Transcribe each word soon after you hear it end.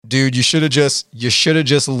dude, you should have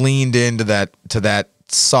just leaned into that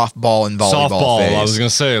softball and volleyball phase. I was gonna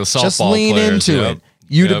say softball. Just lean players, into it.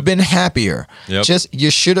 You'd have been happier. Yep.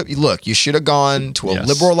 You should have gone to a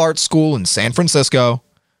liberal arts school in San Francisco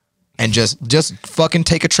and just fucking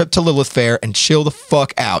take a trip to Lilith Fair and chill the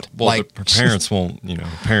fuck out. Well, like her parents won't,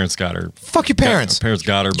 parents got her. Fuck your parents. Her parents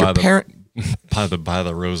got her by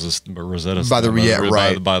the roses, Rosetta. By the rosary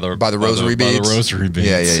beads. By the rosary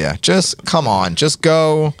beads. Yeah. Just come on, just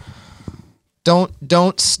go.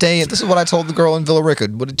 Don't stay. This is what I told the girl in Villa Rica.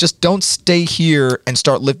 Just don't stay here and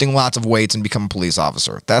start lifting lots of weights and become a police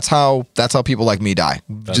officer. That's how people like me die.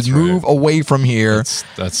 Just move away from here.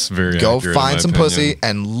 That's very go accurate, find some opinion. pussy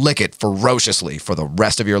and lick it ferociously for the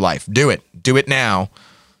rest of your life. Do it now,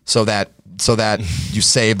 so that you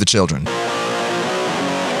save the children.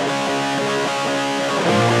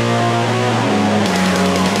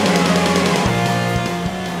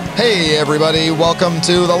 Hey everybody, welcome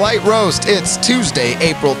to The Light Roast. It's Tuesday,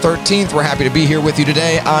 April 13th. We're happy to be here with you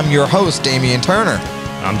today. I'm your host, Damian Turner.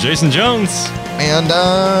 I'm Jason Jones. And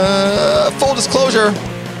full disclosure,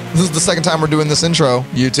 this is the second time we're doing this intro,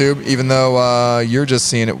 YouTube, even though you're just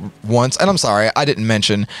seeing it once. And I'm sorry, I didn't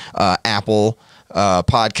mention Apple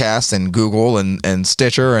Podcasts and Google and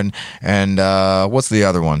Stitcher and what's the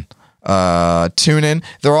other one? Tune in.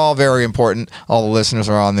 They're all very important. All the listeners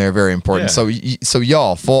are on there, very important. Yeah. So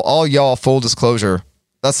y'all, full disclosure,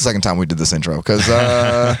 that's the second time we did this intro because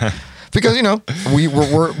we're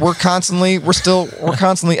constantly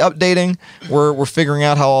updating. We're figuring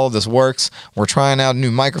out how all of this works. We're trying out new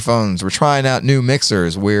microphones. We're trying out new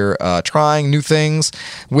mixers. We're trying new things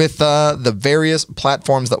with the various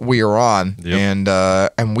platforms that we are on.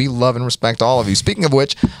 Yep. And we love and respect all of you. Speaking of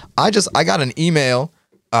which, I got an email.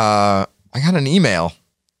 I got an email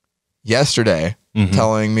yesterday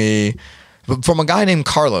telling me from a guy named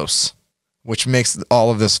Carlos, which makes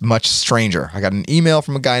all of this much stranger. I got an email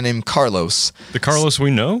from a guy named Carlos. The Carlos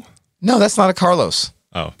we know? No, that's not a Carlos.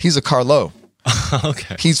 Oh. He's a Carlo.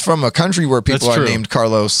 Okay. He's from a country where people are named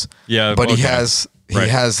Carlos. Yeah, but he has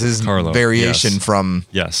his Carlo. variation from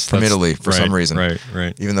Italy for some reason.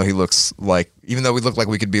 Right. Even though we look like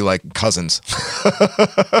we could be like cousins,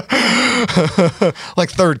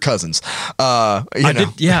 like third cousins.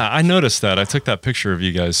 I noticed that. I took that picture of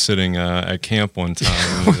you guys sitting at camp one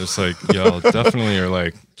time. And it's like y'all definitely are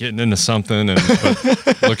like getting into something and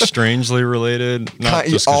look strangely related. Not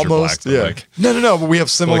just almost, you're black, yeah. No. But we have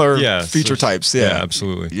similar feature types. Yeah,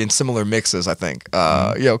 absolutely. In similar mixes, I think.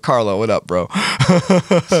 Yo, Carlo, what up, bro?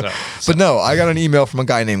 But no, I got an email from a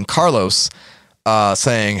guy named Carlos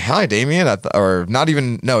saying, hi, Damian, it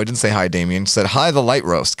didn't say hi, Damian. It said, hi, The Light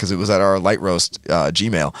Roast, because it was at our Light Roast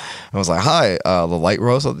Gmail. I was like, hi, The Light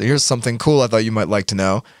Roast, here's something cool I thought you might like to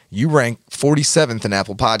know. You rank 47th in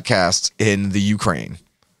Apple Podcasts in the Ukraine.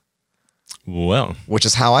 Well, which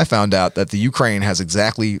is how I found out that the Ukraine has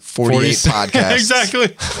exactly 48 podcasts.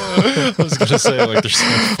 Exactly. I was going to say like there's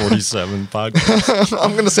 47 podcasts.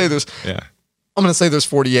 I'm going to say there's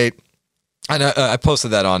 48. And I posted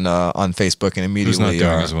that on Facebook, and immediately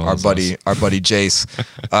our buddy Jace,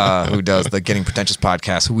 who does the Getting Pretentious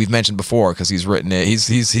podcast, who we've mentioned before because he's written it.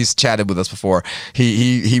 He's chatted with us before.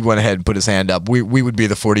 He went ahead and put his hand up. We would be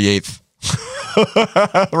the 48th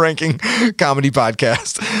ranking comedy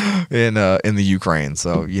podcast in the Ukraine.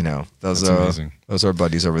 So those are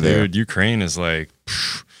buddies over there. Dude, Ukraine is like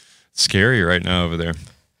scary right now over there.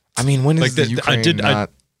 I mean, when is the Ukraine not?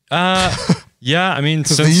 Yeah, I mean,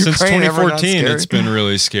 since 2014, it's been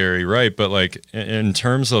really scary, right? But like in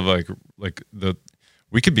terms of like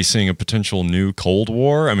we could be seeing a potential new Cold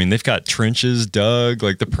War. I mean, they've got trenches dug.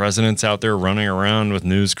 Like the president's out there running around with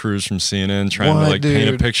news crews from CNN trying to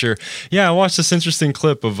paint a picture. Yeah, I watched this interesting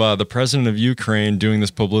clip of the president of Ukraine doing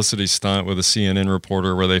this publicity stunt with a CNN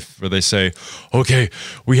reporter where they say, "Okay,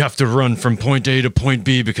 we have to run from point A to point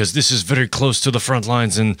B because this is very close to the front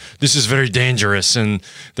lines and this is very dangerous." And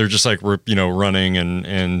they're just like running and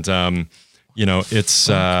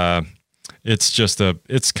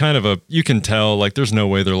it's kind of you can tell like there's no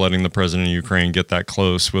way they're letting the president of Ukraine get that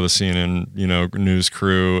close with a CNN, news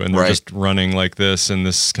crew, and they're just running like this in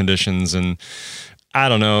this conditions. And I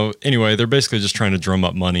don't know. Anyway, they're basically just trying to drum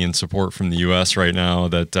up money and support from the U.S. right now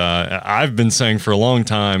that I've been saying for a long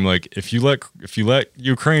time, like if you let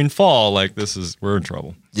Ukraine fall, like we're in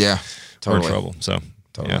trouble. Yeah, totally. We're in trouble. So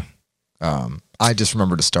totally. Yeah. I just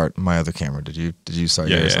remember to start my other camera. Did you start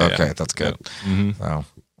yours? Yeah, okay, yeah. That's good. Yeah. Mm-hmm. Wow.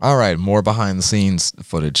 All right, more behind the scenes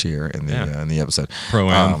footage here in the episode.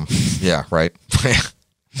 Pro-am. Yeah, right.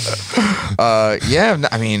 I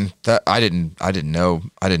mean, I didn't know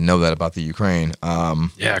that about the Ukraine.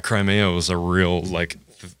 Yeah, Crimea was a real like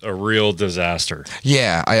a real disaster.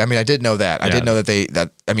 Yeah, I mean, I did know that. I did know that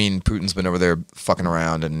Putin's been over there fucking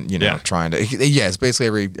around and trying to. Yeah, it's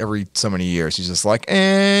basically every so many years he's just like,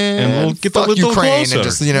 and we'll get fuck a little Ukraine closer. And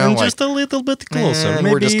just just a little bit closer.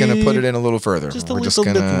 And we're just gonna put it in a little further. Just a little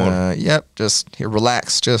bit more. Yep, just here,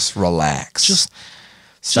 relax, just relax, just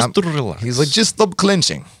relax. He's like, just stop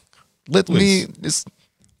clenching. Let me just.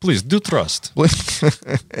 Please do trust.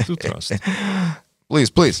 Do trust.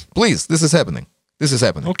 Please. This is happening.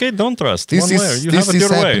 Okay, don't trust. One way. You have it your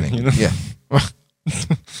way. Yeah.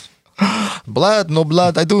 Blood, no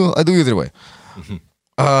blood. I do either way.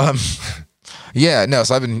 Yeah. No.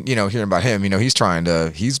 So I've been, hearing about him. He's trying to.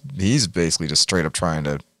 He's basically just straight up trying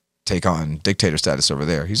to take on dictator status over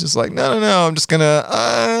there. He's just like, no. I'm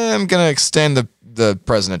gonna extend the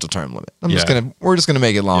presidential term limit. We're just gonna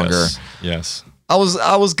make it longer. Yes. I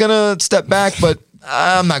was gonna step back, but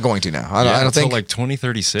I'm not going to now. I don't think like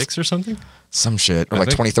 2036 or something. Some shit, or like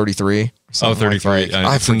 2033. Oh, 33. Like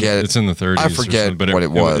I forget. It's in the 30s. I forget what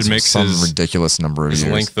it was. It makes some ridiculous number of years.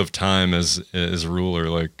 His length of time as ruler,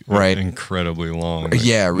 like incredibly long. Like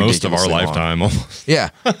most of our lifetime. Almost. Yeah.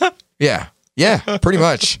 Pretty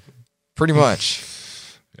much.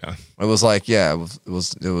 Yeah. It was like it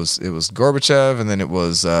was Gorbachev, and then it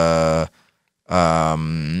was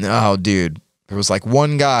dude. There was like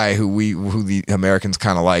one guy who the Americans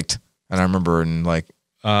kind of liked, and I remember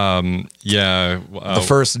the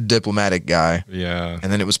first diplomatic guy. Yeah. And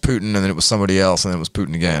then it was Putin, and then it was somebody else, and then it was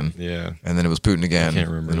Putin again. Yeah. And then it was Putin again. I can't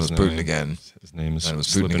remember. And it was Putin again. His name is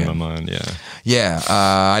slipping in my mind. Yeah. Yeah.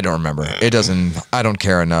 I don't remember. I don't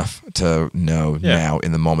care enough to know now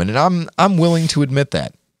in the moment, and I'm willing to admit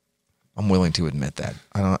that.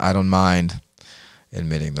 I don't mind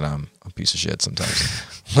admitting that I'm a piece of shit sometimes.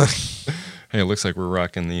 Hey, it looks like we're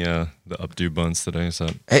rocking the updo buns today. So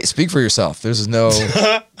hey, speak for yourself. There's no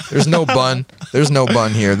bun. There's no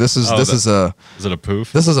bun here. Is it a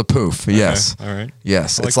poof? This is a poof. Okay. Yes. All right.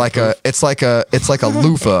 Yes. It's like a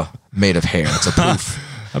loofah made of hair. It's a poof.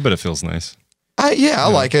 I bet it feels nice. I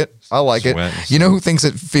like it. You know who thinks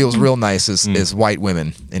it feels real nice is white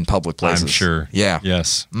women in public places. I'm sure. Yeah.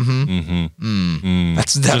 Yes.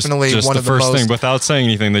 That's definitely just one the of the first most thing. Without saying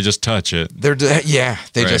anything, they just touch it. They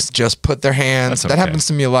just put their hands. That's that happens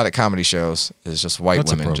to me a lot at comedy shows. Is just white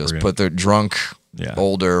women just put their drunk,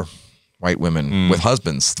 older white women with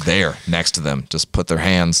husbands there next to them. Just put their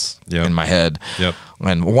hands in my head. Yep.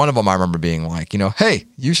 And one of them I remember being like, hey,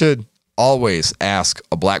 you should always ask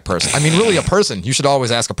a black person. I mean, really a person. You should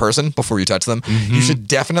always ask a person before you touch them. Mm-hmm. You should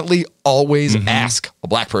definitely always ask a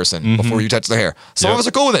black person before you touch their hair. Some of us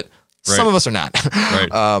are cool with it. Right. Some of us are not.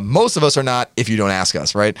 Right. Most of us are not if you don't ask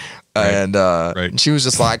us, right? And she was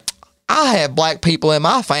just like, I have black people in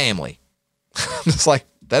my family. Just like,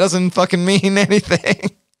 that doesn't fucking mean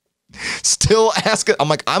anything. Still ask it. I'm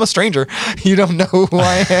like, I'm a stranger. You don't know who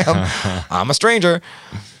I am. I'm a stranger.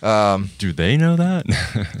 Do they know that?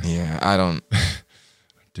 Yeah, I don't.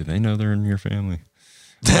 Do they know they're in your family?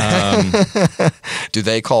 Do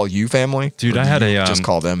they call you family? Dude, I had just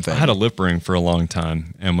call them family. I had a lip ring for a long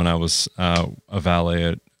time, and when I was a valet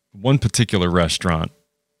at one particular restaurant,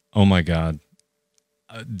 oh my god,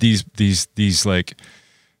 these like,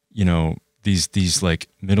 these like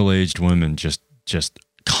middle-aged women just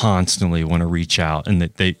constantly want to reach out, and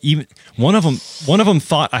that they even one of them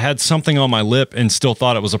thought I had something on my lip and still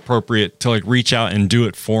thought it was appropriate to like reach out and do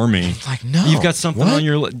it for me. Like, no, you've got something on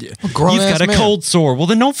your lip. You've got a cold sore. Well,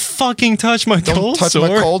 then don't fucking touch my cold sore. Don't touch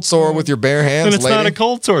my cold sore with your bare hands. And it's not a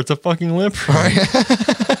cold sore; it's a fucking lip ring.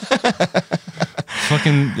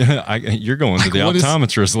 Fucking, you're going to the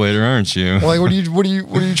optometrist later, aren't you? Well, like, what are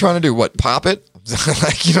you trying to do? What, pop it?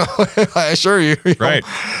 Like, I assure you. Right.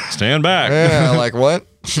 Stand back. Yeah, like what?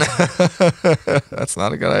 That's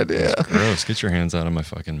not a good idea. That's gross. Get your hands out of my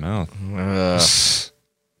fucking mouth.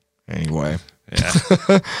 Anyway. Yeah.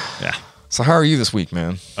 Yeah. So how are you this week,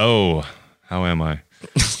 man? Oh, how am I?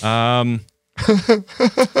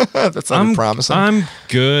 That's promising. I'm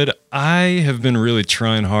good. I have been really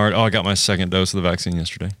trying hard. Oh, I got my second dose of the vaccine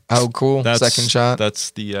yesterday. Oh, cool. Second shot.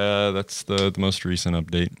 That's the most recent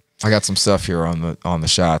update. I got some stuff here on the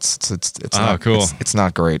shots. It's not cool. It's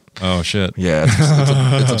not great. Oh shit. Yeah,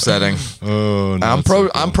 it's upsetting. Oh no.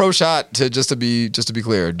 I'm pro shot just to be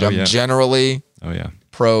clear. I'm generally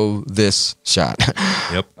pro this shot.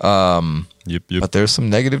 Yep. Yep. But there's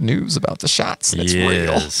some negative news about the shots. It's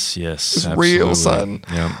real. Yes. It's real, son.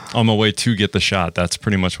 Yeah. On my way to get the shot, that's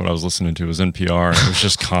pretty much what I was listening to. It was NPR. It was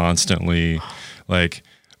just constantly like,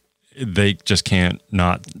 they just can't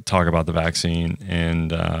not talk about the vaccine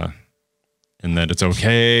and that it's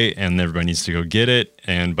okay and everybody needs to go get it.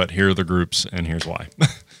 But here are the groups and here's why.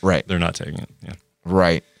 Right. They're not taking it. Yeah.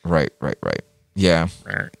 Right. Yeah.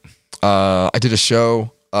 I did a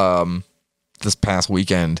show this past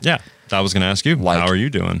weekend. Yeah. I was going to ask you, how are you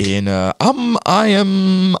doing? I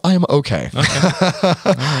am okay.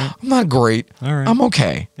 Right. I'm not great. All right. I'm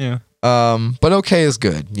okay. Yeah. But okay is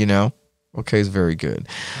good, you know? Okay is very good.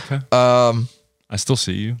 Okay. I still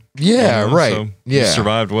see you. Yeah, right. So you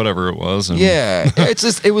survived whatever it was. And yeah.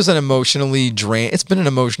 It was an emotionally it's been an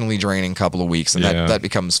emotionally draining couple of weeks, and that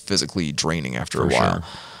becomes physically draining after a while.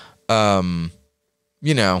 Sure.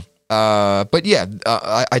 You know, but yeah,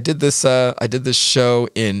 I did this show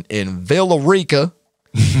in Villa Rica.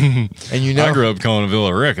 And you know, I grew up calling it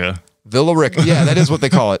Villa Rica. Villa Rica. Yeah, that is what they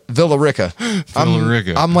call it. Villa Rica.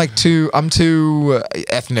 Rica. I'm too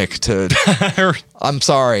ethnic to. I'm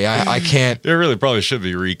sorry. I can't. It really probably should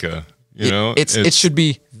be Rica. You know, it should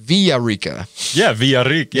be Villa Rica. Yeah, Villa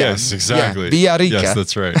Rica. Yeah, yes, exactly. Yeah, Villa Rica. Yes,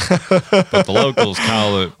 that's right. But the locals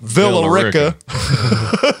call it Villa Rica.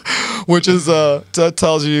 Which is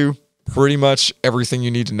tells you pretty much everything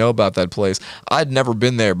you need to know about that place. I'd never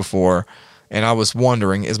been there before, and I was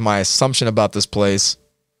wondering, is my assumption about this place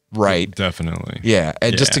right? Definitely. Yeah,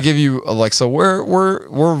 and just to give you so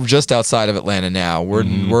we're just outside of Atlanta now.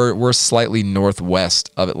 We're slightly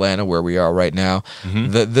northwest of Atlanta where we are right now.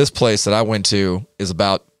 This place that I went to is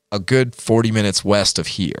about a good 40 minutes west of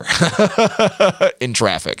here in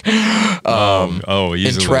traffic. Easily.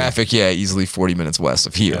 In traffic, yeah, easily 40 minutes west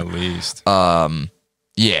of here. At least.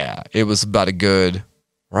 Yeah, it was about a good,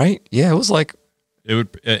 right? Yeah, it was like it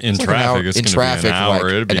would in traffic. It's going to be an hour.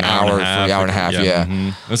 It'd be an hour and a half. Yeah.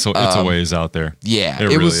 Mm-hmm. It's a ways out there. Yeah,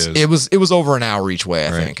 it was over an hour each way.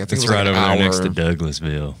 I think it's right over there next to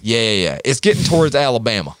Douglasville. Yeah. It's getting towards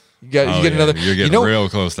Alabama. You get another. You're getting real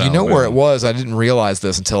close to Alabama. You know where it was? I didn't realize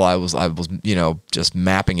this until I was just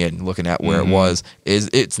mapping it and looking at where it was.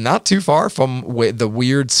 It's not too far from the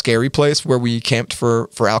weird scary place where we camped for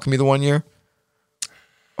Alchemy the one year.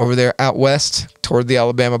 Over there out west toward the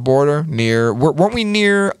Alabama border weren't we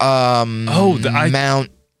near Mount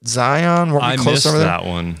Zion? Weren't we close over there? That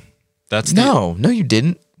one. No, you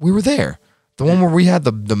didn't. We were there. The one where we had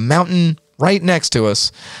the mountain right next to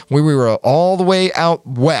us. We were all the way out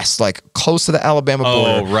west, like close to the Alabama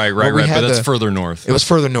border. Oh, right. But that's further north. It was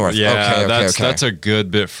further north. Yeah, okay. That's a good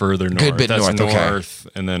bit further north. Good bit that's north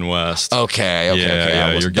and then west. Okay.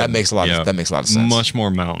 That makes a lot of sense. Much more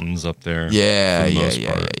mountains up there. Yeah.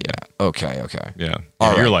 Okay. Yeah.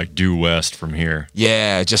 All you're right. like due west from here.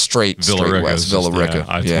 Yeah, just straight west, Villa Rica.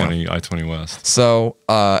 I-20 west. So,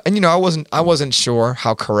 and I wasn't sure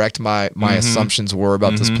how correct my assumptions were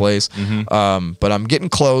about this place. But I'm getting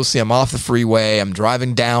close. See, I'm off the freeway. I'm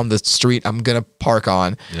driving down the street I'm gonna park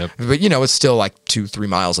on. Yep. But it's still like 2-3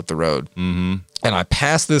 miles up the road. And I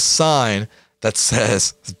pass this sign that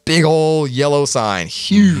says, this big old yellow sign,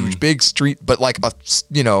 huge, big street, but like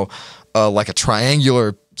a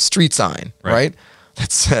triangular street sign, right?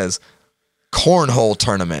 That says cornhole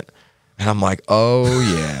tournament. And I'm like, oh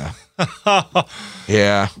yeah.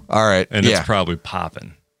 Yeah. All right. And it's probably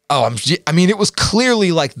popping. Oh, it was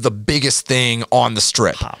clearly like the biggest thing on the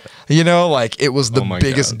strip. Like it was the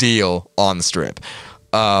biggest deal on the strip.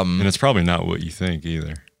 And it's probably not what you think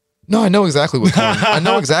either. No, I know exactly what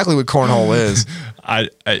cornhole is. I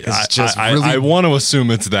want to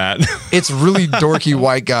assume it's that. It's really dorky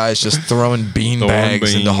white guys just throwing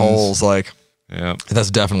beanbags into holes. Like, yeah,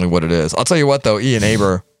 that's definitely what it is. I'll tell you what though, Ian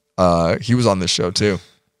Aber, he was on this show too.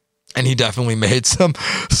 And he definitely made some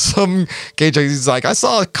gay jokes. He's like, I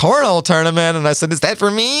saw a cornhole tournament, and I said, "Is that for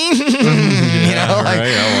me?" I'll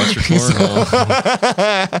watch your cornhole.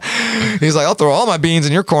 He's like, "I'll throw all my beans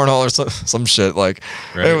in your cornhole," or some shit. Like,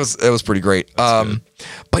 it was pretty great.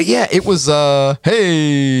 But yeah, it was.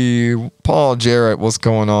 Hey, Paul Jarrett, what's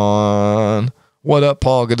going on? What up,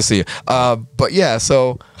 Paul? Good to see you. But yeah,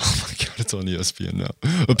 so. Oh my God, it's on ESPN now.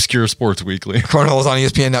 Obscure Sports Weekly. Cornhole is on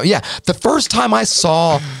ESPN now. Yeah, the first time I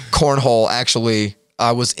saw cornhole, actually,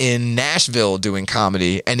 I was in Nashville doing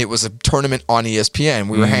comedy, and it was a tournament on ESPN.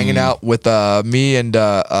 We were hanging out with me and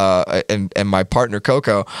my partner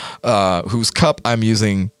Coco, whose cup I'm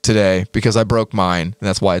using today because I broke mine, and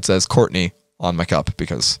that's why it says Courtney on my cup,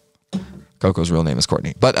 because Coco's real name is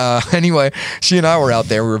Courtney. But anyway, she and I were out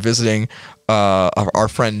there. We were visiting our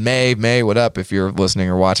friend May, what up if you're listening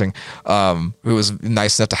or watching, who was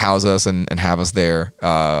nice enough to house us and have us there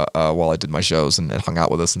while I did my shows and hung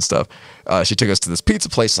out with us and stuff. She took us to this pizza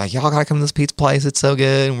place. She's like, y'all gotta come to this pizza place. It's so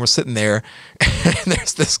good. And we're sitting there, and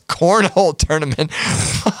there's this cornhole tournament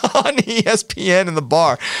on ESPN in the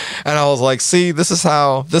bar. And I was like, see, this is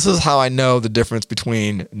how I know the difference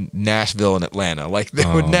between Nashville and Atlanta. Like this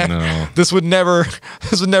would never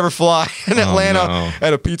fly in Atlanta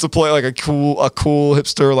at a pizza place, like a cool cool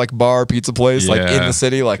hipster like bar pizza place like in the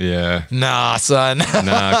city. Like, nah, son.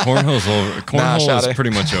 Nah, cornhole's over. Cornhole is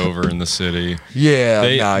pretty much over in the city.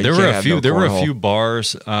 Yeah, there were a few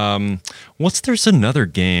bars. There's another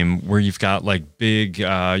game where you've got like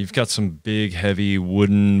you've got some big heavy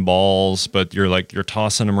wooden balls, but you're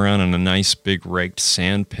tossing them around in a nice big raked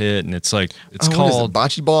sand pit, and it's called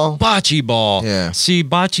bocce ball. Bocce ball. Yeah. See,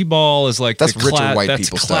 bocce ball is like that's richer white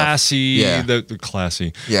people classy. Stuff. Yeah. The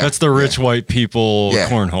classy. Yeah. That's the rich white people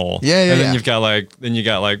cornhole. Yeah. And then you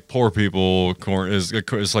got like poor people corn is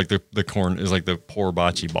like the corn is like the poor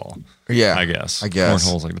bocce ball. Yeah, I guess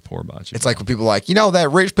cornhole's like the poor bocce. It's like when people are like, that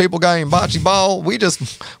rich people game bocce ball. We just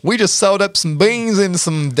sewed up some beans in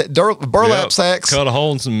some burlap sacks. Cut a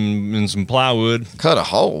hole in some plywood. Cut a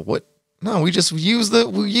hole? What? No, we use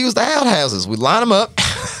the outhouses. We line them up.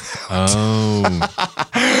 Oh,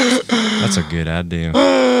 that's a good idea.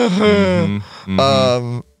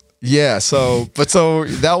 Yeah. So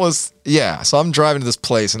that was So I'm driving to this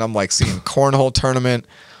place and I'm like seeing cornhole tournament.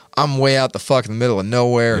 I'm way out the fucking middle of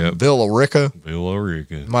nowhere in Villa Rica.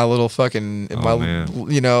 My little fucking, my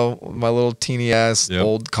little teeny ass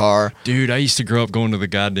old car. Dude, I used to grow up going to the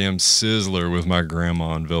goddamn Sizzler with my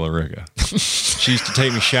grandma in Villa Rica. She used to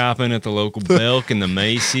take me shopping at the local Belk and the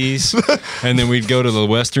Macy's, and then we'd go to the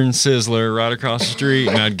Western Sizzler right across the street,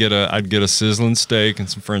 and I'd get a sizzling steak and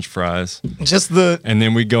some French fries. And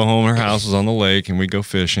then we'd go home. Her house was on the lake, and we'd go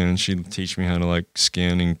fishing, and she'd teach me how to like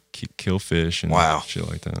skin and kill fish and shit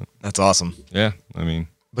like that. That's awesome. Yeah, I mean,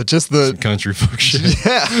 but just the country folk shit.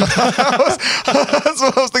 Yeah, that's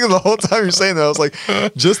what I was thinking the whole time you're saying that. I was like,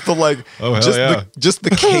 just the just the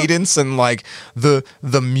cadence and like the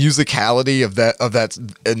musicality of that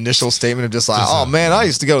initial statement of just like, oh man, I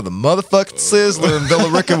used to go to the motherfucking Sizzler in Villa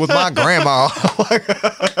Rica with my grandma.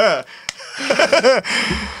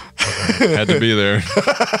 Had to be there.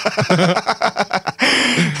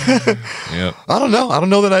 Yep. I don't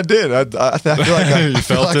know that I did. I feel like I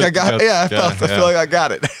feel like I got it. Yeah, I feel like I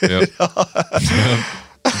got it. Yep.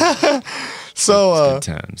 So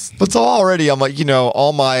times. But so already I'm like,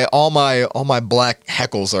 all my black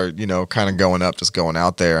heckles are, kind of going up, just going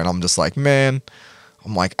out there, and I'm just like, man,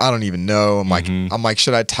 I'm like, I don't even know. I'm like,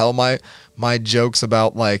 should I tell my jokes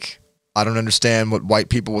about like, I don't understand what white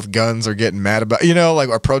people with guns are getting mad about,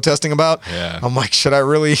 are protesting about. Yeah. I'm like, should I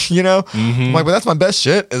really, I'm like, but that's my best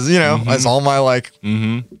shit is, that's all my like,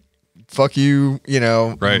 fuck you,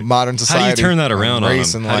 modern society. How do you turn that around on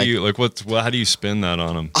them? How do you how do you spin that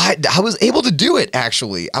on them? I was able to do it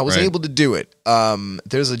actually. I was able to do it.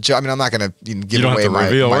 There's a job. I mean, I'm not gonna give away my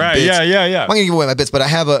bits. Yeah. I'm not gonna give away my bits, but I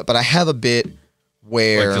have a bit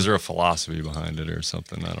where is there a philosophy behind it or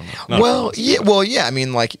something? I don't know. Yeah. I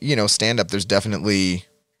mean, like, stand up. There's definitely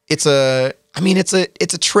it's a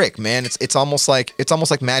trick, man. It's almost like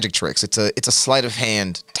magic tricks. It's a sleight of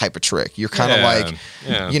hand type of trick. You're kind of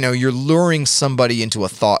you're luring somebody into a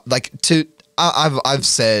thought. Like I've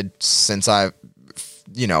said since I've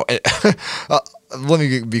let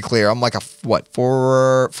me be clear. I'm like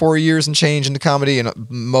 4 years and change into comedy, and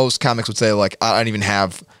most comics would say like I don't even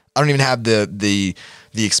have the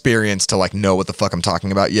experience to like know what the fuck I'm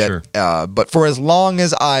talking about yet. Sure. But for as long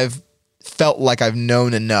as I've felt like I've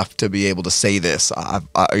known enough to be able to say this,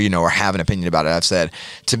 or have an opinion about it, I've said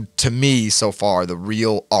to me so far, the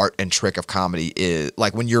real art and trick of comedy is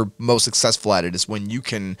like when you're most successful at it is when you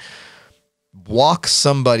can walk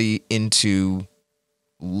somebody into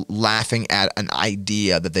laughing at an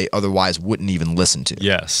idea that they otherwise wouldn't even listen to.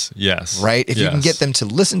 Yes. Right? If you can get them to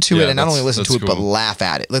listen to it, and not only listen to it, but laugh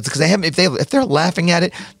at it. Because if they're laughing at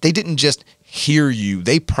it, they didn't just hear you.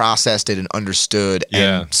 They processed it and understood,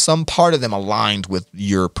 and some part of them aligned with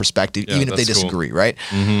your perspective, even if they disagree, right?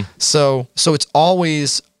 Mm-hmm. So it's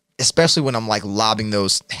always, especially when I'm like lobbing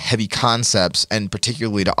those heavy concepts, and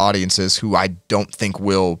particularly to audiences who I don't think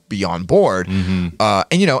will be on board. Mm-hmm.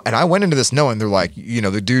 And I went into this knowing they're like,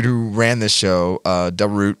 the dude who ran this show,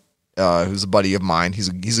 Root, who's a buddy of mine. He's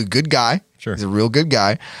a good guy. Sure. He's a real good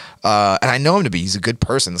guy. And I know him to be. He's a good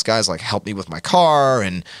person. This guy's like helped me with my car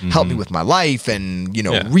and helped me with my life, and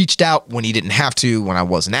reached out when he didn't have to, when I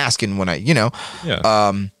wasn't asking, when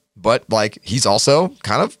but like he's also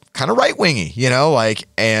kind of right wingy,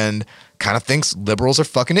 and kind of thinks liberals are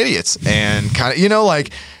fucking idiots, and kind of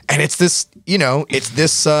and it's this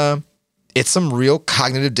it's some real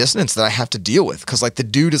cognitive dissonance that I have to deal with, because like the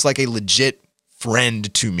dude is like a legit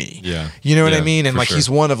friend to me. Yeah, you know what I mean, and like he's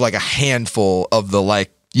one of like a handful of the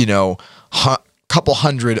couple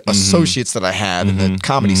hundred associates that I have in the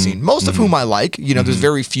comedy scene, most of whom I like. There's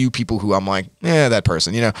very few people who I'm like, that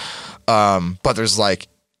person, but there's like,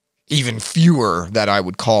 even fewer that I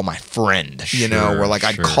would call my friend, you know, where like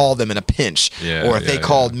I'd call them in a pinch, or if they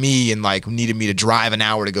called me and like needed me to drive an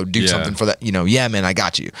hour to go do something for that, you know, yeah, man, I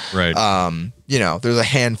got you. Right. You know, there's a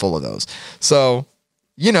handful of those. So,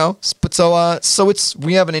 you know, but so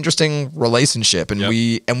we have an interesting relationship, and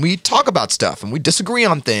we talk about stuff, and we disagree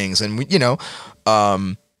on things, and we, you know,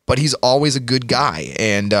 but he's always a good guy.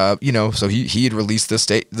 And, you know, so he had released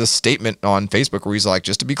this statement on Facebook where he's like,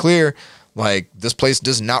 just to be clear, like, this place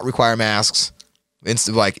does not require masks. It's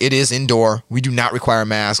like, it is indoor. We do not require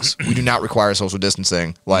masks. We do not require social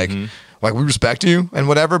distancing. Like, like, we respect you and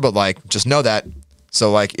whatever, but like, just know that. So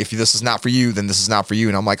like, if this is not for you, then this is not for you.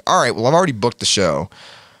 And I'm like, all right, well, I've already booked the show,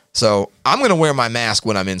 so I'm going to wear my mask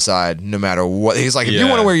when I'm inside, no matter what. He's like, if you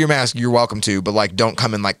want to wear your mask, you're welcome to, but like, don't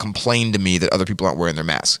come and like complain to me that other people aren't wearing their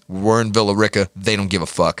masks. We're in Villa Rica. They don't give a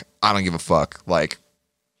fuck. I don't give a fuck. Like,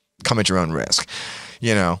 come at your own risk.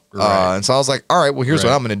 You know, and so I was like, all right, well, here's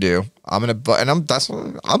what I'm going to do. I'm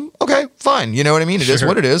okay, fine. You know what I mean? It is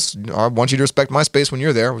what it is. I want you to respect my space when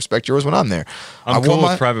you're there. Respect yours when I'm there. I'm cool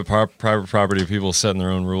with private property, people setting their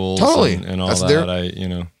own rules. Totally. And all that's that. You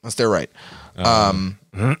know, that's their right. You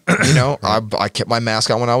know, I kept my mask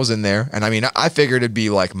on when I was in there. And I mean, I figured it'd be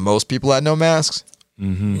like most people had no masks.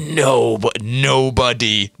 No, but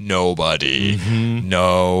nobody was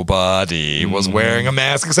wearing a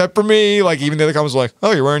mask except for me. Like, even the other comments were like,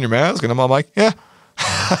 "Oh, you're wearing your mask," and I'm like, "Yeah."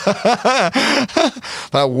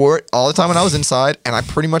 But I wore it all the time when I was inside, and I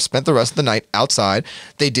pretty much spent the rest of the night outside.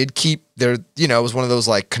 They did keep their, you know, it was one of those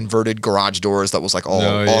like converted garage doors that was like all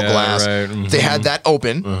glass. Right. They had that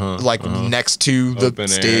open, like next to the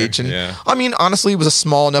stage, and I mean, honestly, it was a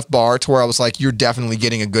small enough bar to where I was like, you're definitely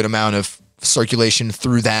getting a good amount of circulation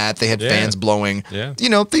through that. They had fans blowing. You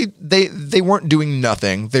know, they weren't doing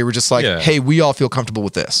nothing. They were just like, hey, we all feel comfortable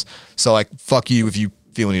with this. So like, fuck you if you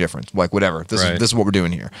feel any different. Like, whatever. This is what we're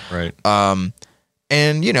doing here. Right.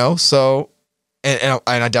 And you know, so and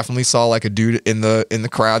I definitely saw like a dude in the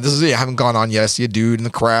crowd. I haven't gone on yet. I see a dude in the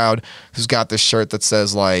crowd who's got this shirt that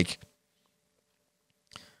says like,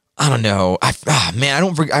 I don't know. I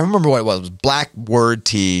remember what it was. It was black word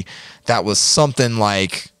tee that was something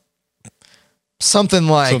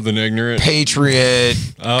ignorant, patriot,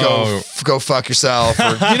 go fuck yourself,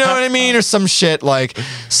 or, you know what I mean, or some shit like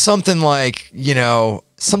something like, you know,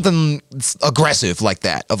 something aggressive like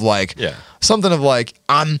that, of like something of like,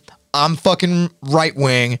 I'm fucking right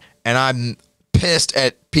wing and I'm pissed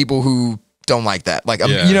at people who don't like that, like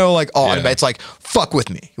you know, like it's like fuck with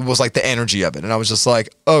me. It was like the energy of it, and I was just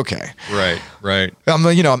like, okay, right.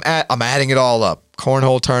 I'm adding it all up.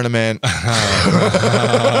 Cornhole tournament,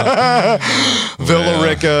 Villa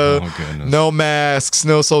Rica, no masks,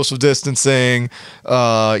 no social distancing,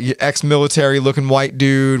 ex-military looking white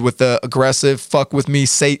dude with the aggressive "fuck with me,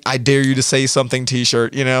 say I dare you to say something"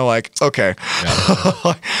 t-shirt, you know, like, okay. 2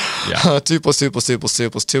 + 2 + 2 + 2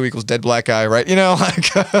 + 2 = dead black guy, right? You know,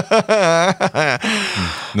 like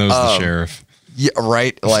knows the sheriff. Yeah,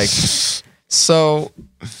 right. Like, so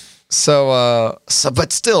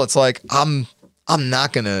but still, it's like, I'm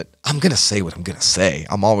gonna say what I'm gonna say.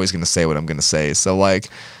 I'm always gonna say what I'm gonna say. So like,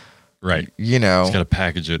 right. You know, just gotta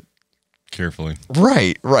package it carefully.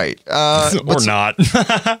 Right. Or not.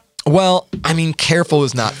 Well, I mean, careful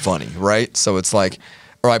is not funny, right? So it's like,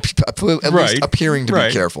 or at least appearing to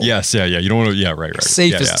be careful. Yes, yeah. You don't want to. Yeah, right.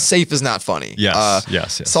 Safe is not funny. Yes.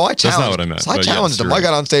 So I challenged. That's not what I meant. So I challenged him. I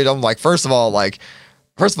got on stage. I'm like, first of all, I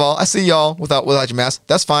see y'all without your mask.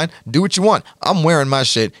 That's fine. Do what you want. I'm wearing my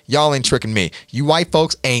shit. Y'all ain't tricking me. You white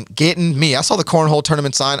folks ain't getting me. I saw the cornhole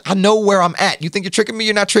tournament sign. I know where I'm at. You think you're tricking me?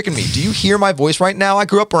 You're not tricking me. Do you hear my voice right now? I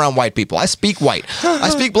grew up around white people. I speak white. I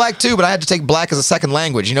speak black too, but I had to take black as a second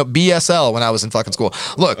language. You know, BSL when I was in fucking school.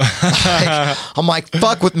 Look, I'm like,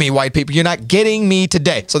 fuck with me, white people. You're not getting me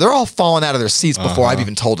today. So they're all falling out of their seats before I've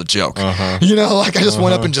even told a joke. You know, like I just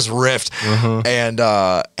went up and just riffed.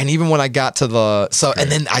 And even when I got to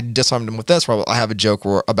and then I disarmed him with this, where I have a joke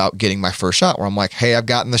about getting my first shot, where I'm like, hey, I've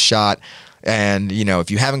gotten the shot, and you know, if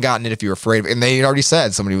you haven't gotten it, if you're afraid, and they already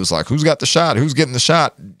said, somebody was like, who's got the shot, who's getting the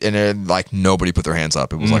shot, and then like nobody put their hands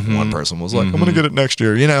up. It was like one person was like, I'm gonna get it next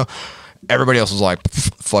year, you know. Everybody else was like,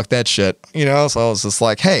 fuck that shit, you know. So I was just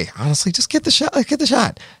like, hey, honestly, just get the shot.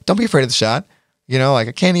 Don't be afraid of the shot. You know, like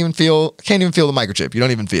I can't even feel the microchip. You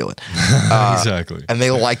don't even feel it. Exactly. And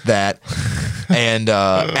they like that. And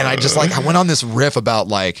I just like, I went on this riff about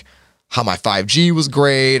like how my 5G was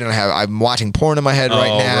great, and I'm watching porn in my head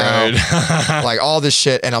right now, right. Like all this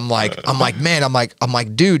shit, and I'm like,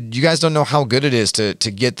 dude, you guys don't know how good it is to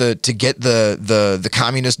get the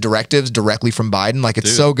communist directives directly from Biden. Like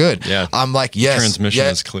it's so good. Yeah, I'm like, yes, transmission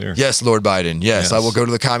is clear. Yes, Lord Biden. Yes, I will go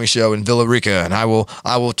to the commie show in Villa Rica, and I will,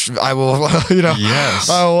 you know, yes,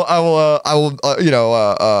 I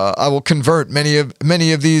will convert many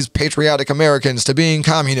of these patriotic Americans to being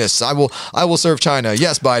communists. I will serve China.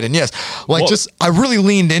 Yes, Biden. Yes. Like, I really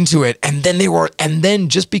leaned into it, and then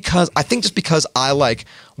just because I like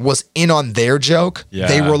was in on their joke,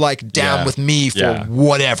 they were like down with me for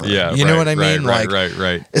whatever. Yeah, you know what I mean?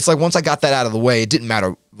 Right. It's like once I got that out of the way, it didn't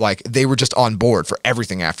matter. Like they were just on board for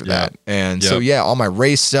everything after that, and so all my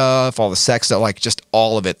race stuff, all the sex stuff, like just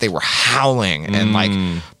all of it, they were howling and like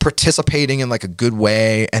participating in like a good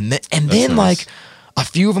way, and then nice. Like. A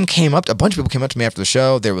bunch of people came up to me after the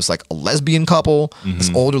show. There was like a lesbian couple, this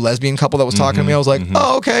older lesbian couple that was talking to me. I was like,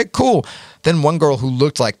 oh, okay, cool. Then one girl who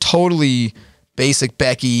looked like totally basic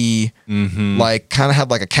Becky, like kind of had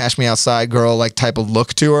like a Cash Me Outside girl like type of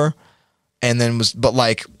look to her. And then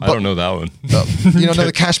I don't know that one. You don't know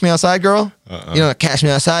the Cash Me Outside girl? You know, Cash Me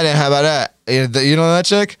Outside, and how about that? You know that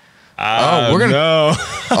chick? We're going to. No.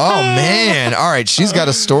 Oh, man. All right. She's got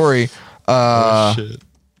a story. Shit.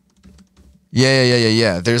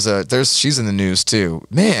 Yeah. She's in the news too.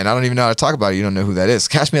 Man, I don't even know how to talk about it. You don't know who that is.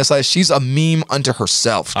 Cash Me Outside. She's a meme unto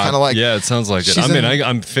herself. Kind of like. Yeah, it sounds like it. I mean,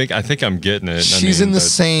 I think I'm getting it. She's in the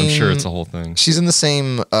same. I'm sure it's a whole thing. She's in the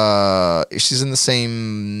same. She's in the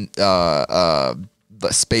same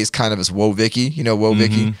space kind of as Woah Vicky. You know Woah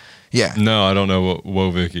Vicky. Yeah. No, I don't know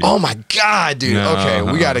Woah Vicky. Oh my God, dude. No, okay,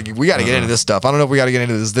 we gotta get into this stuff. I don't know if we gotta get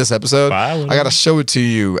into this episode. I gotta show it to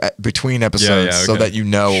you between episodes so that you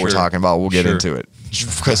know what we're talking about. We'll get into it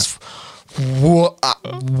because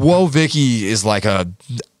Woah Vicky is like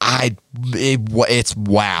it's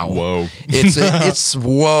wow. Whoa. It's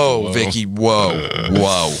whoa Vicky. Whoa.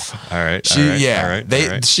 All right.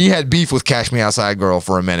 She had beef with Cash Me Outside girl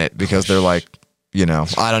for a minute because they're like, you know,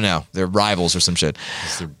 I don't know, they're rivals or some shit.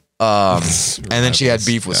 And then she had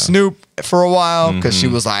beef with Snoop for a while because she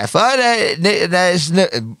was like, "Fuck that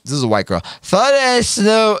Snoop." This is a white girl. "Fuck that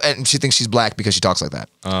Snoop," and she thinks she's black because she talks like that.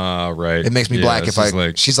 Right. It makes me black if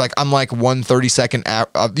she's like, I'm like 132nd,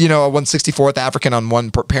 164th African on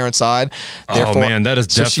one parent side. Therefore, man, that is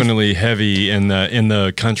definitely heavy in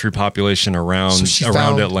the country population around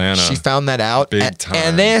Atlanta. She found that out, big time,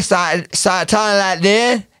 and then started talking like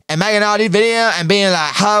this. And making all these videos and being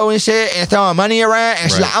like hoe and shit and throwing money around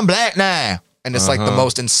and she's like, I'm black now. And it's like the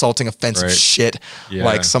most insulting, offensive shit. Yeah.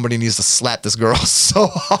 Like somebody needs to slap this girl so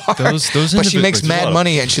hard. But she makes mad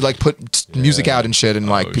money and she like put music out and shit and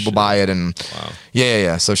like people buy it and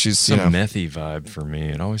yeah. So she's some methy vibe for me.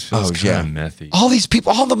 It always feels kind of methy. All these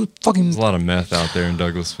people, all them fucking. There's a lot of meth out there in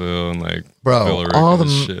Douglasville and like all the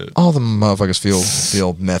motherfuckers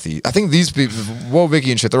feel methy. I think these people, Woah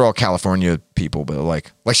Vicky and shit, they're all California people, but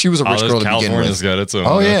like she was a rich girl to begin with. Got its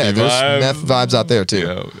own there's meth vibes out there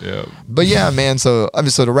too. Yeah. But yeah, man. So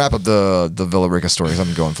to wrap up the Villa Rica stories,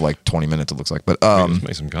 I'm going for like 20 minutes. It looks like, but let's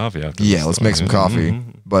make some coffee after. Yeah, let's make some coffee.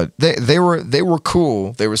 But they were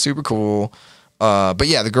cool. They were super cool. But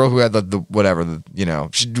yeah, the girl who had the whatever,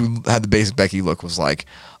 she had the basic Becky look was like,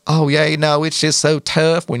 oh yeah, it's just so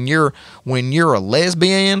tough when you're a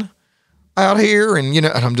lesbian out here, and and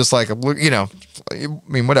I'm just like, I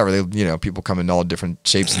mean, whatever. People come in all different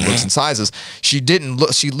shapes and looks and sizes. She didn't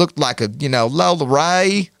look. She looked like a Lola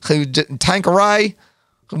Ray, Tanqueray,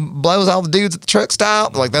 who blows all the dudes at the truck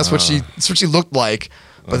stop. Like that's what she looked like.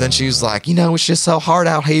 But then she was like, it's just so hard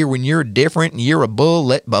out here when you're different and you're a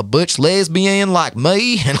butch lesbian like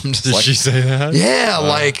me. And I'm just like, did she say that? Yeah,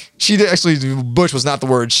 like she did. Actually, butch was not the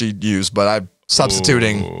word she used, but I'm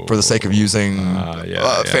substituting for the sake of using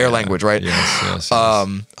fair language, right? Yes.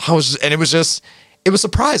 It was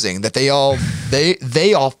surprising that they all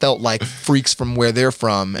felt like freaks from where they're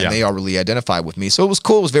from, and they all really identified with me. So it was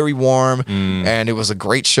cool. It was very warm, and it was a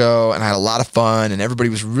great show, and I had a lot of fun, and everybody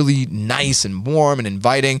was really nice and warm and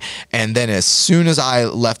inviting. And then as soon as I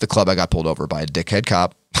left the club, I got pulled over by a dickhead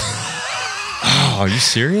cop. Oh, are you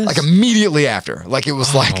serious? Like immediately after. Like it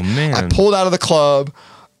was man. I pulled out of the club.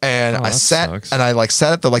 And I sat at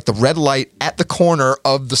the red light at the corner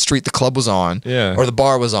of the street the club was on, or the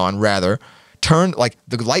bar was on rather.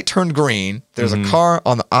 The light turned green. There's a car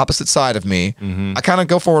on the opposite side of me. I kind of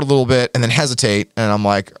go forward a little bit and then hesitate, and I'm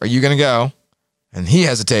like, "Are you gonna go?" And he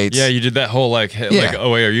hesitates. Yeah, you did that whole like, oh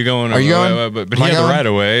wait, are you going? Are you going? But he had the right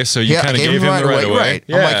of way, so you kind of gave him the right of way. Right.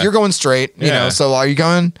 Yeah. I'm like, you're going straight, so are you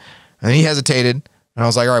going? And he hesitated. And And I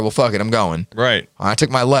was like, all right, well, fuck it, I'm going. Right. I took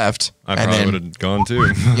my left. I probably would have gone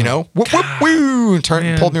too. You know,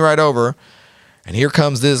 pulled me right over. And here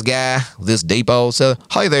comes this guy, this depot. So,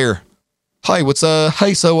 hi there. Hi, what's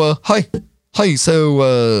hey, so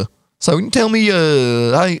so you can tell me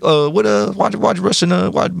why'd you rush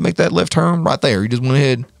and why'd you make that left turn right there? You just went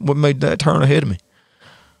ahead, what made that turn ahead of me?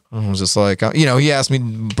 I was just like, you know, he asked me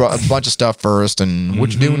a bunch of stuff first, and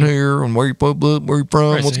what you doing here, and where you from,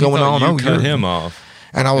 right, what's so going on? You cut him off.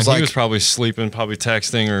 And I was like, he was probably sleeping, probably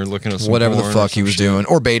texting or looking at some whatever the fuck he was doing,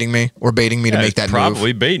 or baiting me to make that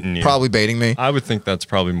probably move. Baiting you. Probably baiting me. I would think that's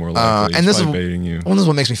probably more likely. And this is baiting you. Well, this is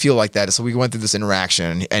what makes me feel like that. So we went through this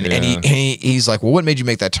interaction, and he's like, well, what made you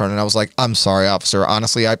make that turn? And I was like, I'm sorry, officer.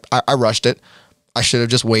 Honestly, I rushed it. I should have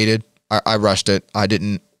just waited. I rushed it. I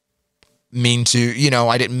didn't mean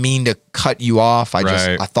to cut you off.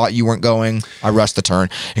 I thought you weren't going. I rushed the turn.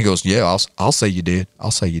 He goes, yeah, I'll say you did.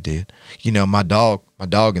 I'll say you did. You know, my dog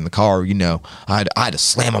in the car, you know, I had to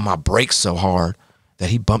slam on my brakes so hard that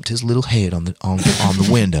he bumped his little head on the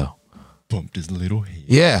window. Bumped his little head.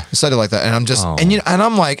 Yeah, he said it like that. And I'm just, and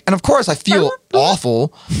I'm like, and of course I feel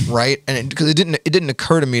awful, right? And because it didn't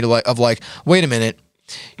occur to me to wait a minute,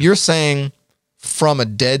 you're saying from a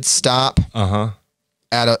dead stop,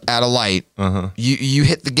 at a light, you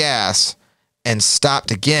hit the gas and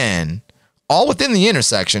stopped again, all within the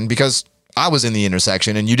intersection, because I was in the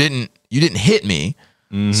intersection and you didn't hit me.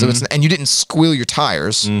 So and you didn't squeal your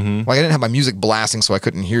tires. Like, I didn't have my music blasting, so I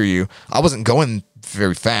couldn't hear you. I wasn't going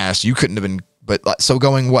very fast. You couldn't have been, so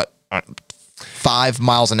going what, 5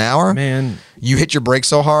 miles an hour? Man, you hit your brake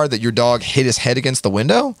so hard that your dog hit his head against the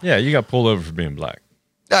window. Yeah, you got pulled over for being black.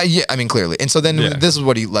 Yeah, I mean, clearly. And so then this is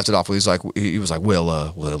what he left it off with. He was like,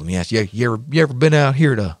 well, let me ask you, you ever been out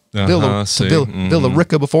here to build a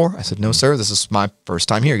Ricca before? I said, no, sir, this is my first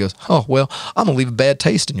time here. He goes, oh, well, I'm going to leave a bad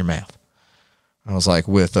taste in your mouth. I was like,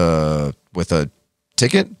 with a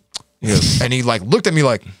ticket? He goes, and he looked at me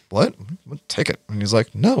like, what ticket? And he's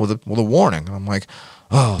like, no, with a warning. And I'm like,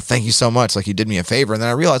 oh, thank you so much. Like, you did me a favor. And then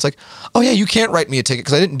I realized, like, oh yeah, you can't write me a ticket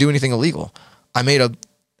because I didn't do anything illegal. I made a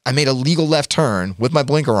legal left turn with my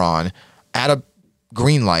blinker on at a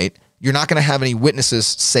green light. You're not going to have any witnesses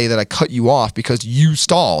say that I cut you off because you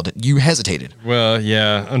stalled. You hesitated. Well,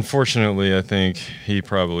 yeah. Unfortunately, I think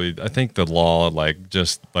the law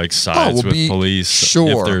sides with police.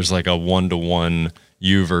 Sure. If there's like a 1-to-1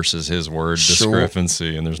 you versus his word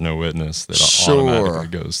discrepancy and there's no witness, that automatically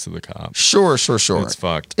goes to the cop. Sure. It's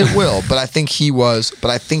fucked. It will, but I think he was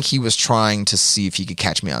trying to see if he could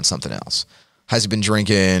catch me on something else. Has he been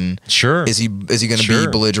drinking? Sure. Is he going to be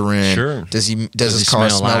belligerent? Sure. Does his car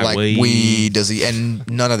smell like weed? Does he? And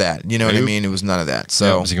none of that. You know what I mean? It was none of that.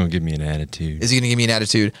 So is he going to give me an attitude? Is he going to give me an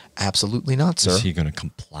attitude? Absolutely not, sir. Is he going to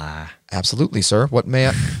comply? Absolutely, sir. What may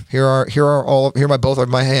I? Here are both of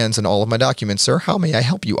my hands and all of my documents, sir. How may I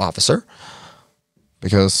help you, officer?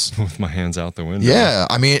 Because with my hands out the window. Yeah,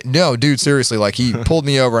 I mean, no, dude, seriously, like, he pulled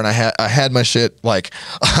me over and I had my shit, like,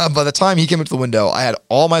 by the time he came up to the window, I had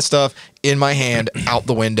all my stuff in my hand out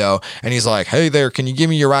the window, and he's like, hey there, can you give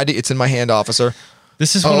me your ID? It's in my hand, officer.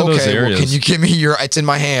 This is one of those areas. Well, can you give me it's in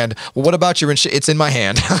my hand. Well, what about your it's in my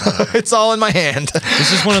hand. It's all in my hand.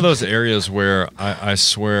 This is one of those areas where I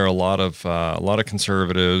swear a lot of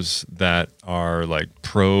conservatives that are like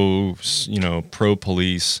pro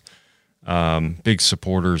police, big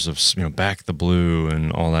supporters of back the blue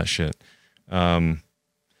and all that shit. Their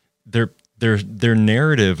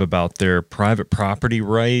narrative about their private property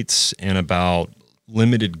rights and about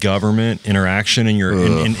limited government interaction in your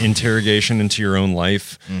in interrogation into your own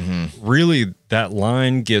life. Really, that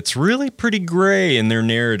line gets really pretty gray in their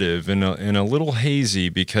narrative and a little hazy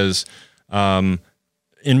because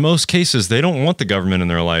in most cases, they don't want the government in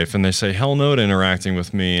their life, and they say, hell no to interacting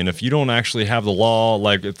with me. And if you don't actually have the law,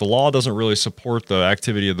 like if the law doesn't really support the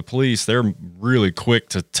activity of the police, they're really quick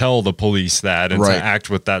to tell the police that and to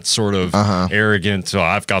act with that sort of arrogant, so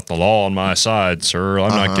I've got the law on my side, sir. I'm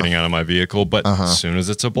not getting out of my vehicle. But as soon as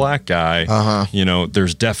it's a black guy,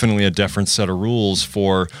 there's definitely a different set of rules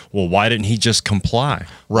for, well, why didn't he just comply?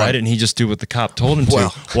 Why didn't he just do what the cop told him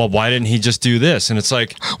to? Well, why didn't he just do this? And it's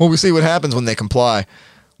like, well, we see what happens when they comply.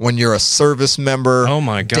 When you're a service member, oh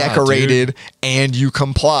my God, decorated, dude. And you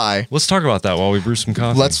comply. Let's talk about that while we brew some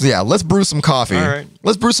coffee. Let's brew some coffee. All right.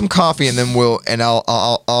 Let's brew some coffee, and then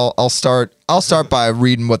I'll start by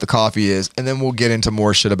reading what the coffee is, and then we'll get into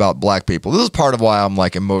more shit about black people. This is part of why I'm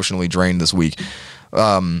like emotionally drained this week.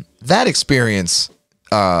 That experience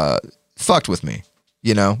fucked with me,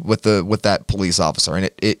 with that police officer, and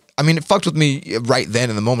it fucked with me right then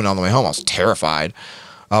in the moment on the way home. I was terrified.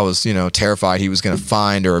 I was, terrified he was going to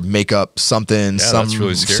find or make up something,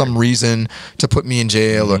 some reason to put me in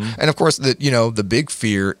jail. And of course, the big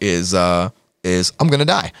fear is I'm going to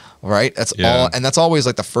die, right? That's all. And that's always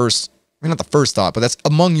like the first, not the first thought, but that's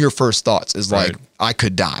among your first thoughts is like, I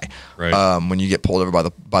could die. When you get pulled over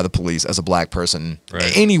by the police as a black person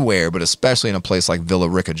anywhere, but especially in a place like Villa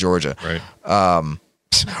Rica, Georgia.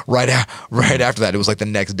 Right after that, it was like the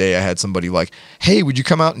next day I had somebody like, hey, would you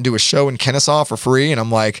come out and do a show in Kennesaw for free? And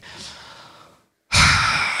I'm like,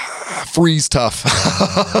 free's tough.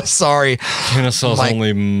 Sorry. Kennesaw's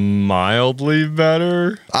only mildly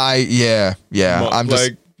better. I'm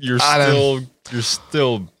just, you're still.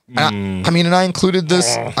 I mean, and I included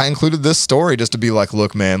this story just to be like,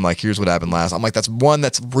 look, man, like, here's what happened last. I'm like, that's one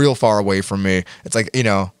that's real far away from me. It's like,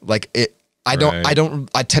 I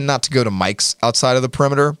tend not to go to mics outside of the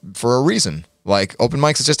perimeter for a reason. Like open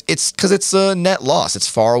mics, it's because it's a net loss. It's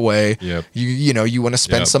far away. You want to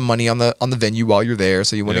spend some money on the venue while you're there.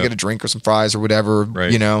 So you want to get a drink or some fries or whatever,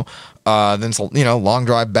 then it's, long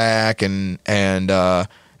drive back and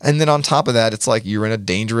then on top of that, it's like you're in a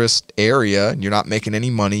dangerous area and you're not making any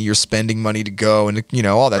money. You're spending money to go and,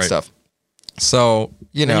 all that stuff. So,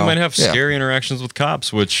 you might have scary interactions with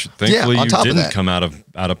cops, which thankfully you didn't come out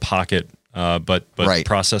of pocket. But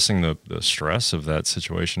processing the stress of that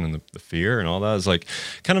situation and the fear and all that is like,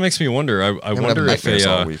 kind of makes me wonder. I wonder if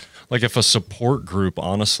if a support group,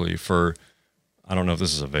 honestly, I don't know if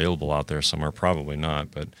this is available out there somewhere, probably not,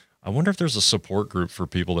 but I wonder if there's a support group for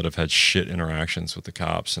people that have had shit interactions with the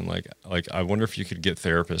cops. And like I wonder if you could get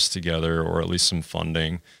therapists together or at least some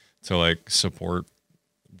funding to like support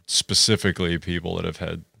specifically people that have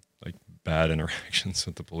had bad interactions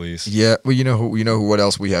with the police. Yeah, well, what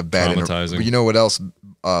else we have bad traumatizing. You know what else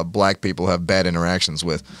black people have bad interactions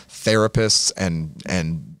with? Therapists and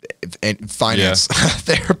finance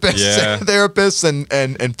therapists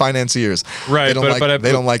and financiers. Right,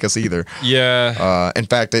 they don't like us either. Yeah. In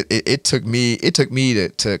fact, it took me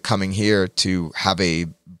to coming here to have a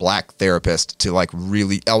black therapist to like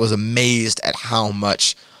really. I was amazed at how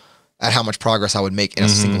much progress I would make in a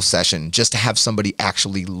single session just to have somebody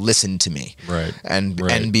actually listen to me.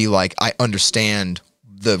 And be like, I understand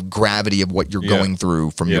the gravity of what you're going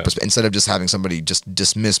through from your perspective, instead of just having somebody just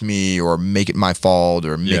dismiss me or make it my fault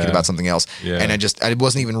or make it about something else. And I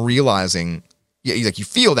wasn't even realizing, like you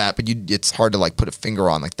feel that, but it's hard to like put a finger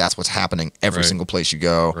on like that's what's happening every single place you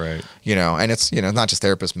go. And it's not just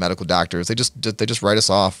therapists, medical doctors. They just write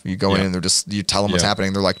us off. You go in and you tell them what's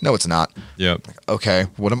happening. They're like, no, it's not. Like, okay,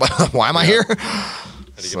 what am I? Why am I here? Had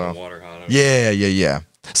to get my water hot. Yeah.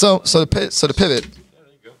 So to pivot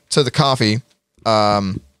to the coffee.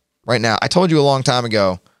 Right now, I told you a long time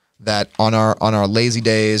ago that on our lazy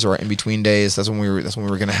days or in between days, that's when we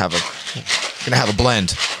were gonna have a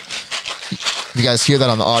blend. You guys hear that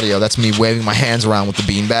on the audio? That's me waving my hands around with the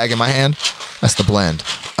beanbag in my hand. That's the blend,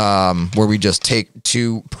 where we just take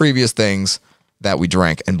two previous things that we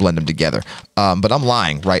drank and blend them together. But I'm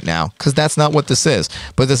lying right now because that's not what this is.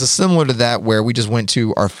 But this is similar to that where we just went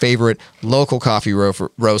to our favorite local coffee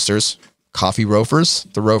roasters. Coffee roafers?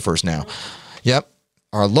 The roafers now. Yep.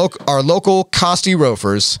 Our local Costi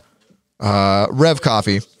roafers, Rev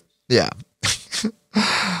Coffee. Yeah.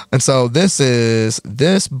 And so this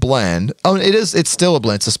blend. Oh, it's still a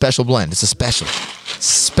blend. It's a special blend. It's a special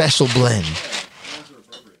blend.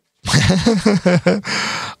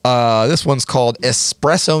 This one's called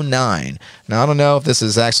Espresso 9. Now I don't know if this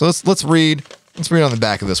is actually. Let's read on the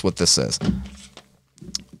back of this what this says.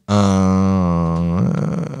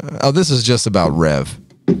 This is just about Rev.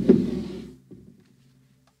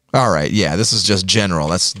 All right, yeah, this is just general.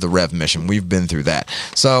 That's the Rev mission. We've been through that.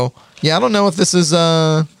 So yeah, I don't know if this is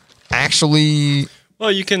actually.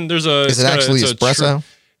 Well, you can. Is it actually espresso?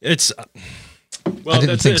 It's. Well,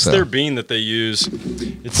 it's their bean that they use.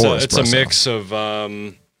 It's a mix of.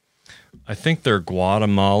 I think they're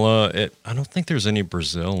Guatemala. I don't think there's any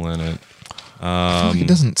Brazil in it. I feel like it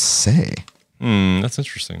doesn't say. That's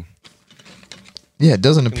interesting. Yeah, it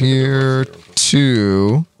doesn't appear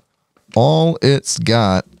to. All it's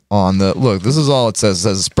got on the look. This is all it says. It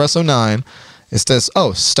says Espresso 9. It says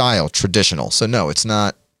style traditional. So no, it's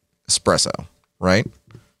not espresso, right?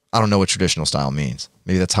 I don't know what traditional style means.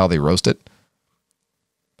 Maybe that's how they roast it.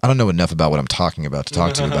 I don't know enough about what I'm talking about to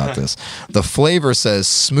talk to you about this. The flavor says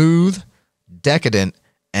smooth, decadent,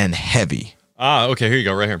 and heavy. Okay. Here you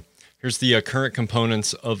go. Right here. Here's the current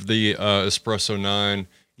components of the Espresso 9: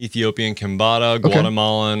 Ethiopian Kambata,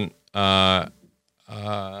 Guatemalan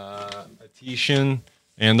Tahitian,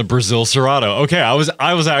 and the Brazil Cerrado. Okay, I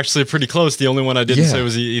was actually pretty close. The only one I didn't say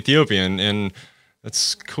was the Ethiopian, and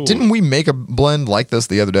That's cool. Didn't we make a blend like this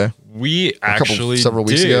the other day? We actually several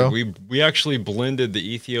weeks ago. We actually blended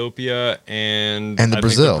the Ethiopia and the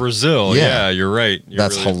Brazil. Brazil. Yeah, you're right.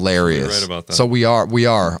 That's hilarious. You're right about that. So we are.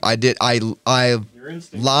 I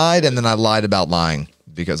lied, and then I lied about lying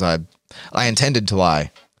because I intended to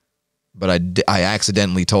lie, but I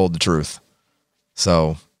accidentally told the truth.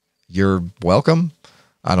 So you're welcome.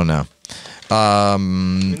 I don't know. I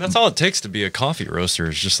mean, that's all it takes to be a coffee roaster.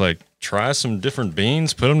 Is just like try some different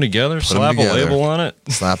beans, put them together, slap a label on it,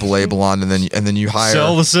 slap a label on, and then you hire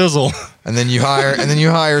sell the sizzle, and then you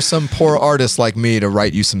hire some poor artist like me to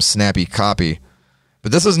write you some snappy copy.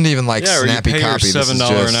 But this isn't even like snappy or you pay copy. Your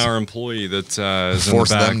 $7 an hour employee that is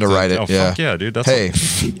force in the back them to write it. Oh, yeah, fuck yeah, dude. That's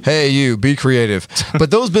hey, you be creative. But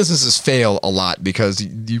those businesses fail a lot because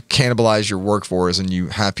you cannibalize your workforce and you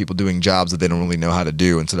have people doing jobs that they don't really know how to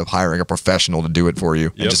do instead of hiring a professional to do it for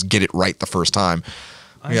you and just get it right the first time.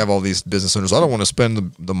 We have all these business owners. I don't want to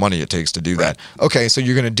spend the money it takes to do that. Okay, so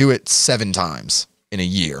you're going to do it 7 times in a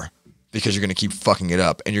year because you're going to keep fucking it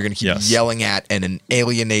up and you're going to keep yelling at and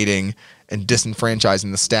alienating and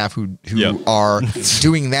disenfranchising the staff who are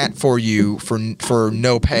doing that for you for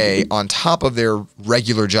no pay on top of their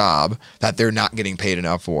regular job that they're not getting paid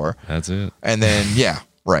enough for. That's it. And then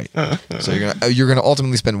right. So you're gonna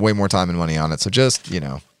ultimately spend way more time and money on it. So just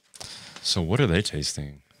So what are they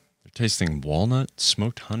tasting? They're tasting walnut,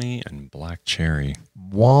 smoked honey, and black cherry.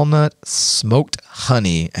 Walnut, smoked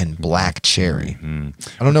honey, and black cherry. Mm-hmm.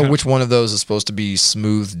 I don't know which one of those is supposed to be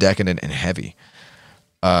smooth, decadent, and heavy.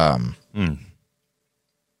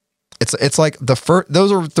 It's like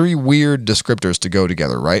those are 3 weird descriptors to go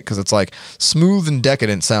together, right? Because it's like smooth and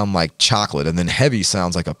decadent sound like chocolate, and then heavy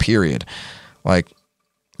sounds like a period. Like,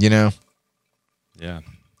 Yeah.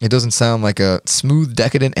 It doesn't sound like a smooth,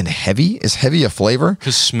 decadent, and heavy. Is heavy a flavor?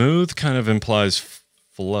 Because smooth kind of implies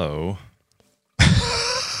flow.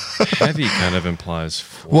 Heavy kind of implies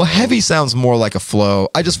flow. Well, heavy sounds more like a flow.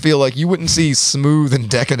 I just feel like you wouldn't see smooth and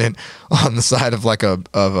decadent on the side of like a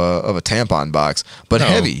tampon box, but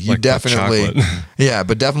heavy you like definitely. Yeah,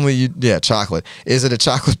 but definitely chocolate. Is it a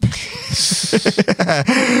chocolate?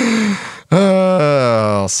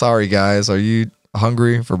 Oh, sorry guys. Are you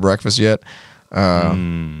hungry for breakfast yet?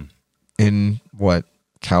 In what,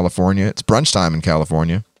 California? It's brunch time in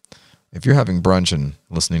California. If you're having brunch and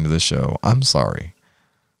listening to this show, I'm sorry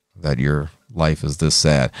that your life is this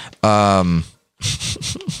sad.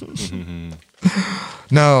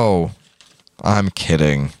 No, I'm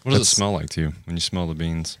kidding. What does it smell like to you when you smell the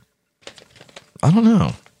beans? I don't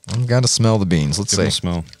know. I've got to smell the beans. Let's see.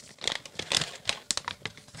 Smell.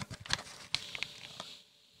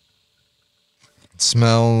 It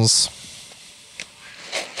smells.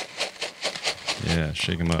 Yeah,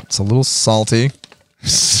 shake them up. It's a little salty.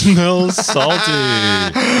 Smells salty.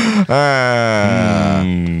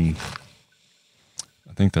 I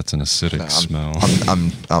think that's an acidic smell.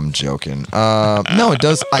 I'm joking. No, it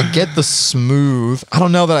does. I get the smooth. I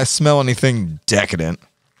don't know that I smell anything decadent.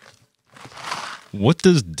 What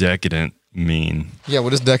does decadent mean? Yeah, what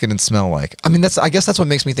does decadent smell like? I mean, I guess that's what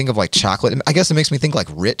makes me think of like chocolate. I guess it makes me think like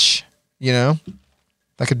rich.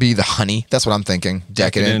 That could be the honey. That's what I'm thinking.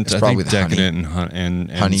 Decadent is probably the decadent honey.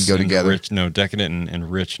 and honey go together. Decadent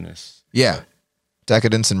and richness. Yeah,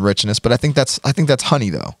 decadence and richness. But I think that's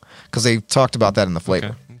honey though, because they talked about that in the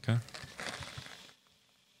flavor. Okay.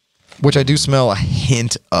 Which I do smell a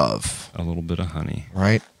hint of. A little bit of honey.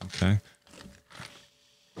 Right. Okay.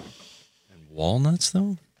 And walnuts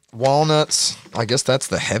though. Walnuts. I guess that's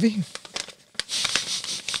the heavy.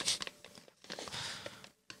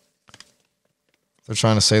 They're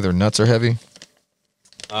trying to say their nuts are heavy.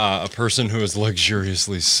 A person who is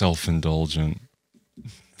luxuriously self-indulgent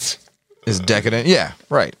is decadent. Yeah,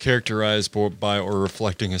 right. Characterized by or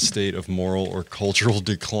reflecting a state of moral or cultural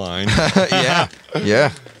decline. Yeah.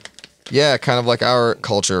 Kind of like our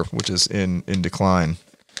culture, which is in decline.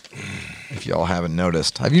 If y'all haven't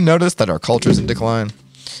noticed, have you noticed that our culture is in decline?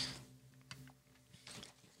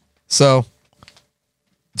 So,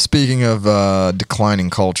 speaking of declining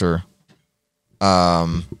culture.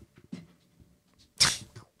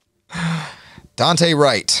 Dante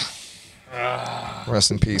Wright. Rest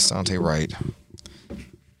in peace, Dante Wright.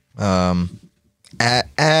 As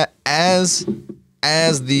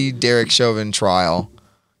the Derek Chauvin trial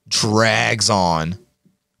drags on,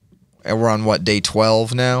 and we're on what, day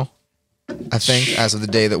 12 now? I think, as of the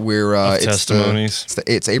day that we're testimonies.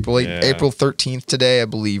 It's April 13th today. I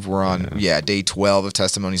believe we're on day 12 of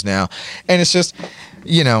testimonies now, and it's just,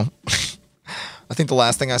 I think the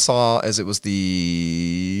last thing I saw is it was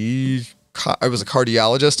a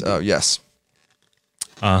cardiologist. Oh, yes.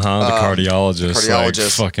 The cardiologist like,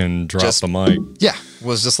 fucking dropped the mic. Yeah,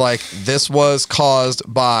 was just like, this was caused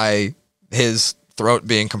by his throat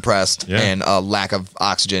being compressed and a lack of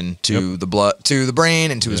oxygen to the blood, to the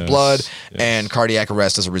brain, and to his blood, and cardiac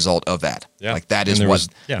arrest as a result of that. Yeah. Like that is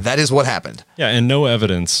what happened. Yeah, and no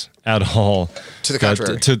evidence at all to the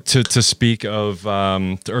contrary to speak of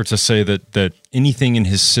or to say that anything in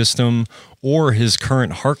his system or his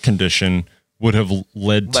current heart condition would have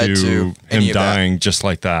led to him dying just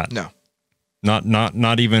like that. No.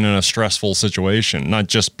 Not even in a stressful situation, not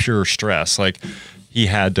just pure stress. Like he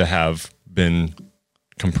had to have been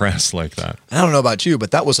compressed like that. I don't know about you,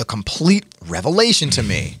 but that was a complete revelation to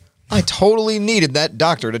me. I totally needed that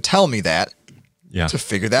doctor to tell me that. Yeah. To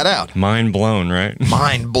figure that out. Mind blown, right?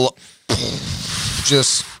 Mind blown.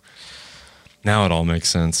 Just. Now it all makes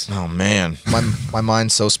sense. Oh man, my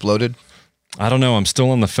mind's so exploded. I don't know. I'm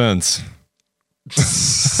still on the fence.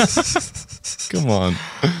 Come on.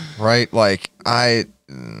 Right? Like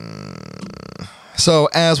so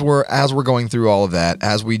as we're going through all of that,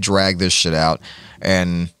 as we drag this shit out,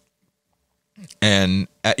 and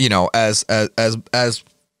you know, as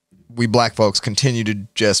we black folks continue to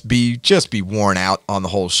just be worn out on the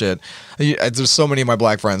whole shit. There's so many of my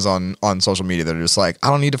black friends on social media that are just like, I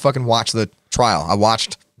don't need to fucking watch the trial. I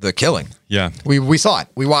watched the killing. Yeah. We saw it.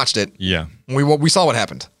 We watched it. Yeah. We saw what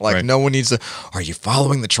happened. Like no one needs to. Are you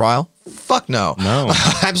following the trial? Fuck no. No.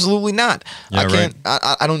 Absolutely not. Yeah, I can't.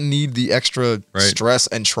 I don't need the extra stress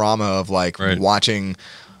and trauma of like watching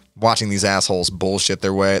these assholes bullshit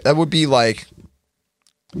their way. That would be like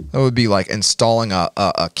installing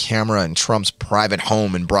a camera in Trump's private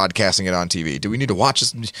home and broadcasting it on TV. Do we need to watch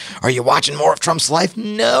this? Are you watching more of Trump's life?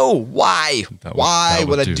 No. Why? Why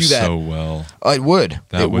would I do that? So well. It would.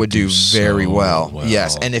 It would do very well.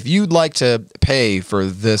 Yes. And if you'd like to pay for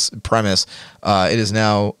this premise, it is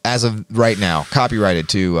now, as of right now, copyrighted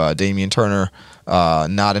to Damian Turner.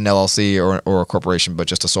 Not an LLC or a corporation, but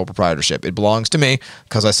just a sole proprietorship. It belongs to me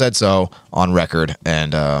because I said so on record.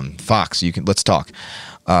 And Fox, let's talk.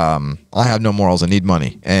 I have no morals. I need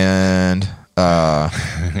money, and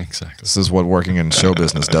exactly. This is what working in show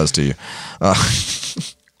business does to you.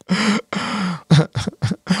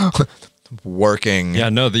 Working,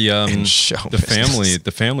 the show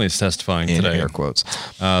the family is testifying in today. Air quotes.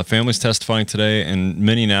 Family's testifying today, and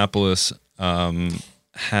Minneapolis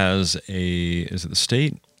has is it the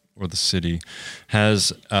state or the city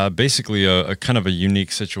has basically a kind of a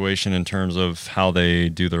unique situation in terms of how they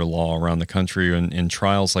do their law around the country. And in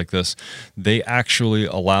trials like this, they actually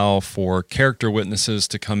allow for character witnesses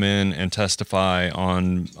to come in and testify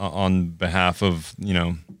on behalf of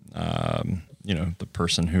the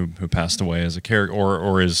person who passed away as a character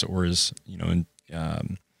or is in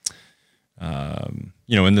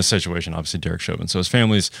in this situation, obviously Derek Chauvin. So his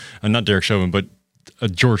family's not Derek Chauvin, but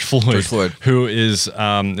George Floyd, who is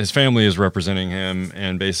his family is representing him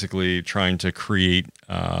and basically trying to create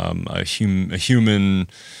a human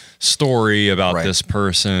story about this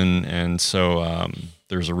person, and so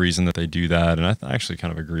there's a reason that they do that, and I actually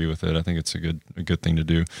kind of agree with it. I think it's a good thing to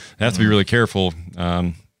do. They have to be really careful.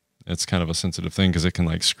 It's kind of a sensitive thing because it can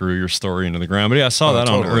like screw your story into the ground. But yeah, I saw that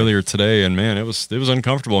on earlier today, and man, it was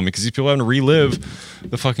uncomfortable because these people having to relive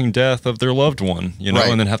the fucking death of their loved one, and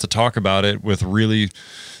then have to talk about it with really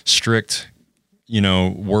strict,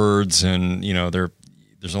 words, and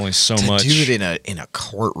there's only so much. To do it in a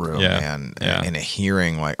courtroom, and in a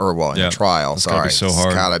hearing, in a trial. It's gotta be so hard.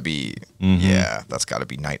 It's gotta be, that's gotta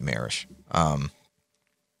be nightmarish.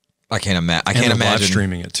 I can't imagine live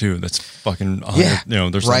streaming it too. That's fucking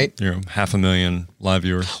there's 500,000 live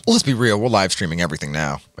viewers. Well, let's be real. We're live streaming everything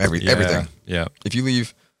now. Everything. Yeah. If you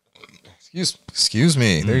leave, excuse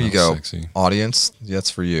me. There you go, sexy. Audience. That's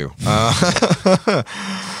for you.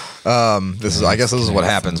 This is what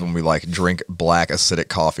happens when we drink black acidic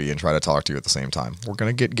coffee and try to talk to you at the same time. We're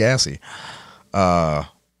gonna get gassy. Yeah.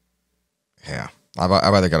 I've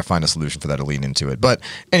either got to find a solution for that to lean into it. But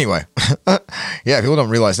anyway, people don't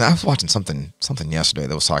realize now. I was watching something yesterday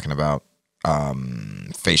that was talking about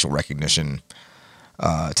facial recognition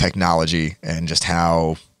technology and just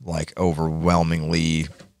how overwhelmingly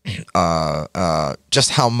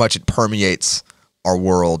just how much it permeates our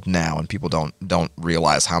world now, and people don't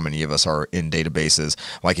realize how many of us are in databases.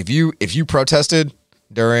 Like if you protested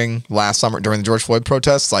during last summer, during the George Floyd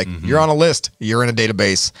protests, you're on a list, you're in a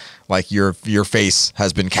database, your face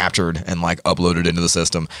has been captured and uploaded into the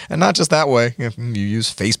system. And not just that way, you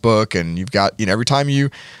use Facebook, and you've got, every time you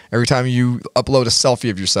upload a selfie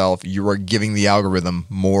of yourself, you are giving the algorithm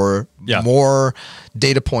more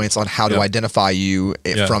data points on how to identify you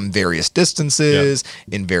from various distances,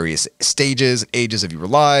 in various stages, ages of your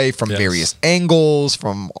life, from various angles,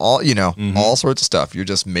 from all, all sorts of stuff. You're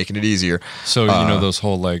just making it easier. So, those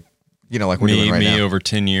whole like we're doing right now. Over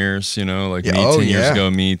 10 years, like me 10 years ago,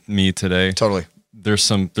 me today. Totally. There's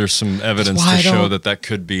some evidence to show that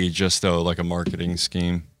could be just like a marketing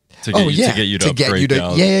scheme. To get you to upgrade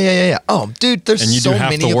out. Yeah. Oh, dude, there's so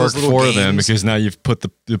many of those little games. And you do have to work for them because now you've put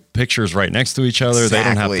the pictures right next to each other. Exactly. They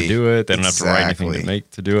don't have to do it. They don't have to write anything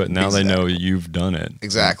to do it. Now they know you've done it.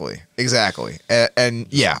 Exactly. And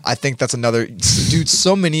yeah, I think that's another, dude,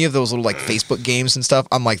 so many of those little like Facebook games and stuff.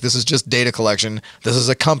 I'm like, this is just data collection. This is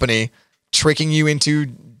a company tricking you into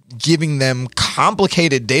giving them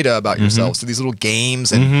complicated data about yourself. So these little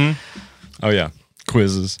games and oh yeah.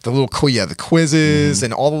 Quizzes. The quizzes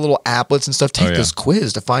and all the little applets and stuff. Take this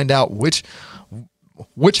quiz to find out which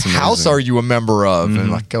house are you a member of, and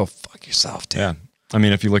like, go fuck yourself, dude. Yeah, I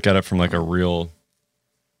mean, if you look at it from like a real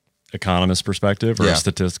economist perspective, or a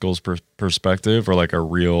statistical perspective, or like a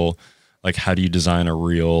real, like, how do you design a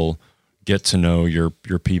real get to know your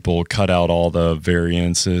people, cut out all the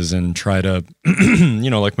variances, and try to,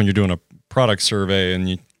 like when you're doing a product survey and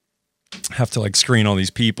you have to like screen all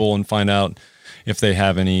these people and find out if they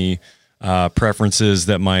have any preferences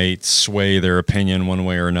that might sway their opinion one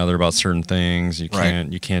way or another about certain things. You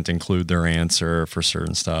can't include their answer for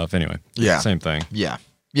certain stuff. Anyway, same thing. Yeah.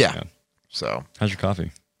 So, how's your coffee?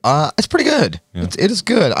 It's pretty good. Yeah. It is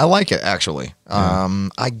good. I like it actually.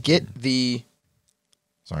 I get the.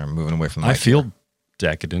 Sorry, I'm moving away from. I feel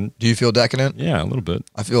decadent. Do you feel decadent? Yeah, a little bit.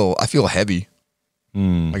 I feel heavy.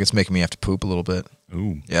 Like it's making me have to poop a little bit.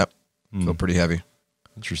 Ooh. Yep. Feel pretty heavy.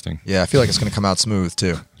 Interesting. Yeah, I feel like it's going to come out smooth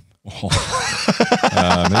too. Maybe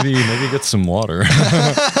get some water.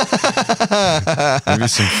 Maybe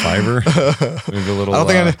some fiber. Maybe a little. I don't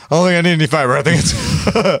think I need any fiber. I think it's.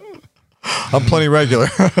 I'm plenty regular.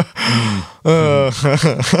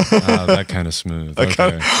 That kind of smooth.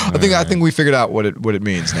 Okay. I think we figured out what it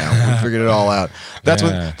means now. We figured it all out. That's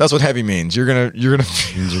what heavy means. You're gonna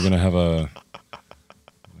means you're gonna have a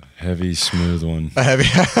heavy, smooth one. A heavy,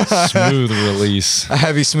 smooth release. A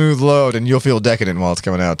heavy, smooth load, and you'll feel decadent while it's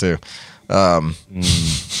coming out too. I'm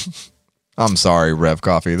sorry, Rev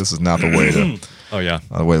Coffee. This is not the way to. Not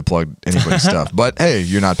the way to plug anybody's stuff. But hey,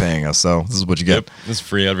 you're not paying us, so this is what you get. Yep, this is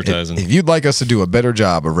free advertising. If you'd like us to do a better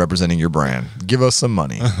job of representing your brand, give us some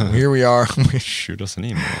money. Here we are. Shoot us an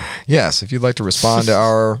email. Yes, if you'd like to respond to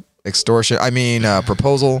our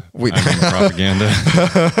proposal. Propaganda.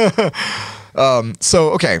 So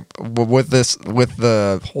okay, with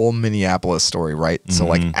the whole Minneapolis story, right? So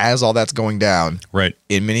like as all that's going down, right,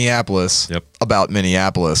 in Minneapolis, about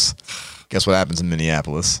Minneapolis, guess what happens in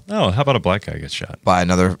Minneapolis? Oh, how about a black guy gets shot by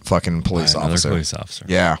another fucking police officer? Another police officer.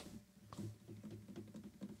 Yeah.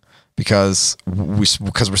 Because we're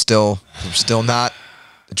still not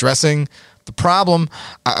addressing the problem.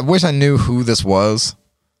 I wish I knew who this was,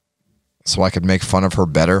 so I could make fun of her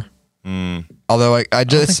better. Although I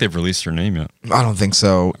don't think they've released her name yet. I don't think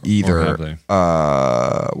so either. Or have they?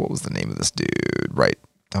 What was the name of this dude? Right,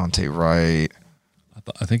 Dante Wright.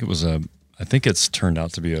 I think it was I think it's turned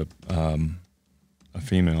out to be a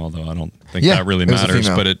female, although I don't think that really matters.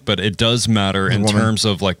 But it does matter in terms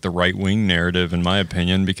of like the right wing narrative, in my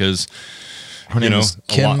opinion, because. Her name is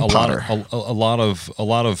Kim Potter. A lot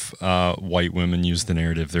of white women use the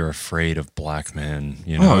narrative they're afraid of black men.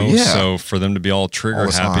 So for them to be all trigger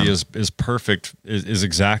happy is perfect. Is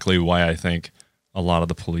exactly why I think a lot of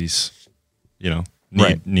the police,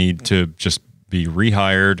 need to just be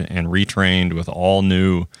rehired and retrained with all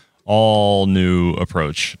new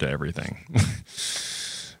approach to everything.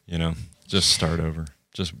 Just start over.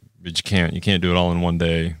 But you can't do it all in one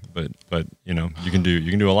day, but you can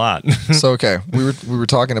do a lot. So okay, we were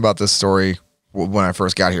talking about this story when I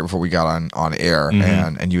first got here before we got on air,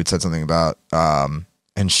 and you had said something about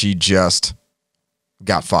and she just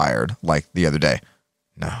got fired like the other day.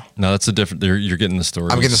 No, that's a different. You're getting the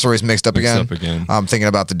stories. I'm getting the stories mixed up again. I'm thinking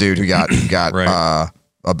about the dude who got right.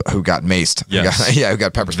 Who got maced. Yes. Who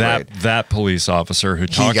got pepper sprayed. That police officer who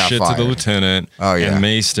talked shit fired to the lieutenant and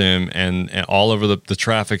maced him and all over the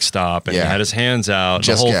traffic stop and he had his hands out.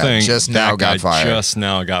 The whole thing. Just now got fired.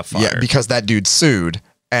 Yeah, because that dude sued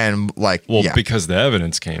and because the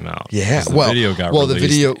evidence came out. Yeah. The video got released. The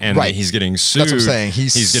video, and he's getting sued. That's what I'm saying.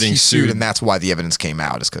 He's getting sued, and that's why the evidence came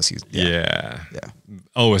out. Is because he's Yeah.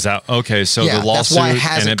 Oh, is that okay? So the lawsuit, that's why it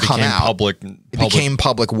hasn't and it come became out. public. It became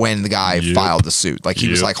public when the guy filed the suit. Like he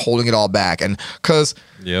was like holding it all back, and because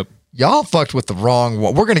y'all fucked with the wrong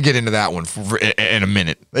one. We're going to get into that one in a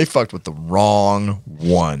minute. They fucked with the wrong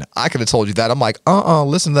one. I could have told you that. I'm like,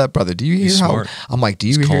 listen to that brother. Do you hear how, I'm like, do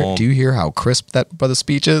you hear how crisp that brother's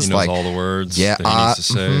speech is? He knows like all the words yeah, that he needs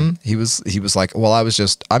to say. He was like, well, I'm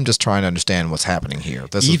just trying to understand what's happening here.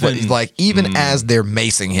 This is what he's like, even as they're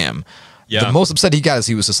macing him. Yeah. The most upset he got is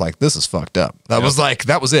he was just like, this is fucked up. That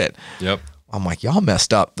was it. Yep. I'm like, y'all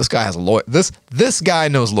messed up. This guy has a lawyer. This guy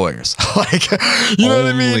knows lawyers. like, you know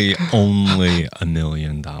what I mean? Only $1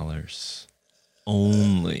 million.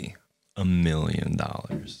 Only $1 million.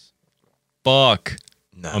 Fuck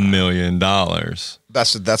 $1 million.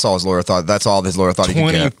 That's all his lawyer thought. That's all his lawyer thought he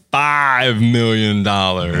could get. $25 million,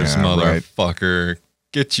 motherfucker. Right.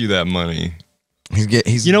 Get you that money.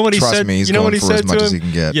 He's you know what he trust said? me, he's you know going what he for said as much to him? as he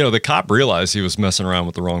can get. You know, the cop realized he was messing around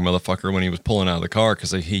with the wrong motherfucker when he was pulling out of the car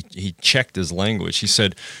because he checked his language. He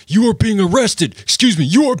said, "You are being arrested. Excuse me,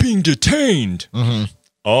 you are being detained." Mm-hmm.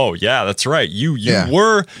 Oh yeah, that's right. You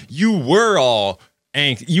were all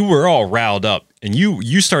riled up, and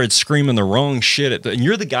you started screaming the wrong shit and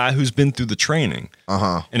you're the guy who's been through the training,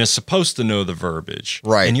 and is supposed to know the verbiage,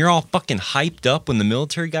 right? And you're all fucking hyped up when the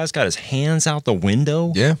military guy's got his hands out the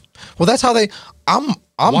window. Yeah. Well, that's how they.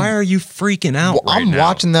 Why are you freaking out? Well, I'm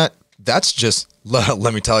watching that. That's just.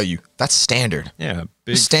 Let me tell you, that's standard. Yeah,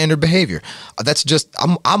 standard behavior. That's just.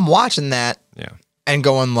 I'm watching that. Yeah. And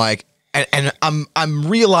going like, and I'm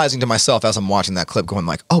realizing to myself as I'm watching that clip, going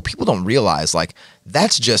like, oh, people don't realize like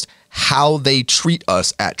that's just how they treat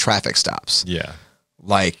us at traffic stops. Yeah.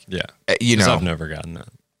 Like. Yeah. You know. I've never gotten that.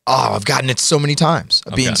 Oh, I've gotten it so many times.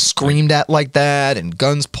 Being screamed at like that, and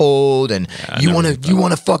guns pulled, and you want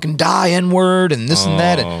to fucking die, N-word, and this and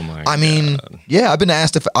that. And, I mean, yeah, I've been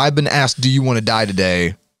asked, do you want to die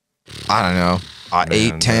today? I don't know,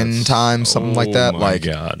 8, 10 times, something like that. Like,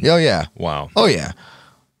 God. Oh yeah, wow, oh yeah.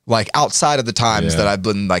 Like outside of the times that I've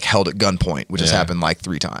been like held at gunpoint, which has happened like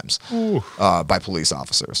 3 times by police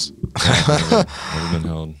officers. Never been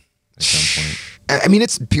held at gunpoint. I mean,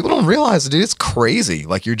 people don't realize it, dude. It's crazy.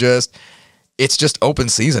 Like it's just open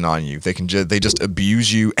season on you. They just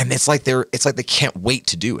abuse you, and it's like they can't wait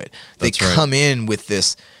to do it. They come in with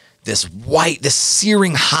this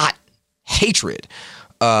searing hot hatred,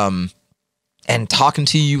 and talking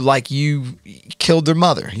to you like you killed their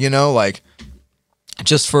mother. You know, like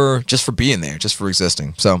just for being there, just for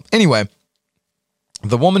existing. So anyway,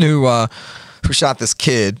 the woman who shot this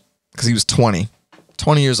kid because he was 20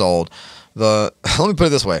 years old. Let me put it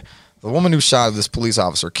this way. The woman who shot this police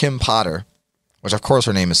officer, Kim Potter, which of course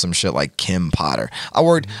her name is some shit like Kim Potter. I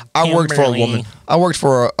worked for a woman. I worked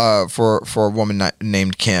for a woman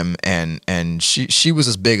named Kim, and she was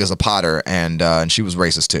as big as a Potter, and she was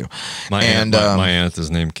racist too. My aunt is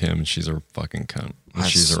named Kim, and she's a fucking cunt. And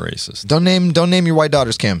she's a racist. Don't name your white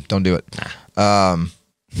daughters Kim. Don't do it. Nah.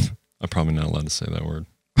 I'm probably not allowed to say that word.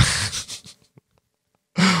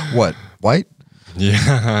 What? White?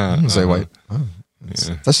 Yeah. Say white. Oh,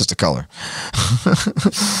 that's just a color.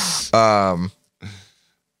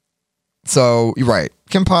 So you're right.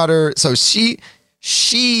 Kim Potter. So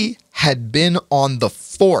she had been on the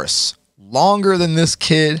force longer than this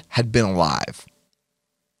kid had been alive.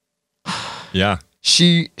 Yeah.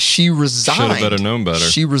 She resigned. Should have better known better.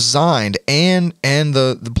 She resigned, and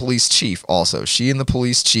the police chief also. She and the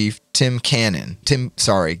police chief, Gannon.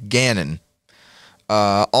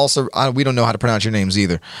 Also, we don't know how to pronounce your names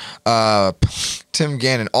either. Tim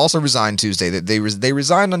Gannon also resigned Tuesday. They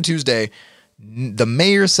resigned on Tuesday. The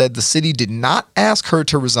mayor said the city did not ask her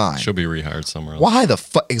to resign. She'll be rehired somewhere else. Why the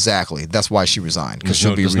fuck? Exactly. That's why she resigned. Because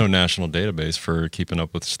there's no national database for keeping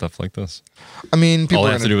up with stuff like this. I mean, people all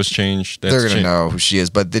they have to do is change. They're going to know who she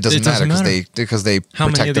is, but it doesn't matter because they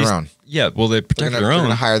protect their own. Yeah, well, they protect their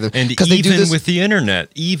own. Hire them, and even with the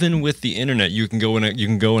internet, you can go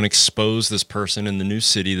and expose this person in the new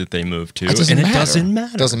city that they moved to, it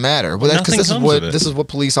doesn't matter. Well, that's because this is what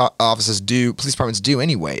police offices do. Police departments do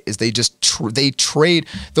anyway. Is they just they trade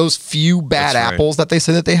those few bad apples that they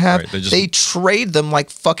say that they have. Right. They trade them like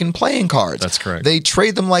fucking playing cards. That's correct. They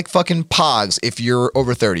trade them like fucking pogs. If you're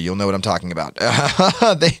over 30, you'll know what I'm talking about.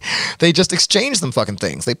 They just exchange them fucking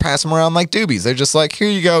things. They pass them around like doobies. They're just like, here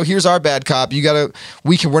you go. Here's our bad cop.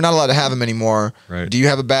 We're not allowed to have him anymore. Right. Do you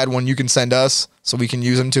have a bad one you can send us so we can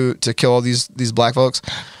use him to kill all these black folks?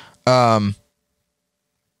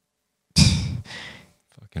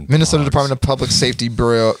 Minnesota Department of Public Safety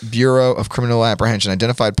Bureau of Criminal Apprehension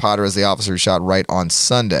identified Potter as the officer who shot Wright on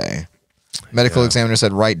Sunday. Medical examiner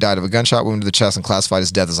said Wright died of a gunshot wound to the chest and classified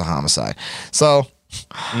his death as a homicide. So,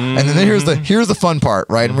 and then here's the fun part,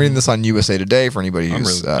 right? I'm reading this on USA Today for anybody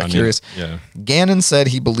who's curious. Yeah. Gannon said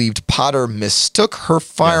he believed Potter mistook her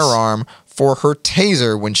firearm for her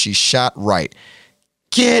taser when she shot Wright.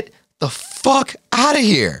 Get the fuck out of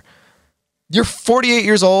here. You're 48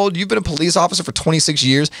 years old. You've been a police officer for 26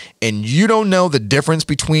 years, and you don't know the difference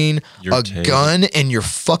between a gun and your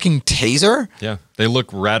fucking taser? Yeah. They look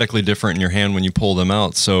radically different in your hand when you pull them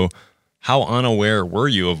out. So how unaware were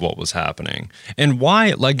you of what was happening? And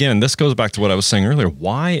why, again, this goes back to what I was saying earlier.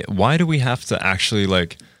 Why do we have to actually,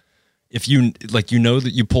 like, if you, like, you know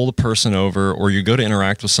that you pull the person over or you go to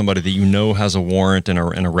interact with somebody that you know has a warrant and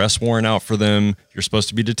an arrest warrant out for them, you're supposed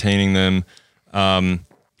to be detaining them.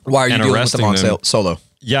 Why are you dealing with them on solo?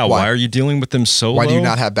 Yeah, why are you dealing with them solo? Why do you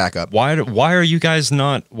not have backup? Why are you guys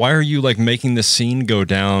not? Why are you like making the scene go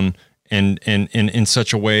down and in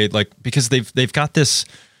such a way, like, because they've got this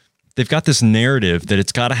narrative that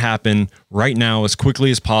it's got to happen right now as quickly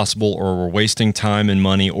as possible, or we're wasting time and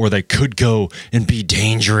money, or they could go and be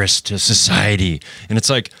dangerous to society. And it's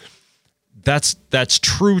like, that's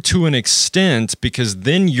true to an extent, because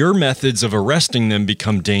then your methods of arresting them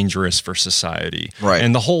become dangerous for society, right?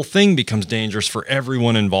 And the whole thing becomes dangerous for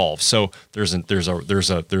everyone involved. So there's an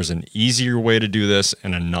easier way to do this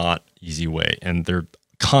and a not easy way, and they're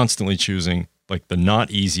constantly choosing like the not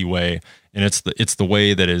easy way, and it's the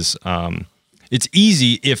way that is it's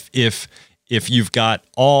easy if you've got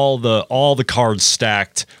all the cards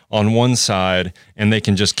stacked on one side and they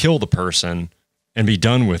can just kill the person and be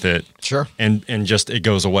done with it. Sure. And just, it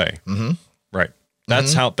goes away. Mm-hmm. Right.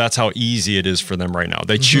 That's how easy it is for them right now.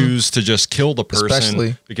 They choose to just kill the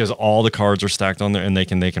person because all the cards are stacked on there, and they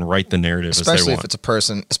can write the narrative as they want. Especially if it's a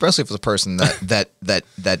person that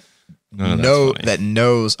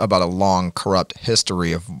knows about a long corrupt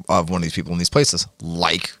history of one of these people in these places,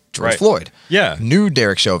 like George Floyd. Yeah. Knew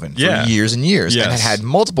Derek Chauvin for years and years, and had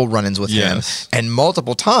multiple run-ins with him, and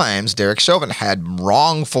multiple times Derek Chauvin had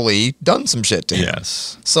wrongfully done some shit to him.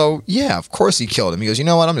 Yes. So yeah, of course he killed him. He goes, you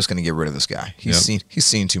know what? I'm just going to get rid of this guy. He's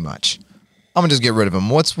seen too much. I'm gonna just get rid of him.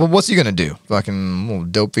 What's he gonna do? Fucking little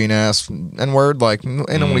dope fiend ass N-word? Like, ain't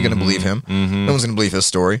nobody gonna believe him. No one's gonna believe his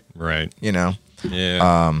story. Right. You know.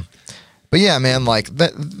 Yeah. But yeah, man, like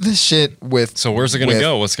this shit with. So where's it gonna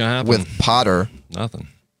go? What's gonna happen with Potter? Nothing.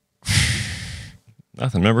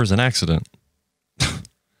 Nothing. Remember, it's an accident.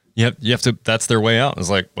 You have to. That's their way out. It's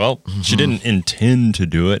like, well, she didn't intend to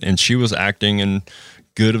do it, and she was acting in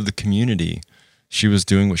good of the community. She was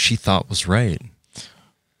doing what she thought was right.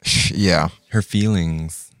 Yeah, her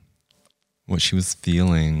feelings, what she was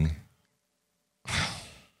feeling.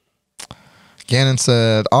 Gannon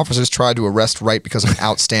said officers tried to arrest Wright because of an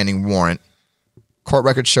outstanding warrant. Court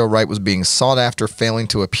records show Wright was being sought after, failing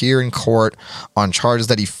to appear in court on charges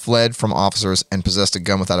that he fled from officers and possessed a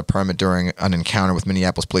gun without a permit during an encounter with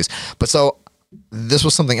Minneapolis police. But so this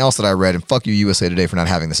was something else that I read, and fuck you, USA Today, for not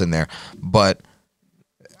having this in there. But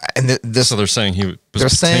so they're saying he was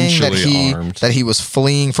potentially armed. That he was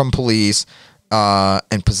fleeing from police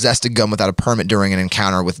and possessed a gun without a permit during an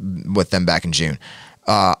encounter with them back in June.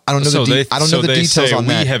 I don't know the details on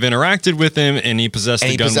that. We have interacted with him, and he possessed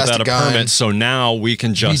a gun without a permit. So now we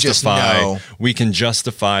can justify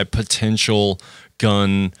potential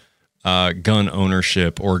gun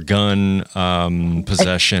ownership or gun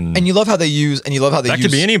possession. And you love how they use. And you love how they that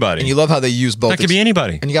could be anybody. And you love how they use both. That could be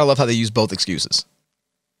anybody. And you gotta love how they use both excuses.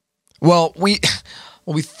 Well, we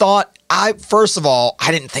thought. First of all,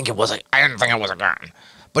 I didn't think it was a gun.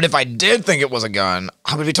 But if I did think it was a gun,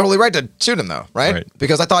 I would be totally right to shoot him, though, right?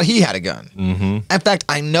 Because I thought he had a gun. In fact,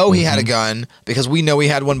 I know he had a gun because we know he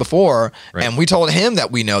had one before, and we told him that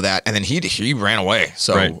we know that, and then he ran away.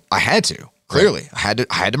 So I had to. Clearly, I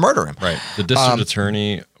had to murder him. Right. The district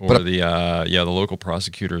attorney or the local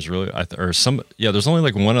prosecutors really, there's only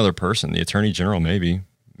like one other person, the attorney general, maybe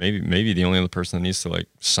the only other person that needs to like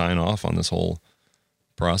sign off on this whole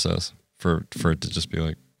process for it to just be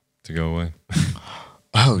like to go away.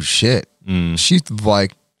 Oh shit. She's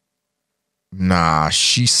like, nah,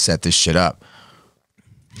 she set this shit up.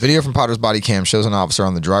 Video from Potter's body cam shows an officer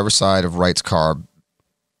on the driver's side of Wright's car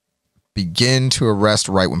begin to arrest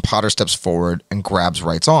Wright when Potter steps forward and grabs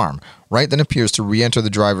Wright's arm. Wright then appears to re-enter the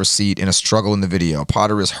driver's seat in a struggle in the video.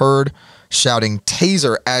 Potter is heard shouting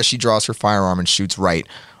taser as she draws her firearm and shoots Wright.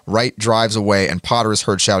 Wright drives away, and Potter is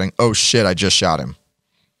heard shouting, oh shit, I just shot him.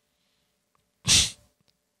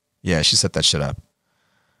 Yeah, she set that shit up.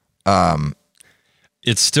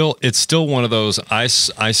 It's still one of those. I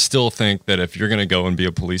still think that if you're going to go and be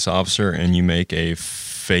a police officer and you make a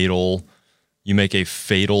fatal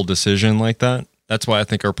decision like that, that's why I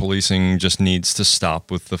think our policing just needs to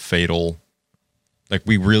stop with the fatal. Like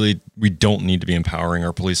we don't need to be empowering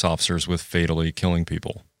our police officers with fatally killing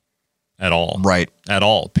people at all. Right. At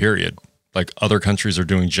all. Period. like other countries are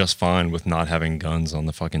doing just fine with not having guns on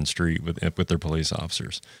the fucking street with their police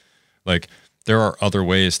officers. Like, there are other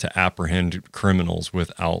ways to apprehend criminals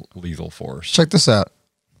without lethal force. Check this out.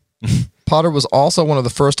 Potter was also one of the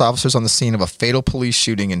first officers on the scene of a fatal police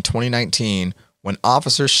shooting in 2019 when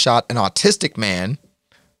officers shot an autistic man,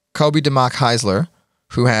 Kobe DeMock Heisler,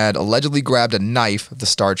 who had allegedly grabbed a knife, the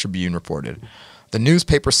Star Tribune reported. The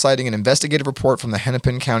newspaper, citing an investigative report from the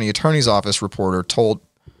Hennepin County Attorney's Office, reported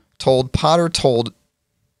Potter told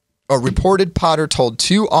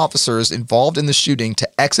 2 officers involved in the shooting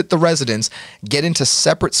to exit the residence, get into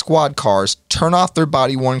separate squad cars, turn off their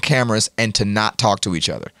body-worn cameras, and to not talk to each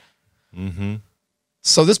other. Mm-hmm.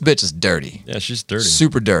 So this bitch is dirty. Yeah, she's dirty.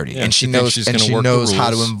 Super dirty. Yeah, and she knows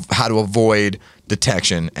how to avoid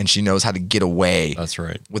detection, and she knows how to get away. That's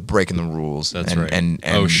right. With breaking the rules. That's right. And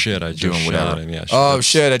oh shit, I just shot him. Yeah.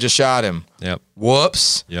 Shit, I just shot him. Yep.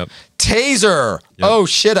 Whoops. Yep. Taser. Yep. Oh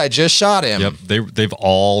shit, I just shot him. Yep. They've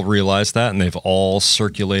all realized that, and they've all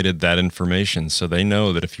circulated that information, so they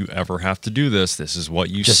know that if you ever have to do this, this is what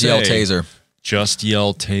you just say. Just yell taser. Just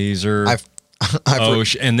yell taser.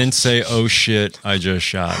 And then say, "Oh shit, I just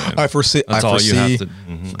shot him." I foresee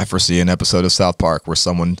an episode of South Park where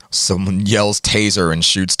someone yells taser and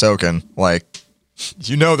shoots token. Like,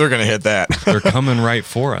 you know they're gonna hit that. They're coming right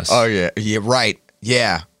for us. Oh yeah, right,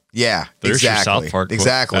 yeah. There's exactly. Your South Park.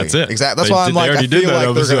 Exactly. That's it. Exactly. That's why I'm like, I feel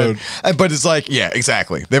like they're gonna. But it's like, yeah,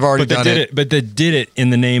 exactly. They've already done it. But they did it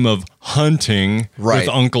in the name of hunting with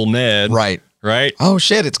Uncle Ned. Right? Oh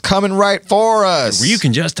shit, it's coming right for us. You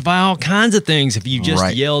can justify all kinds of things if you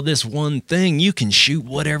just yell this one thing. You can shoot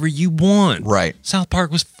whatever you want. Right. South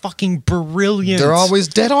Park was fucking brilliant. They're always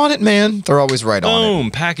dead on it, man. They're always right on it.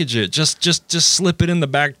 Boom, package it. Just slip it in the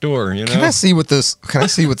back door, you know? Can I see what this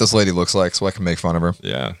lady looks like so I can make fun of her?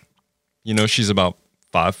 Yeah. You know, she's about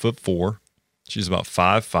 5'4". She's about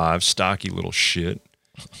 5'5", stocky little shit.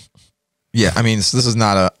 Yeah, I mean, this is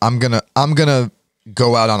not a I'm gonna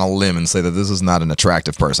go out on a limb and say that this is not an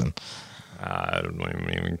attractive person. I don't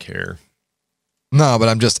even care. No, but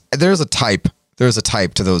I'm just, there's a type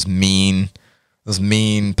to those mean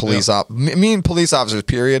police police officers,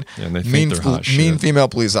 period. Yeah, and they think they're hot shit. Mean female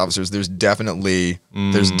police officers. There's definitely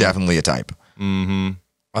a type. Mm-hmm.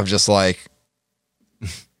 I'm just like,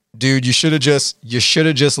 dude, you should have just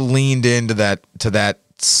leaned into that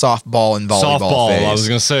softball and volleyball phase. I was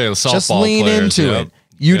gonna say softball. Just lean players, into it.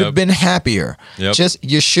 You'd have been happier. Yep.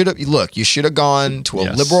 You should have gone to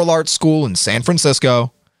a liberal arts school in San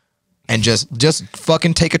Francisco and just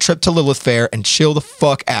fucking take a trip to Lilith Fair and chill the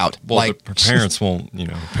fuck out. Well, like, her parents won't,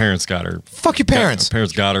 parents got her. Fuck your parents.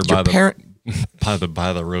 Parents got her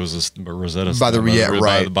by the roses, Rosetta Stone. By the rosary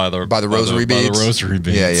beads. By the rosary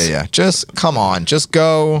beads. Yeah. Just come on. Just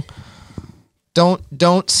go.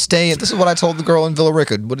 Don't stay. This is what I told the girl in Villa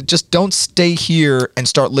Rica. Just don't stay here and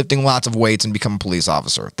start lifting lots of weights and become a police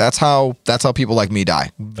officer. That's how people like me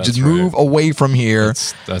die. Just move away from here.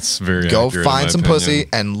 That's very go accurate, find some opinion. pussy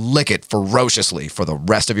and lick it ferociously for the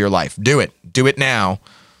rest of your life. Do it now,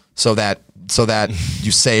 so that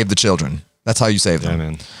you save the children. That's how you save them. Yeah,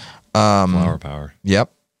 man. Flower power. Yep,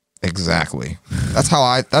 exactly. That's how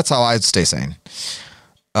I stay sane.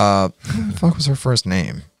 What the fuck was her first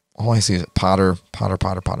name? All I see is Potter.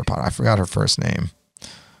 I forgot her first name.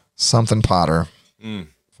 Something Potter.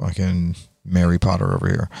 Fucking Mary Potter over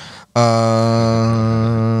here.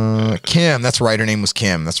 Kim. That's right. Her name was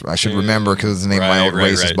Kim. I should remember because it's the name of my old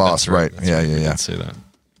racist boss. Right. Yeah. Let's say that.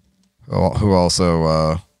 Who also,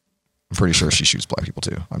 I'm pretty sure she shoots black people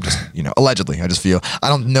too. I'm just, allegedly. I just feel, I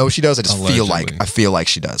don't know if she does. I just feel like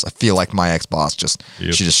she does. I feel like my ex-boss she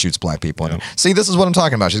just shoots black people. Yep. See, this is what I'm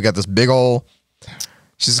talking about. She's got this big old...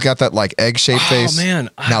 She's got that like egg-shaped face. Oh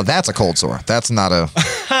man! Now that's a cold sore. That's not a.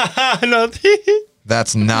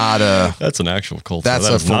 That's not a. That's an actual cold sore. That's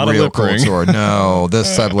a for real cold sore. No,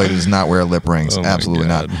 this type of lady does not wear lip rings. Oh Absolutely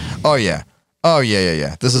not. Oh yeah.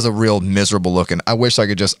 This is a real miserable looking. I wish I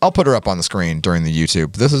could I'll put her up on the screen during the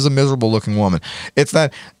YouTube. This is a miserable looking woman. It's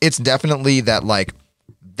definitely that like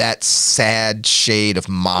that sad shade of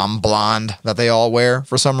mom blonde that they all wear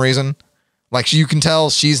for some reason. Like you can tell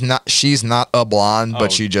she's not a blonde,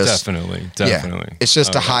 but she just definitely. Yeah, it's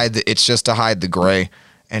just to hide the gray,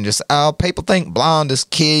 and just people think blonde is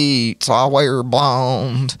cute, so I wear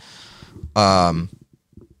blonde.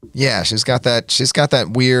 Yeah, she's got that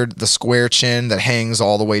weird the square chin that hangs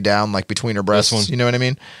all the way down like between her breasts. You know what I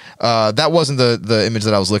mean? That wasn't the image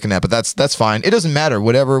that I was looking at, but that's fine. It doesn't matter.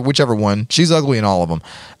 Whichever one. She's ugly in all of them.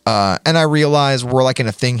 And I realize we're like in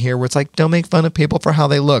a thing here where it's like, don't make fun of people for how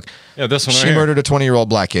they look. Yeah, this one. She murdered a 20-year-old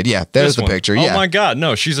black kid. Yeah, there's the picture. Yeah. Oh my God,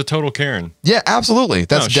 no, she's a total Karen. Yeah, absolutely.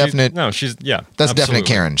 That's definite. That's absolutely. Definite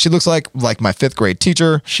Karen. She looks like my 5th grade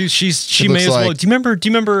teacher. She may as well. Do you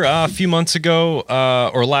remember a few months ago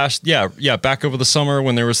or last? Yeah, back over the summer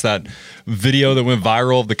when there was that video that went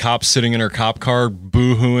viral of the cop sitting in her cop car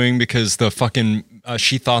boo-hooing because the fucking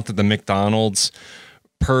she thought that the McDonald's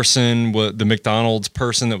person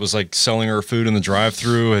that was like selling her food in the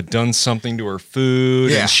drive-thru had done something to her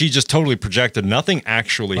food, and she just totally projected. Nothing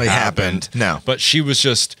actually happened. No, but she was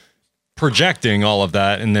just projecting all of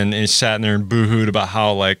that, and then it sat in there and boo-hooed about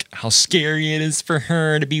how scary it is for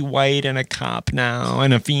her to be white and a cop now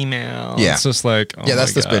and a female. Yeah, it's just like, oh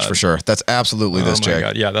that's this bitch for sure. That's absolutely this chick.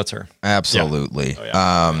 God. Yeah, that's her. Absolutely. Yeah.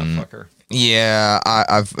 Oh, yeah. Fuck her. Yeah,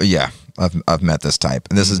 I've met this type,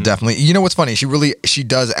 and this is definitely. You know what's funny? She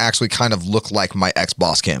does actually kind of look like my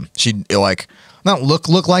ex-boss Kim. She like not look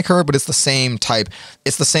like her, but it's the same type.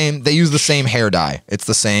 It's the same. They use the same hair dye. It's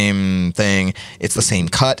the same thing. It's the same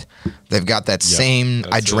cut. They've got that same.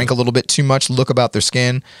 I drink a little bit too much look about their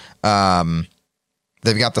skin.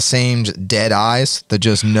 They've got the same dead eyes. That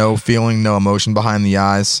just no feeling, no emotion behind the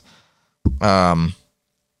eyes.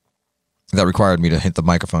 That required me to hit the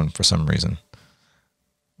microphone for some reason.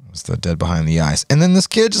 It was the dead behind the eyes. And then this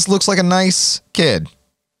kid just looks like a nice kid.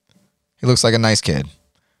 He looks like a nice kid.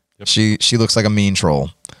 Yep. She looks like a mean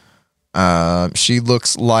troll. She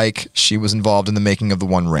looks like she was involved in the making of The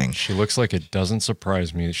One Ring. She looks like it doesn't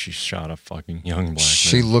surprise me that she shot a fucking young black man.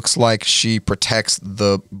 She looks like she protects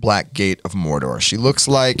the Black Gate of Mordor. She looks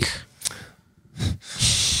like...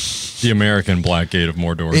 The American Black Gate of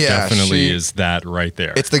Mordor definitely is that right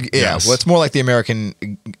there. It's the well, it's more like the American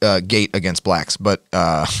gate against blacks, but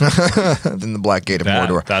than the Black Gate of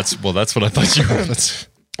Mordor. That's what I thought you were.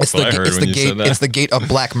 It's the gate of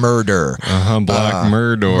black murder. Black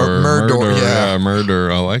murder.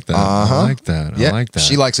 Murder. I like that. I like that. Yeah. I like that.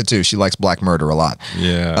 She likes it too. She likes black murder a lot.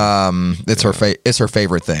 Yeah. It's her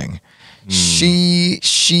favorite thing.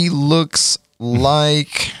 She looks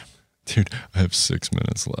like. Dude, I have 6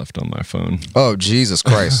 minutes left on my phone. Oh, Jesus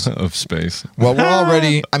Christ. Of space. Well, we're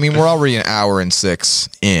already an hour and 6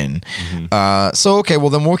 in. So, okay, well,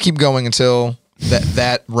 then we'll keep going until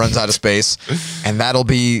that runs out of space. And that'll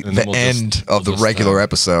be the end of the regular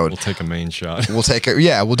episode. We'll take a main shot. We'll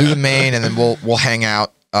do the main, and then we'll hang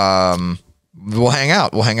out. We'll hang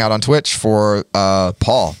out on Twitch for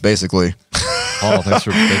Paul, basically. Paul,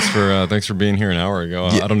 thanks for being here an hour ago.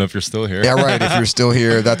 I don't know if you're still here. Yeah, right. If you're still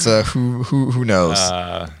here, that's who knows.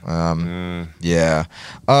 Yeah.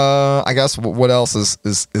 I guess what else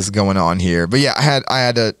is going on here? But yeah, I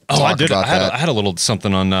had to talk about that. I had a little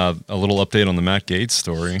something on a little update on the Matt Gaetz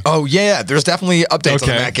story. Oh yeah, there's definitely updates on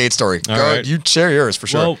the Matt Gaetz story. Go ahead, you share yours for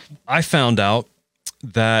sure. Well, I found out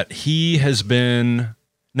that he has been.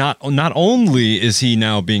 Not only is he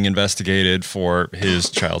now being investigated for his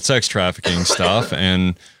child sex trafficking stuff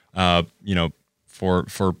and for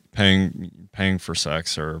paying for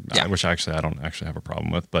sex which actually I don't actually have a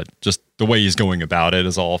problem with, but just the way he's going about it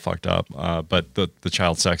is all fucked up. But the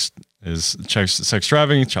child sex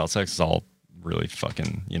trafficking, child sex is all really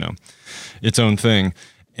fucking its own thing.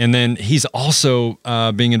 And then he's also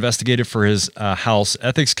being investigated for his House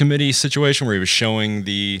Ethics Committee situation where he was showing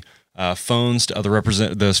the phones to other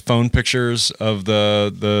those phone pictures of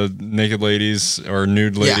the naked ladies or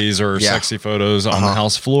nude ladies or sexy photos on the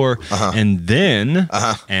House floor, and then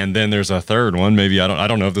there's a third one. Maybe I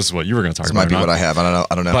don't know if this is what you were going to talk about. This might be what I have. I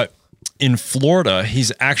don't know. But in Florida,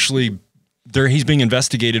 he's actually he's being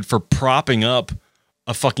investigated for propping up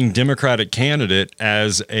a fucking Democratic candidate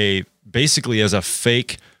as a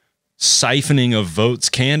fake siphoning of votes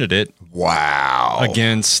candidate. Wow.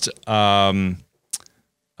 Against what?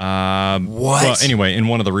 Well, anyway, in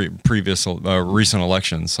one of the previous recent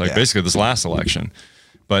elections, basically this last election.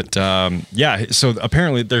 But so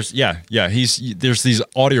apparently there's these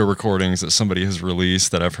audio recordings that somebody has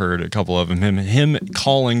released that I've heard a couple of them. Him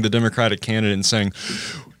calling the Democratic candidate and saying,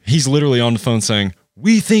 he's literally on the phone saying,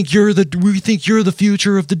 we think you're the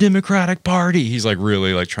future of the Democratic Party. He's like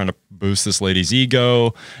really like trying to boost this lady's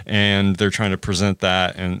ego, and they're trying to present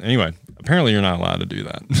that. And anyway, apparently you're not allowed to do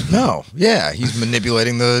that. No. Yeah. He's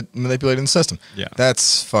manipulating the system. Yeah.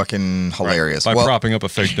 That's fucking hilarious. Right. By propping up a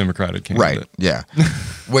fake Democratic candidate. Right. Yeah.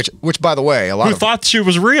 which by the way, who thought she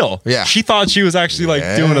was real. Yeah. She thought she was actually like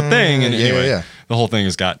doing a thing. And anyway, the whole thing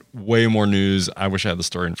has got way more news. I wish I had the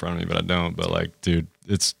story in front of me, but I don't. But like, dude,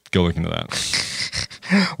 go look into that.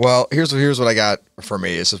 Well, here's what I got for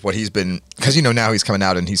me. It's just what he's been, because now he's coming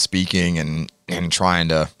out and he's speaking and trying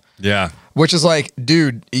to Yeah. Which is like,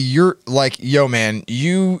 dude, you're like, yo, man,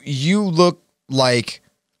 you look like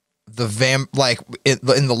the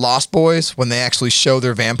in the Lost Boys when they actually show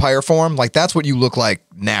their vampire form. Like, that's what you look like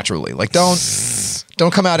naturally. Like, don't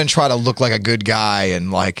come out and try to look like a good guy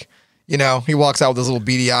and like, you know, he walks out with his little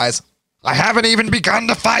beady eyes. I haven't even begun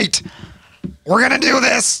to fight. We're gonna do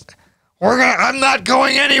this. I'm not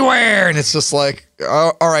going anywhere. And it's just like,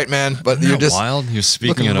 all right, man. But Isn't you're just wild. You're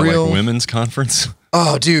speaking at a like women's conference.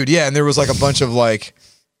 Oh, dude, yeah. And there was like a bunch of like,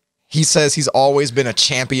 he says he's always been a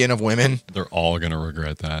champion of women. They're all gonna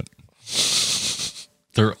regret that.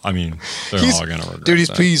 They're all gonna regret dude,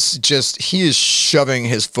 that. He is shoving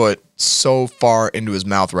his foot so far into his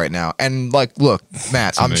mouth right now. And like, look,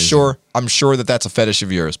 Matt, I'm sure that that's a fetish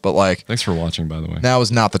of yours, but like, thanks for watching, by the way. Now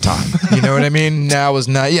is not the time. You know what I mean? Now is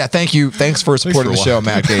not. Yeah. Thank you. Thanks for supporting the show,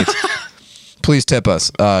 Matt Gaetz. Please tip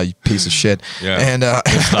us, you piece of shit. Yeah. And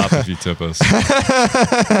we'll stop if you tip us.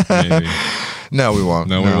 Maybe. No, we won't.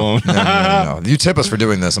 No, we won't. No. You tip us for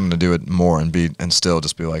doing this, I'm going to do it more and still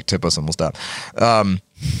just be like, tip us and we'll stop.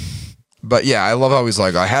 But yeah, I love how he's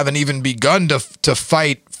like, I haven't even begun to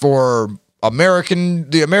fight for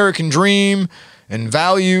the American dream and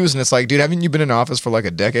values. And it's like, dude, haven't you been in office for like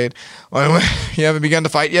a decade? You haven't begun to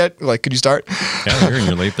fight yet? Like, could you start? Yeah, you're in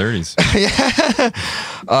your late 30s. Yeah.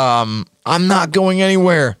 I'm not going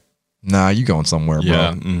anywhere. Nah, you going somewhere, bro.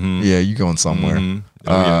 Yeah. Mm-hmm. Yeah, you going somewhere. Mm-hmm.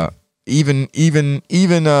 Oh, yeah. Even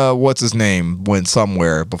what's his name went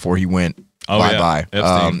somewhere before he went bye.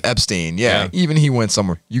 Epstein. Yeah. Even he went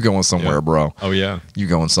somewhere. You going somewhere, bro. Oh yeah. You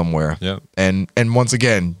going somewhere. Yeah. And once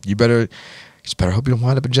again, you better hope you don't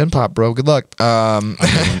wind up in Gen Pop, bro. Good luck. Don't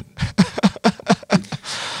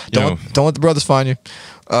let the brothers find you.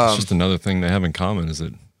 It's just another thing they have in common is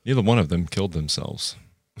that neither one of them killed themselves.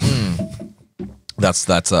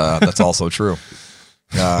 That's also true.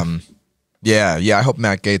 Yeah. I hope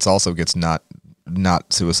Matt Gaetz also gets not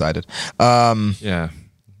suicided. Yeah.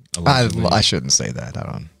 I shouldn't say that.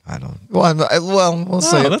 I don't. Well, we'll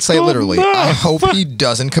say cool. Literally. I hope he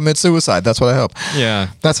doesn't commit suicide. That's what I hope. Yeah.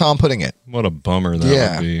 That's how I'm putting it. What a bummer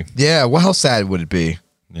that would be. Yeah. Well, how sad would it be?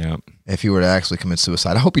 Yeah. If he were to actually commit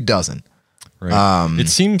suicide, I hope he doesn't. Right. It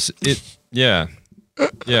seems it. Yeah.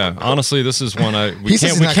 Yeah, honestly, this is one we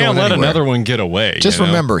can't let another one get away. Just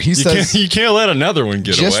remember, he says you can't let another one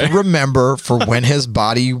get away. Just remember, for when his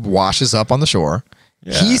body washes up on the shore,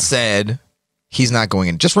 he said he's not going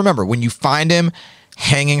in. Just remember, when you find him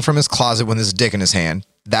hanging from his closet with his dick in his hand,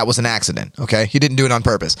 that was an accident. Okay, he didn't do it on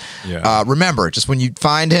purpose. Yeah. Remember, just when you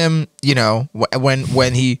find him, you know,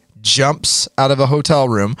 when he jumps out of a hotel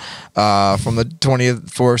room from the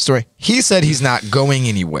 20th floor story, he said he's not going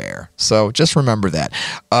anywhere. So just remember that.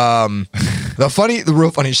 The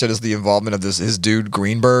real funny shit is the involvement of his dude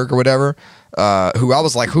Greenberg or whatever, who I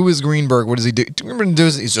was like, who is Greenberg? What does he do?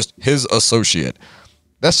 He's just his associate.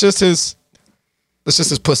 That's just his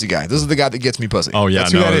pussy guy. This is the guy that gets me pussy. Oh yeah,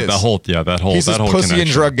 that's who that is. He's this pussy connection. And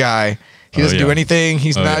drug guy. He doesn't do anything.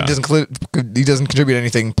 He doesn't contribute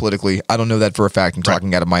anything politically. I don't know that for a fact. I'm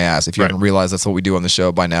talking out of my ass. If you haven't realized that's what we do on the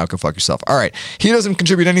show by now, go fuck yourself. All right. He doesn't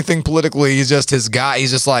contribute anything politically. He's just his guy.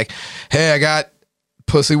 He's just like, hey, I got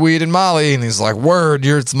pussy, weed, and Molly. And he's like, word,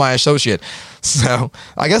 it's my associate. So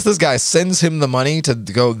I guess this guy sends him the money to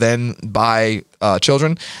go then buy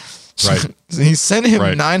children. Right. So he sent him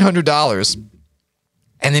 $900.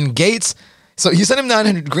 And then Gaetz, so he sent him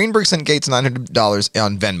 $900. Greenberg sent Gaetz $900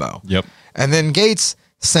 on Venmo. Yep. And then Gaetz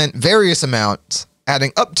sent various amounts,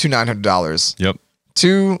 adding up to $900. Yep.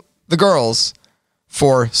 To the girls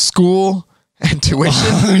for school and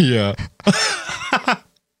tuition. Yeah.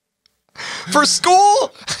 For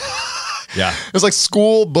school? Yeah. It was like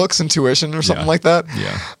school, books, and tuition or something like that.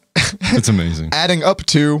 Yeah. It's amazing. Adding up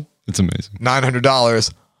to it's amazing.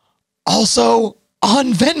 $900. Also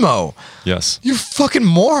on Venmo. Yes. You fucking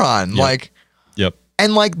moron. Yep. Like, yep.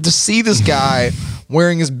 And like to see this guy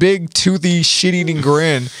wearing his big toothy shit-eating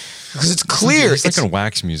grin, because it's clear. He's like a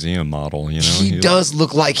wax museum model, you know. He does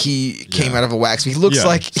look like he came out of a wax. He looks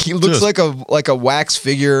like a wax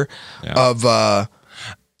figure of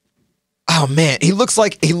oh man, he looks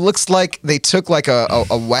like they took like a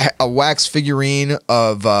wax figurine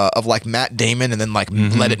of like Matt Damon and then like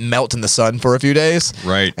let it melt in the sun for a few days,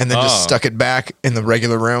 right? And then just stuck it back in the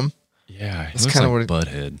regular room. Yeah, that's kind of like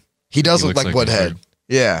Butthead. He does look like Butthead.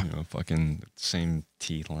 Yeah, you know, fucking same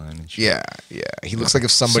teeth line and shit. Yeah. He looks like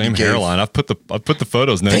if somebody same hairline. I've put the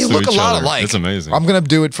photos next to each other. They look a lot alike. It's amazing. I'm gonna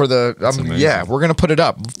do it for the. We're gonna put it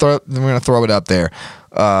up. We're gonna throw it up there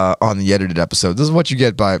on the edited episode. This is what you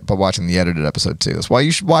get by watching the edited episode too. That's why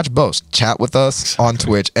you should watch both. Chat with us on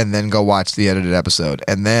Twitch and then go watch the edited episode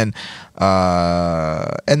and then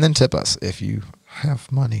tip us if you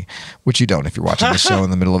have money, which you don't if you're watching the show in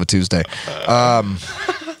the middle of a Tuesday.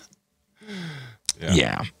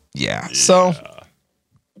 Yeah. So,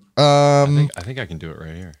 I think I can do it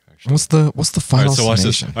right here. Actually. What's the final? All right, so watch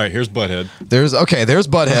this. summation? All right, here's Butthead. There's Butthead. There's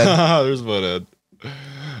Butthead.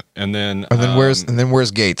 And then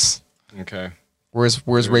where's Gaetz? Okay. Where's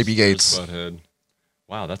Rapey Gaetz? Butthead.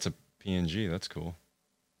 Wow, that's a PNG. That's cool.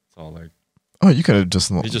 It's all like. Oh, you could have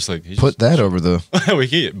just put that over the.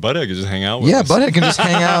 Butthead could just hang out with us. Butthead can just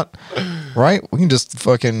hang out, right? We can just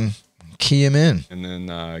fucking key him in. And then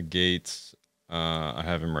Gaetz, I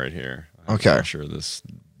have him right here. Okay. I'm sure this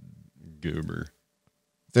goober.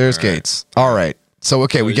 There's Gaetz. All right. So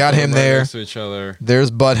we got him there. Next to each other.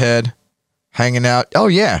 There's Butthead hanging out. Oh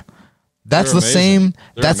yeah. That's the same.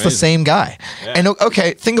 That's the same guy. Yeah. And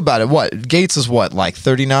okay, think about it. What Gaetz is like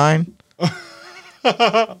 39?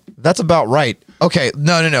 That's about right. Okay,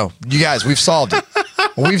 no. You guys, we've solved it.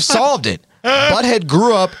 Butthead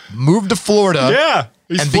grew up, moved to Florida. Yeah.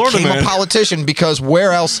 And became a politician because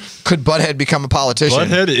where else could Butthead become a politician?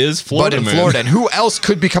 Butthead is Florida, but in Florida. And who else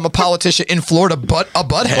could become a politician in Florida but a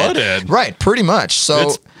Butthead? Right, pretty much.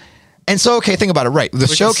 So, think about it. Right, the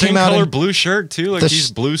show came out in blue shirt too, like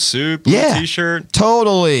he's blue suit, blue t-shirt.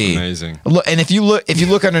 Totally amazing. Look, and if you look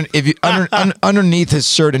underneath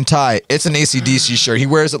his shirt and tie, it's an AC/DC shirt. He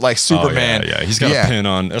wears it like Superman. Oh, yeah. He's got a pin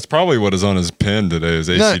on. That's probably what is on his pin today. Is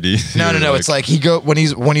AC/DC. No. It's like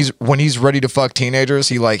when he's ready to fuck teenagers.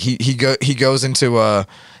 He goes into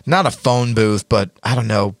not a phone booth, but I don't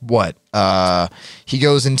know what. He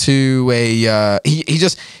goes into he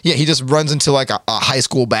just runs into like a high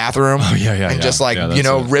school bathroom. Oh yeah. And just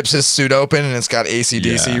rips his suit open and it's got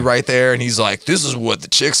AC/DC right there. And he's like, this is what the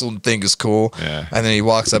chicks will think is cool. Yeah. And then he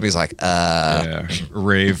walks up, he's like,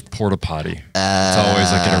 rave porta potty. It's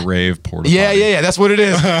always like in a rave porta potty. Yeah. That's what it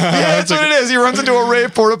is. That's what it is. He runs into a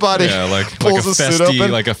rave porta potty. Yeah, like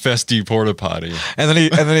a festy porta potty. And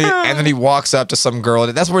then he walks up to some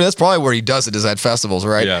girl. That's probably where he does it, is at festivals,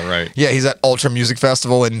 right? Yeah, right. Yeah, he's at Ultra Music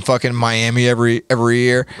Festival in fucking Miami every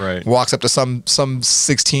year. Right. Walks up to some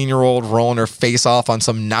 16-year-old rolling her face off on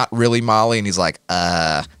some not really Molly, and he's like,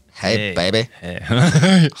 hey baby. Hey.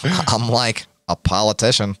 I'm like a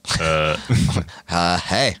politician.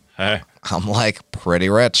 Hey. I'm like pretty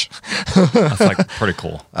rich. That's like pretty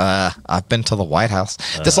cool. I've been to the White House.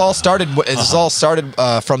 This all started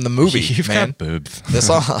from the movie. You've man. Got boobs. This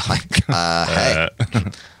all like hey.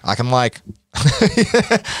 I can like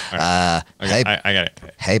I got it.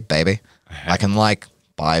 Hey baby. I can like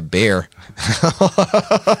buy beer.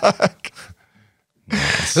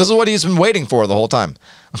 Nice. This is what he's been waiting for the whole time.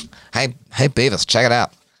 Hey Beavis, check it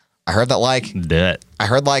out. I heard that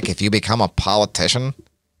if you become a politician,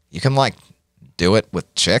 you can like do it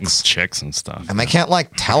with chicks. Chicks and stuff. And they can't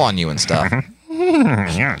like tell on you and stuff.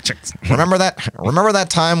 Yeah, chicks. Remember that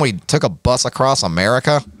time we took a bus across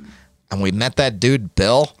America and we met that dude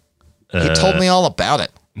Bill? He told me all about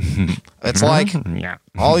it. It's like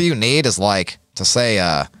all you need is like to say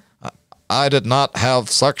I did not have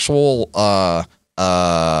sexual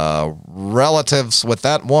relatives with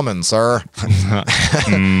that woman, sir.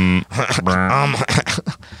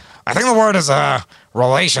 I think the word is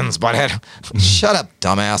relations, butthead. Shut up,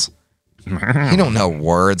 dumbass. You don't know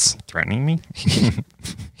words. Threatening me?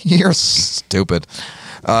 You're stupid.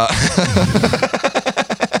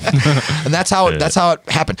 And that's how it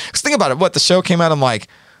happened. Because think about it. What, the show came out in like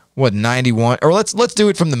 91? Or let's do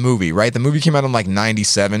it from the movie, right? The movie came out in like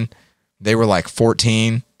 97. They were like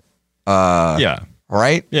 14. Yeah.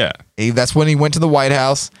 Right? Yeah. That's when he went to the White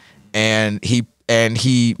House and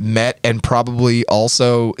he met and probably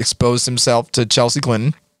also exposed himself to Chelsea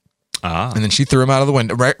Clinton. And then she threw him out of the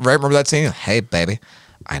window. Right? Remember that scene? Hey, baby,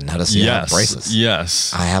 I noticed you have braces.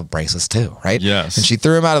 Yes. I have braces too, right? Yes. And she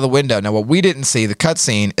threw him out of the window. Now, what we didn't see, the cut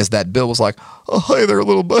scene, is that Bill was like, oh, hey there,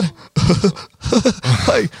 little bud.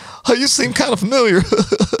 Hey, you seem kind of familiar.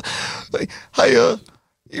 Hey,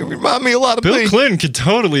 you remind me a lot of Bill Clinton could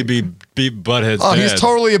totally be Butthead's dad. He's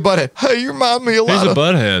totally a butthead. Hey, you remind me a lot. He's a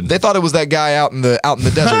butthead. They thought it was that guy out in the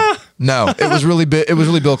desert. No, it was really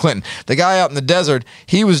Bill Clinton. The guy out in the desert,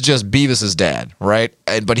 he was just Beavis's dad, right?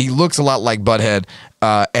 But he looks a lot like Butthead.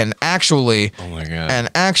 And actually, oh my God. And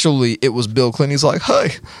actually, it was Bill Clinton. He's like, hey,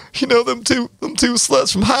 you know them two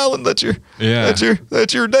sluts from Highland that your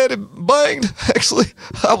daddy banged. Actually,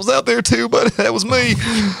 I was out there too, but that was me.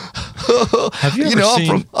 Have you ever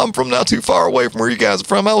seen? I'm from not too far away from where you guys are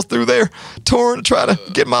from. I was through there touring to try to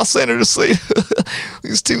get my senator seat.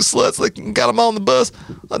 These two sluts, they got them on the bus.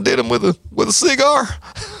 I did them with a cigar.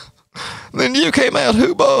 And then you came out,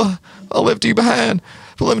 Hubo. I left you behind.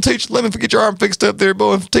 but let me get your arm fixed up there,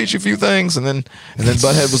 boy. Teach you a few things, and then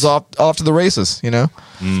Butthead was off to the races.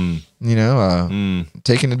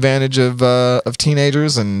 Taking advantage of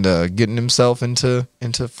teenagers and getting himself into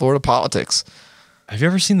Florida politics. Have you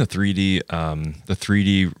ever seen the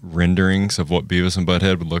 3D renderings of what Beavis and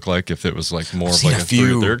Butthead would look like if it was like more of like a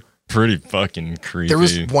few? They're pretty fucking creepy. There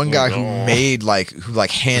was one guy who handmade like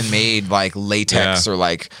latex or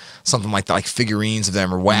like something like that, like figurines of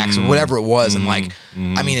them or wax or whatever it was, and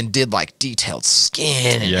and did like detailed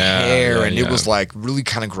skin and hair, and it was like really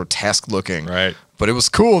kind of grotesque looking. Right. But it was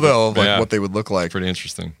cool though, of like what they would look like. Pretty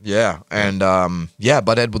interesting. Yeah, and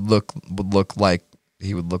Butthead would look like.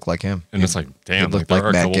 He would look like him. And it's like, damn, like there are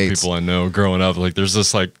a couple people I know growing up. Like there's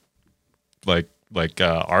this like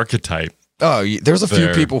archetype. Oh, there's a few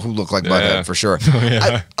people who look like Butthead for sure.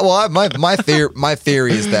 My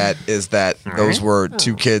theory is that those were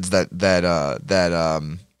two kids that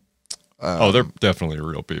they're definitely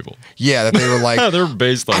real people. Yeah, that they were like they're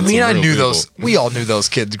based on. I knew those. We all knew those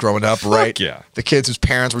kids growing up, right? Yeah, the kids whose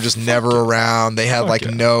parents were just never around. They had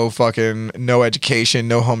no education,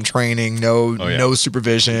 no home training, no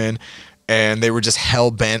supervision, and they were just hell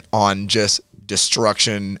bent on just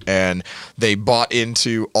destruction, and they bought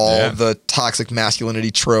into all the toxic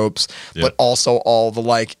masculinity tropes, but also all the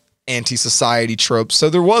like anti-society tropes. So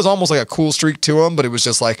there was almost like a cool streak to them, but it was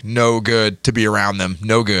just like no good to be around them.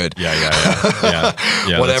 No good. Yeah.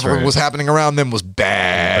 Whatever was happening around them was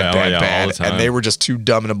bad. And they were just too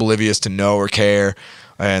dumb and oblivious to know or care.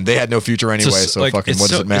 And they had no future anyway. So like, fucking what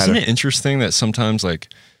does it matter? Isn't it interesting that sometimes like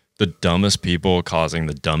the dumbest people causing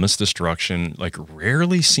the dumbest destruction like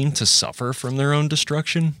rarely seem to suffer from their own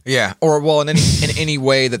destruction? Yeah, or in any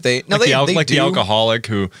way that they the alcoholic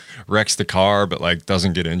who wrecks the car but like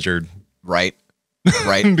doesn't get injured, right?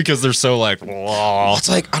 Because they're so like, whoa. It's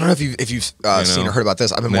like, I don't know if you've seen or heard about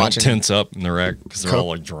this. I've been watching. Tense up in the wreck because they're all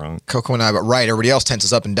like drunk. Coco and I, but everybody else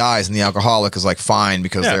tenses up and dies, and the alcoholic is like fine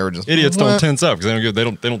because they're just idiots. Don't tense up because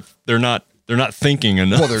they're not thinking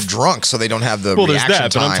enough. Well, they're drunk, so they don't have the reaction there's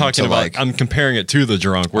that, time. But I'm talking about, I'm comparing it to the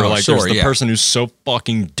drunk, where there's the person who's so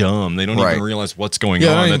fucking dumb, they don't even realize what's going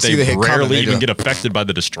on, that they rarely even get affected by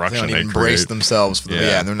the destruction they don't even brace themselves for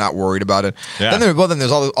and they're not worried about it. Yeah. Then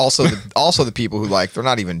there's also the people who like, they're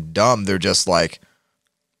not even dumb, they're just like,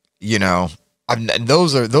 those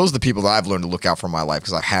are the people that I've learned to look out for in my life,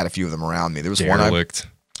 because I've had a few of them around me. There was derelict.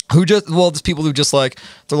 There's people who just like,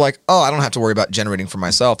 they're like, oh, I don't have to worry about generating for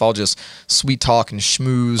myself. I'll just sweet talk and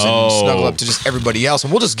schmooze and snuggle up to just everybody else,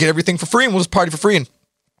 and we'll just get everything for free, and we'll just party for free.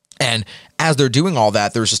 And as they're doing all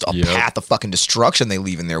that, there's just a path of fucking destruction they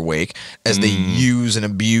leave in their wake as they use and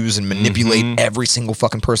abuse and manipulate every single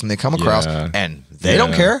fucking person they come across, and they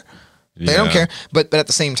don't care. They don't care. But at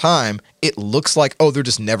the same time, it looks like, they're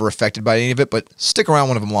just never affected by any of it. But stick around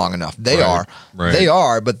one of them long enough. They are. They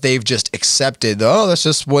are, but they've just accepted, that's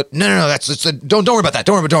just what, no, don't worry about that.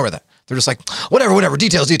 Don't worry about that. They're just like, whatever,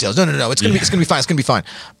 details. No, it's gonna be fine. It's gonna be fine.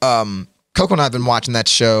 Coco and I have been watching that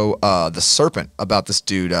show, The Serpent, about this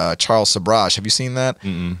dude, Charles Sabrage. Have you seen that?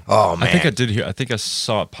 Mm-mm. Oh, man. I think I did hear. I think I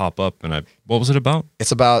saw it pop up, and what was it about?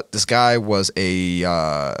 It's about, this guy was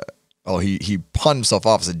a, he pawned himself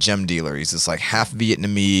off as a gem dealer. He's this like half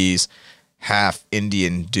Vietnamese, half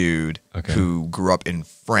Indian dude who grew up in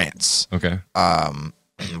France. Okay.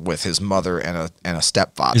 With his mother and a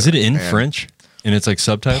stepfather. Is it in French? And it's like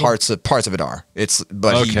subtitled? Parts of it are.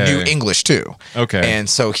 But he knew English too. Okay. And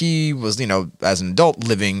so he was, as an adult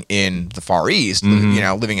living in the Far East,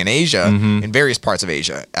 living in Asia, in various parts of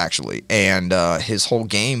Asia, actually. And his whole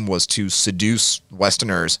game was to seduce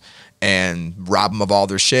Westerners and rob them of all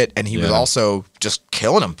their shit, and he was also just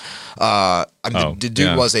killing them. The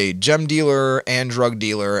dude was a gem dealer and drug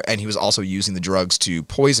dealer, and he was also using the drugs to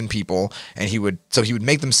poison people, and he would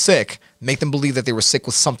make them sick, make them believe that they were sick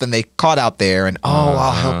with something they caught out there, and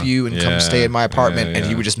I'll help you and come stay in my apartment, and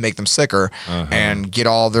he would just make them sicker and get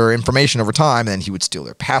all their information over time, and then he would steal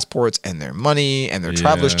their passports and their money and their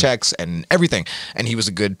traveler's checks and everything. And he was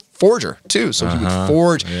a good forger too, so he would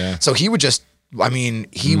forge. So he would just,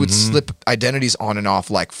 he would slip identities on and off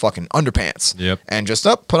like fucking underpants. Yep. And just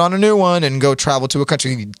put on a new one and go travel to a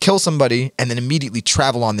country. He'd kill somebody and then immediately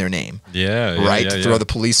travel on their name. To throw the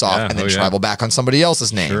police off and then travel back on somebody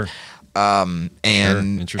else's name. Sure.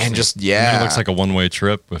 And just it looks like a one-way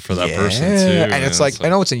trip for that person too. And it's like, I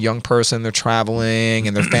know it's a young person, they're traveling,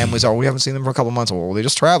 and their families we haven't seen them for a couple months. Well, they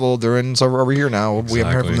just traveled. They're over here now. Exactly. We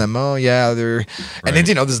haven't heard from them. Oh yeah, they're and then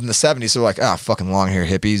this is in the 70s. So they're like, fucking long hair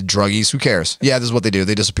hippies, druggies. Who cares? Yeah, this is what they do.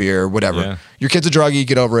 They disappear. Whatever. Yeah. Your kid's a druggie.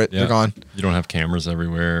 Get over it. They're gone. You don't have cameras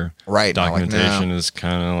everywhere. Right. Documentation is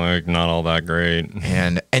kind of like not all that great.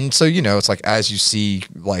 And so it's like as you see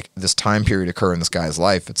like this time period occur in this guy's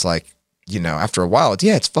life, it's like. After a while,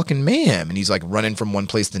 it's fucking mayhem. And he's like running from one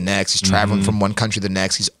place to the next. He's traveling from one country to the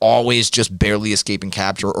next. He's always just barely escaping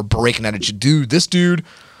capture or breaking out of this dude,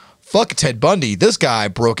 fuck Ted Bundy. This guy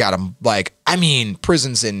broke out of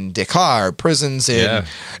prisons in Dakar, prisons in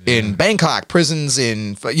Bangkok, prisons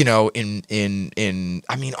in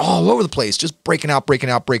all over the place, just breaking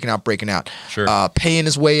out. Sure. Paying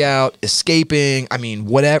his way out, escaping.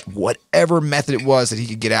 Whatever method it was that he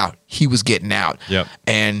could get out, he was getting out. Yep.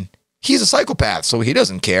 And he's a psychopath, so he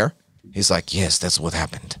doesn't care. He's like, yes, that's what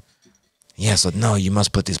happened. Yes, no, you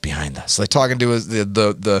must put this behind us. Like talking to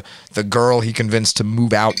the girl he convinced to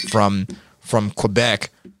move out from Quebec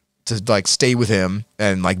to like stay with him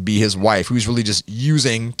and like be his wife, who's really just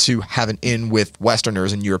using to have an in with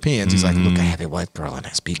Westerners and Europeans. He's like, look, I have a white girl and I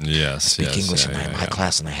speak English in my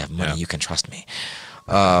class and I have money. You can trust me.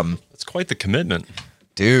 It's quite the commitment.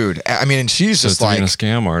 Dude, and she's just like being a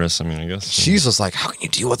scam artist. I guess she's just like, how can you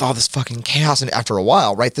deal with all this fucking chaos? And after a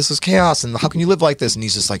while, right, this is chaos, and how can you live like this? And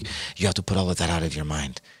he's just like, you have to put all of that out of your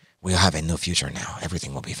mind. We'll have a new future now.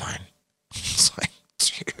 Everything will be fine. It's like,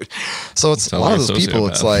 dude. So it's a lot of those people.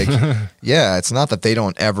 It's like, it's not that they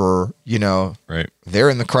don't ever, right? They're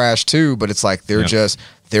in the crash too, but it's like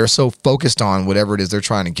they're so focused on whatever it is they're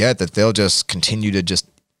trying to get that they'll just continue to just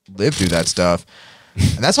live through that stuff.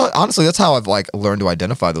 And that's how I've like learned to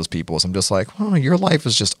identify those people. So I'm just like, your life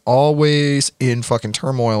is just always in fucking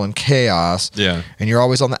turmoil and chaos. Yeah. And you're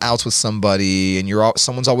always on the outs with somebody, and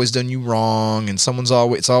someone's always done you wrong, and it's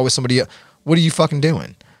always somebody. What are you fucking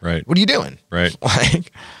doing? Right. What are you doing? Right.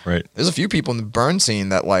 Like, right. There's a few people in the burn scene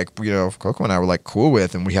that like, Coco and I were like cool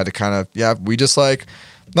with, and we had to kind of, we just like,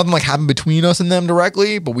 nothing like happened between us and them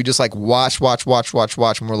directly, but we just like watch,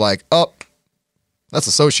 and we're like, oh, that's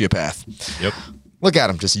a sociopath. Yep. Look at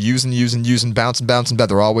them, just using, bouncing back.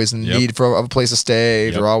 They're always in need of a place to stay.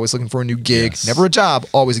 Yep. They're always looking for a new gig. Yes. Never a job,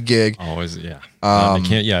 always a gig. Always, yeah. They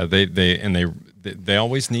can't. They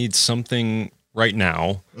always need something right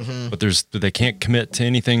now, but they can't commit to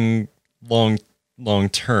anything long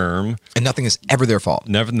term. And nothing is ever their fault.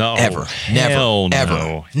 Never, no, ever, hell never,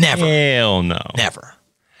 no, never, hell no, never,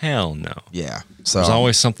 hell no. Yeah. So there's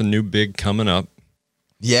always something new, big coming up.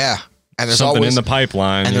 Yeah. And there's something always in the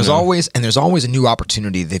pipeline, and there's always a new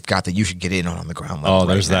opportunity they've got that you should get in on the ground level. Oh,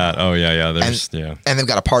 there's that. Oh, yeah. And they've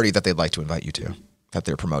got a party that they'd like to invite you to that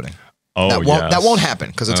they're promoting. Oh, that won't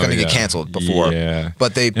happen because it's going to get canceled before. Yeah,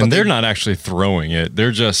 but they're not actually throwing it.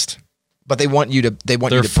 They're just. But they want you to. They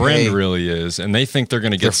want their you to friend pay. Really is, and they think they're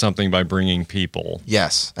going to get something by bringing people.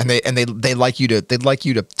 Yes, and they like you to. They'd like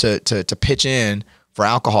you to pitch in for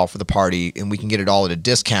alcohol for the party, and we can get it all at a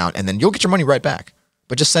discount, and then you'll get your money right back.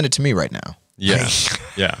 But just send it to me right now. Yeah,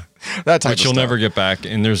 yeah. That type Which you'll never get back,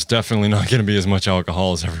 and there's definitely not going to be as much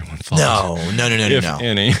alcohol as everyone thought. No. If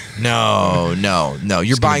any. No.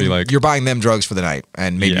 You're buying them drugs for the night,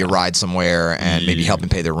 and maybe a ride somewhere, and maybe helping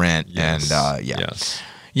pay their rent, and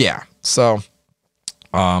yeah. So,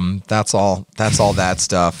 that's all that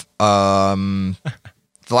stuff. The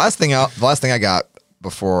last thing I got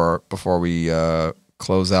before we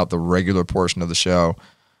close out the regular portion of the show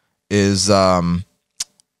is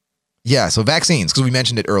so vaccines, because we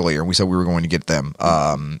mentioned it earlier. We said we were going to get them,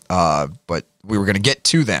 but we were going to get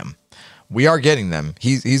to them. We are getting them.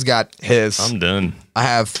 He's got his. I'm done. I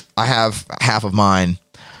have half of mine.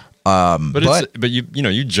 But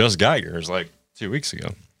you just got yours like 2 weeks ago.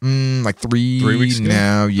 Like 3 weeks ago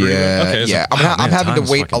now. Yeah. Okay, yeah. I'm having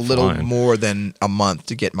to wait a little more than a month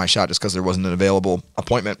to get my shot just because there wasn't an available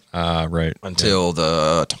appointment. Right. Until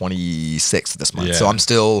the 26th of this month. Yeah. So I'm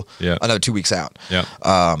still another 2 weeks out. Yeah.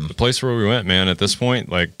 The place where we went, man, at this point,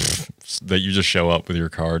 like that you just show up with your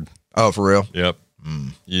card. Oh, for real? Yep.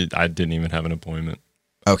 I didn't even have an appointment.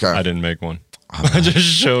 Okay. I didn't make one. I just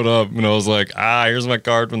showed up and I was like, here's my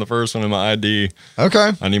card from the first one and my ID.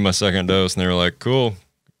 Okay. I need my second dose. And they were like, cool.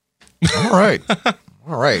 All right.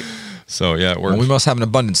 So yeah, it worked. Well, we must have an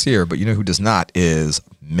abundance here, but you know who does not is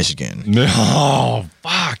Michigan. Oh,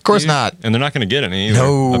 fuck. Of course not. And they're not going to get any either,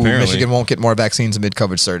 No, apparently. Michigan won't get more vaccines amid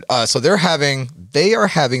COVID surge. So they're having they are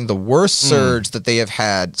having the worst surge that they have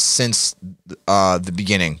had since the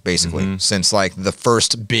beginning, basically, since like the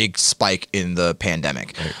first big spike in the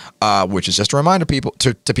pandemic, which is just a reminder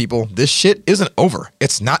to people, this shit isn't over.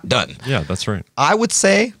 It's not done. Yeah, that's right. I would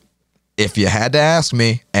say, if you had to ask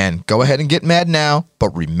me, and go ahead and get mad now,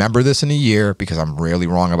 but remember this in a year, because I'm rarely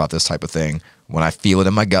wrong about this type of thing when I feel it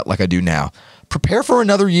in my gut like I do now. Prepare for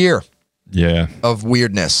another year of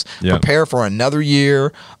weirdness. Prepare for another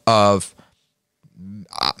year of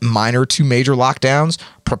minor to major lockdowns.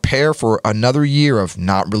 Prepare for another year of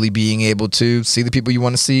not really being able to see the people you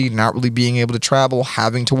want to see, not really being able to travel,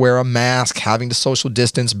 having to wear a mask, having to social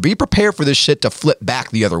distance. Be prepared for this shit to flip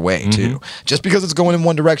back the other way too. Just because it's going in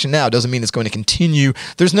one direction now doesn't mean it's going to continue.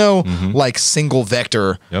 There's no like single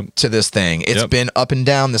vector to this thing. It's been up and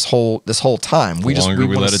down this whole time. The longer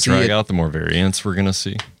we let it drag out, the more variants we're gonna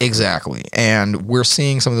see. Exactly, and we're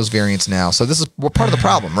seeing some of those variants now. So this is part of the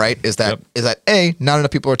problem, right? Is that A, not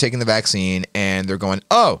enough people are taking the vaccine, and they're going,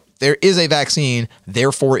 oh, there is a vaccine,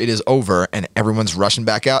 therefore it is over, and everyone's rushing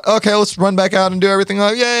back out. Okay, let's run back out and do everything.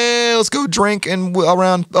 Like, yay, let's go drink and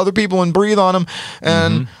around other people and breathe on them,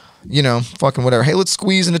 and you know, fucking whatever. Hey, let's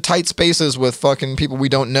squeeze into tight spaces with fucking people we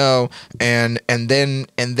don't know, and then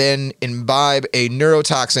imbibe a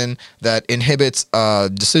neurotoxin that inhibits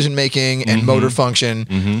decision making and motor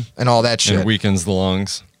function and all that shit, and weakens the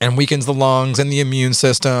lungs, and the immune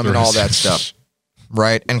system and all that stuff.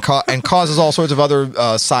 Right, and causes all sorts of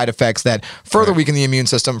other side effects that further weaken the immune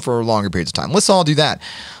system for longer periods of time. Let's all do that.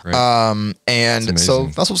 And so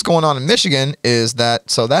that's what's going on in Michigan, is that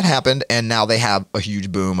that happened, and now they have a huge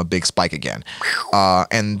boom, a big spike again.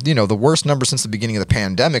 And you know, the worst number since the beginning of the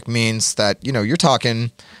pandemic means that, you know, you're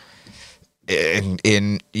talking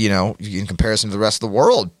in comparison to the rest of the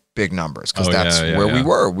world, big numbers, because that's where we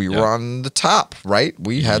were. We were on the top, right?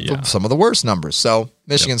 We had some of the worst numbers. So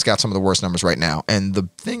Michigan's got some of the worst numbers right now. And the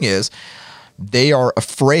thing is, they are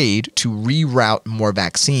afraid to reroute more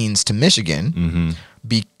vaccines to Michigan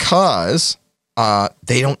because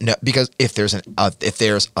they don't know. Because if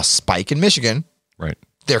there's a spike in Michigan, right,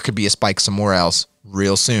 there could be a spike somewhere else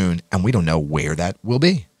real soon, and we don't know where that will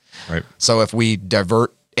be. Right. So if we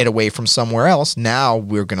divert it away from somewhere else, now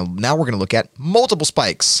we're gonna look at multiple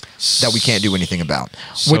spikes that we can't do anything about.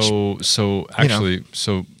 So actually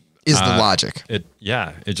is the logic. It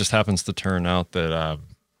just happens to turn out that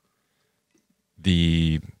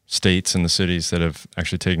the states and the cities that have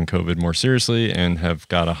actually taken COVID more seriously and have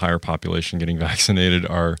got a higher population getting vaccinated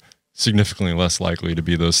are significantly less likely to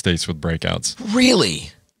be those states with breakouts.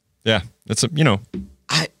 Really? Yeah, it's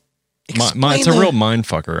it's a real mind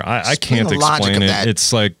fucker. I can't explain it.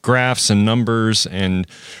 It's like graphs and numbers and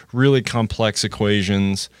really complex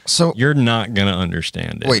equations. So you're not going to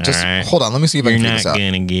understand it. Wait, just hold on. Let me see if I can figure this out.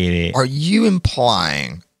 You're not going to get it. Are you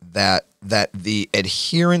implying that the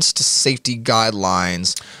adherence to safety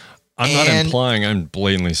guidelines... I'm not implying, I'm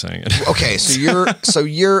blatantly saying it. Okay,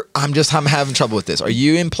 I'm having trouble with this. Are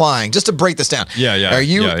you implying, just to break this down? Are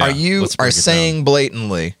you saying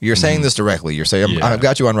blatantly, you're saying this directly, you're saying, I've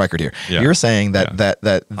got you on record here. Yeah. You're saying that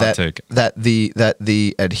the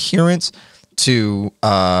adherence to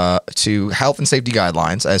health and safety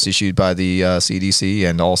guidelines as issued by the CDC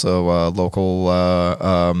and also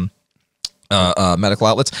local medical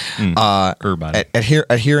outlets,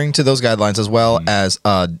 adhering to those guidelines, as well as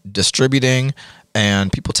distributing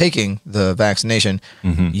and people taking the vaccination.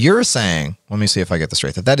 You're saying, let me see if I get this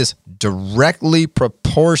straight, that is directly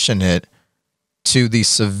proportionate to the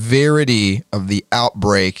severity of the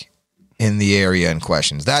outbreak in the area in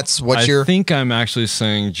question. That's what I think I'm actually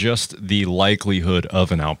saying just the likelihood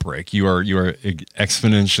of an outbreak. You are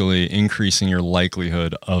exponentially increasing your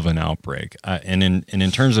likelihood of an outbreak. And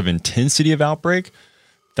in terms of intensity of outbreak,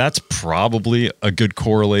 that's probably a good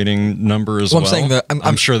correlating number as well. I'm saying that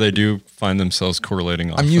I'm sure they do find themselves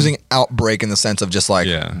correlating often. I'm using outbreak in the sense of just like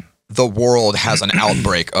the world has an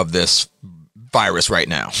outbreak of this virus right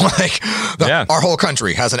now. Like our whole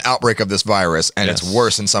country has an outbreak of this virus, and it's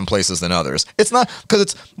worse in some places than others. It's not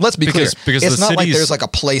because let's be clear. Because it's not like there's like a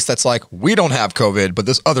place that's like, we don't have COVID, but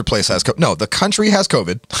this other place has COVID. No, the country has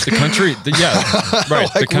COVID. The country, right.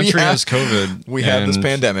 Like the country has COVID. We have this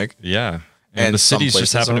pandemic. Yeah. And the cities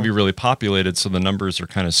just happen to be really populated, so the numbers are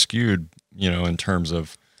kind of skewed, in terms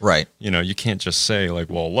of you can't just say like,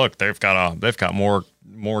 well, look, they've got more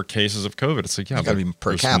cases of COVID. It's like, got to be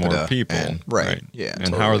per capita, more people, right? Yeah,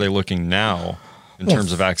 and how are they looking now in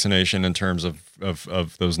terms of vaccination, in terms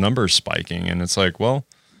of those numbers spiking? And it's like, well,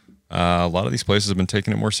 a lot of these places have been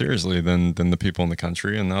taking it more seriously than the people in the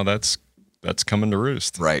country, and now that's coming to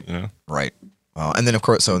roost, right? Right. And then of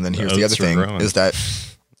course, here's the other thing is that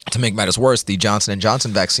To make matters worse, the Johnson &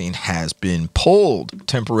 Johnson vaccine has been pulled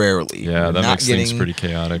temporarily. Yeah, that makes things pretty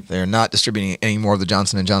chaotic. They're not distributing any more of the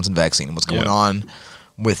Johnson & Johnson vaccine. What's going on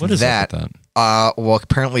with that? What is up with that? Well,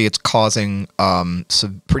 apparently it's causing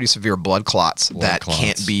pretty severe blood clots that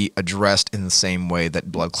can't be addressed in the same way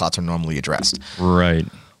that blood clots are normally addressed. Right.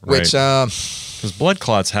 Which, because blood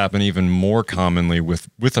clots happen even more commonly with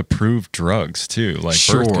approved drugs too, like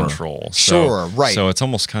birth control. Right. So it's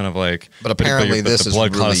almost kind of like, but apparently this the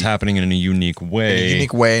blood clot is happening in a unique way, in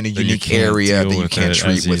a unique area that you can't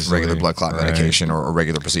treat with regular blood clot medication or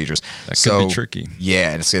regular procedures. That could be tricky.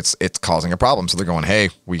 Yeah, and it's causing a problem. So they're going, hey,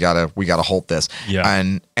 we gotta halt this.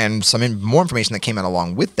 Yeah. And some more information that came out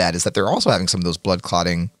along with that is that they're also having some of those blood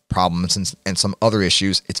clotting problems and some other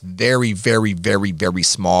issues. It's very, very, very, very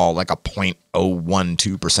small, like a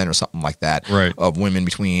 0.012% or something like that, of women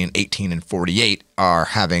between 18 and 48 are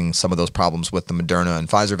having some of those problems with the Moderna and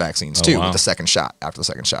Pfizer vaccines too, with the second shot, after the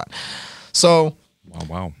second shot. So,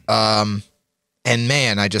 wow. And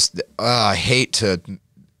man, I just hate to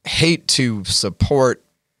support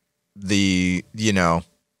the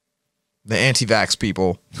anti-vax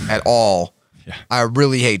people at all. Yeah. I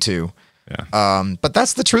really hate to. Yeah. But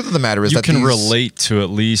that's the truth of the matter is you that can relate to at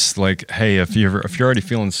least like, hey, if you're already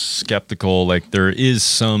feeling skeptical, like there is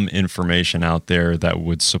some information out there that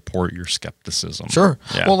would support your skepticism. Sure.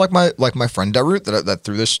 Yeah. Well, like my friend Darut that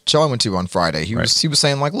through this show I went to on Friday, he was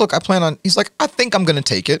saying like, look, he's like, I think I'm gonna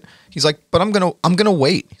take it. He's like, but I'm gonna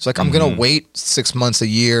wait. He's like, I'm gonna wait 6 months, a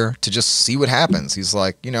year to just see what happens. He's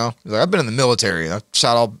like, I've been in the military. I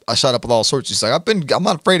shot up with all sorts. He's like, I'm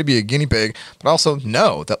not afraid to be a guinea pig, but I also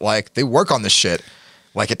know that like they work on this shit.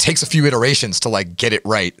 Like it takes a few iterations to like get it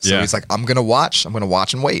right. So he's like, I'm gonna watch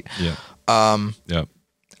and wait. Yeah. I'm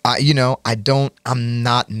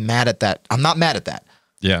not mad at that. I'm not mad at that.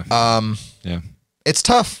 Yeah. It's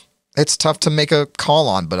tough. It's tough to make a call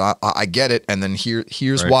on, but I get it. And then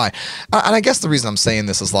here's why. And I guess the reason I'm saying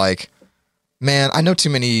this is like, man, I know too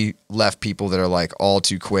many left people that are like all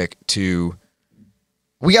too quick to,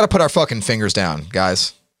 we got to put our fucking fingers down,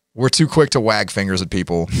 guys. We're too quick to wag fingers at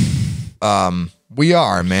people. We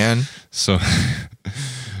are, man. So,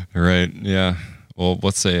 right. Yeah. Well,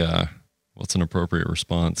 what's an appropriate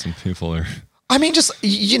response? Some people are, I mean, just,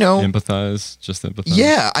 empathize, just empathize.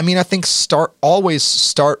 Yeah. I mean, I think always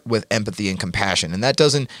start with empathy and compassion. And that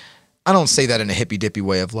I don't say that in a hippy dippy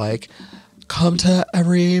way of like, come to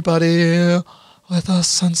everybody with a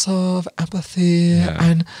sense of empathy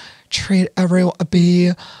and treat everyone,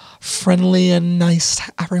 be friendly and nice to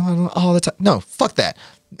everyone all the time. No, fuck that.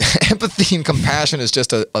 Empathy and compassion is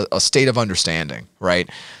just a state of understanding, right?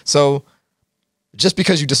 So just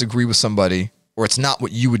because you disagree with somebody or it's not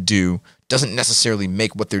what you would do doesn't necessarily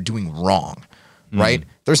make what they're doing wrong, right?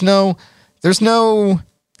 There's no, the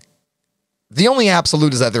only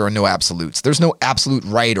absolute is that there are no absolutes. There's no absolute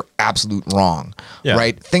right or absolute wrong,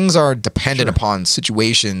 right? Things are dependent upon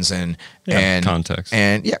situations and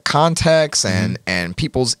context and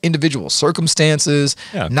people's individual circumstances.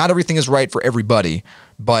 Yeah. Not everything is right for everybody,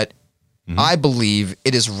 but I believe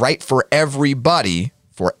it is right for everybody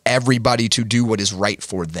to do what is right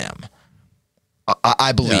for them.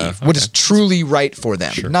 I believe what is truly right for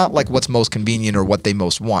them, not like what's most convenient or what they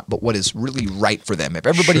most want, but what is really right for them. If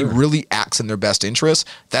everybody really acts in their best interest,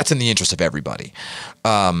 that's in the interest of everybody.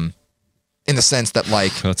 In the sense that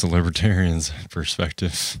like that's a libertarian's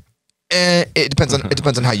perspective. It depends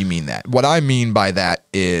on how you mean that. What I mean by that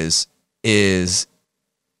is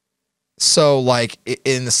so like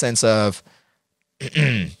in the sense of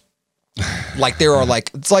like there are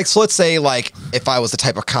like, it's like, so let's say like if I was the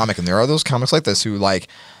type of comic, and there are those comics like this who like,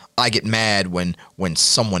 I get mad when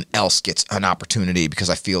someone else gets an opportunity because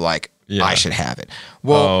I feel like I should have it.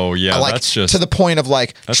 Well, like that's just to the point of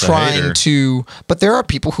like trying to, but there are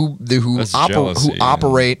people who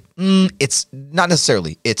operate. It's not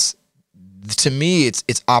necessarily. It's, to me, it's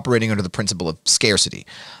operating under the principle of scarcity.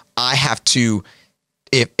 I have to.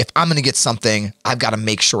 If I'm going to get something, I've got to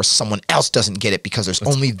make sure someone else doesn't get it because there's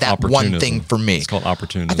only that one thing for me. It's called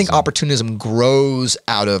opportunism. I think opportunism grows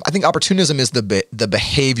out of, I think opportunism is the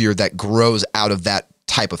behavior that grows out of that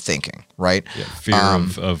type of thinking, right? Yeah, fear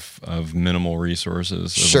of minimal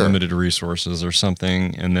resources, of limited resources or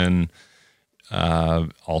something. And then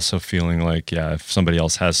also feeling like, if somebody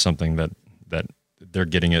else has something that they're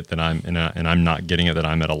getting it, then I'm not getting it, that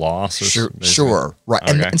I'm at a loss. Sure. Right.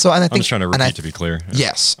 Okay. And so, and I think, I'm just trying to repeat to be clear.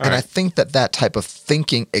 Yes. All and right. I think that type of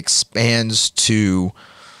thinking expands to,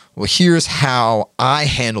 well, here's how I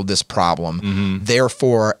handled this problem. Mm-hmm.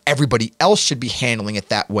 Therefore, everybody else should be handling it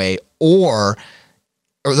that way. Or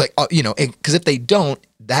like, because if they don't,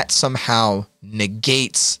 that somehow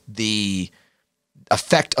negates the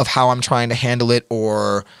effect of how I'm trying to handle it,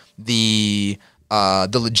 or the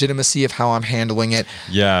legitimacy of how I'm handling it.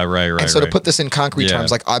 Yeah, right. And so to put this in concrete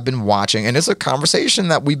terms, like I've been watching, and it's a conversation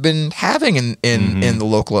that we've been having in the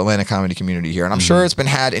local Atlanta comedy community here. And I'm sure it's been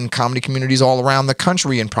had in comedy communities all around the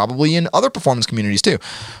country, and probably in other performance communities too,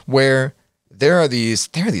 where there are these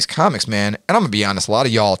comics, man. And I'm gonna be honest, a lot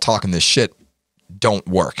of y'all talking this shit don't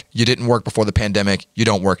work. You didn't work before the pandemic. You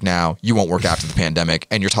don't work now. You won't work after the pandemic.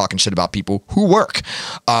 And you're talking shit about people who work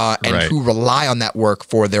and who rely on that work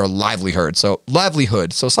for their livelihood. So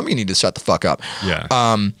some of you need to shut the fuck up. Yeah.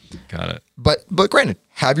 Got it. But granted,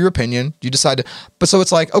 have your opinion. You decide to. But so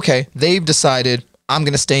it's like, okay, they've decided I'm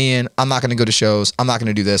going to stay in. I'm not going to go to shows. I'm not going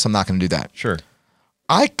to do this. I'm not going to do that. Sure.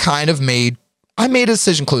 I made a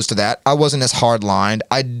decision close to that. I wasn't as hard-lined.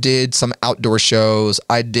 I did some outdoor shows.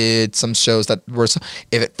 I did some shows that were,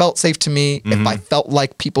 if it felt safe to me, if I felt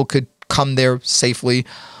like people could come there safely,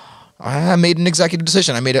 I made an executive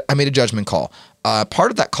decision. I made a judgment call. Part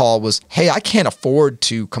of that call was, hey, I can't afford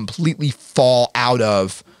to completely fall out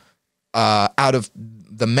of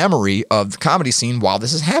the memory of the comedy scene while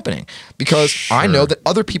this is happening, because I know that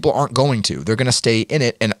other people aren't going to. They're going to stay in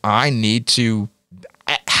it, and I need to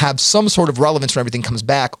have some sort of relevance when everything comes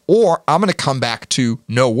back, or I'm going to come back to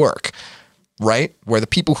no work, right? Where the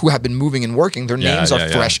people who have been moving and working, their names are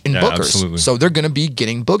fresh in bookers. Absolutely. So they're going to be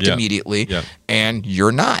getting booked immediately, and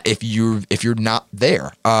you're not if you're not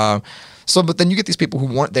there. But then you get these people who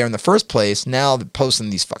weren't there in the first place. Now they're posting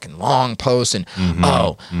these fucking long posts, and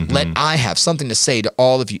I have something to say to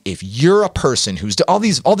all of you. If you're a person who's all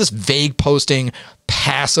this vague posting,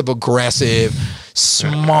 passive aggressive,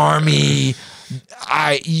 smarmy,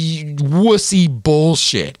 wussy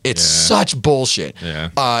bullshit. It's such bullshit.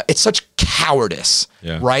 It's such cowardice,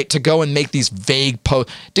 right? To go and make these vague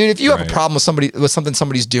posts. Dude, if you have a problem with something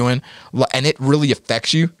somebody's doing and it really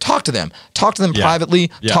affects you, talk to them. Talk to them privately.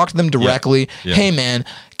 Talk to them directly. Hey, man.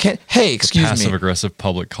 Hey, excuse me. Passive aggressive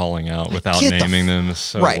public calling out without naming them is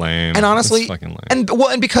so lame. And honestly, fucking lame.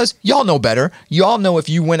 And because y'all know better, y'all know if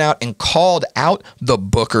you went out and called out the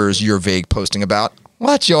bookers you're vague posting about,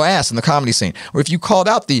 watch your ass in the comedy scene. Or if you called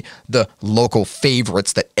out the local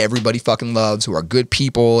favorites that everybody fucking loves, who are good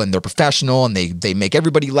people and they're professional and they make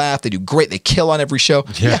everybody laugh, they do great, they kill on every show,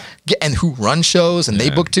 and who run shows and they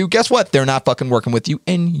book too, guess what? They're not fucking working with you,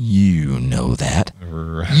 and you know that.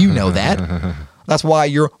 You know that. That's why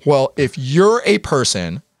if you're a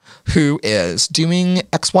person who is doing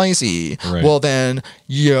XYZ,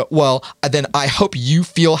 then I hope you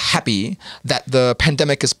feel happy that the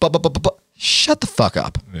pandemic is blah, blah, blah, blah, blah. Shut the fuck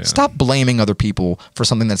up. Stop blaming other people for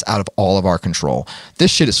something that's out of all of our control. This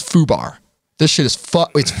shit is FUBAR. This shit is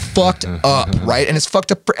it's fucked up, right? And it's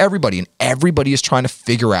fucked up for everybody, and everybody is trying to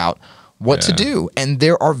figure out what to do. And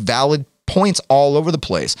there are valid points all over the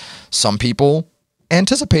place. Some people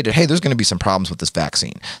anticipated, hey, there's going to be some problems with this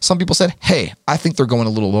vaccine. Some people said, hey, I think they're going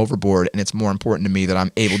a little overboard, and it's more important to me that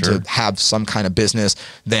I'm able to have some kind of business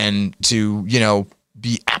than to,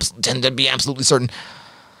 be absolutely certain.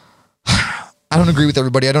 I don't agree with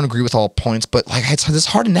everybody. I don't agree with all points, but it's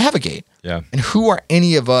hard to navigate. Yeah. And who are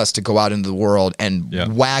any of us to go out into the world and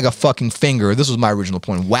wag a fucking finger? This was my original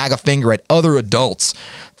point. Wag a finger at other adults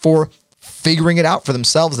for figuring it out for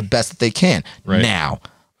themselves the best that they can. Right. Now,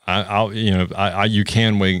 you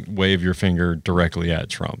can wave your finger directly at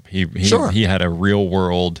Trump. He had a real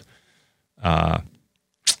world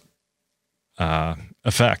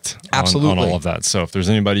effect on all of that. So if there's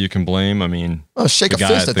anybody you can blame, I mean, shake a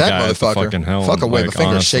fist at that motherfucker. Fuck a wave a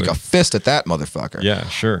finger, shake a fist at that motherfucker. Yeah,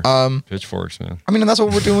 sure. Pitchforks, man. I mean, and that's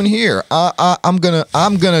what we're doing here. I'm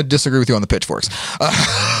gonna disagree with you on the pitchforks.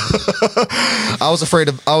 I was afraid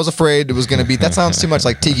it was gonna be. That sounds too much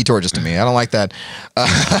like tiki torches to me. I don't like that.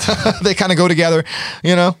 They kind of go together.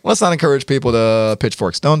 Let's not encourage people to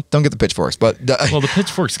pitchforks. Don't get the pitchforks. But well, the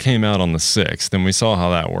pitchforks came out on the 6th, and we saw how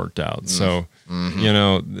that worked out. So.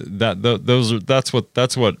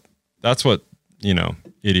 That's what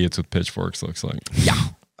idiots with pitchforks looks like. Yeah.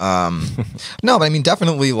 No, but I mean,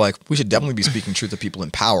 definitely, we should definitely be speaking truth to people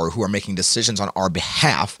in power who are making decisions on our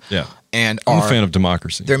behalf. Yeah. And I'm a fan of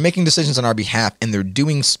democracy. They're making decisions on our behalf, and they're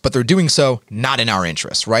doing so not in our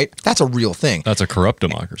interests, right? That's a real thing. That's a corrupt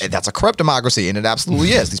democracy. That's a corrupt democracy, and it absolutely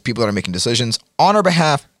is. These people that are making decisions on our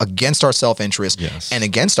behalf against our self-interest and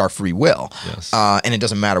against our free will. Yes. And it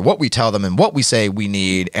doesn't matter what we tell them and what we say we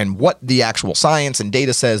need and what the actual science and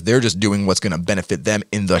data says. They're just doing what's going to benefit them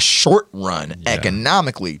in the short run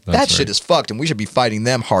economically. That shit is fucked, and we should be fighting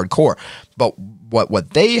them hardcore. But what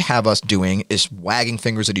they have us doing is wagging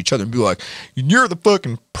fingers at each other and be like, you're the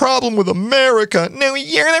fucking problem with America. No,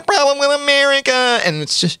 you're the problem with America. And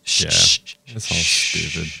it's just it's all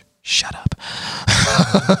stupid. shut up.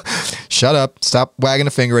 Shut up. Stop wagging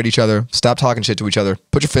a finger at each other. Stop talking shit to each other.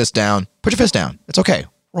 Put your fist down. Put your fist down. It's okay.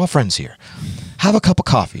 We're all friends here. Have a cup of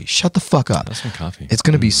coffee. Shut the fuck up. That's some coffee. It's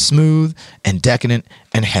going to be smooth and decadent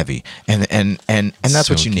and heavy. And that's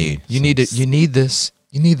what you need. You need this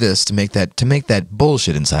to make that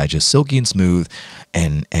bullshit inside just silky and smooth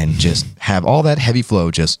and just have all that heavy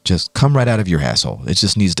flow just come right out of your asshole. It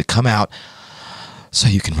just needs to come out so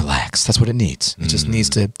you can relax. That's what it needs. It just needs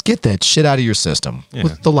to get that shit out of your system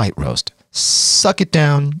with the light roast. Suck it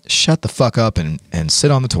down, shut the fuck up, and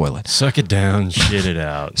sit on the toilet. Suck it down, shit it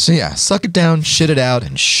out. So yeah, suck it down, shit it out,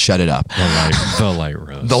 and shut it up. The light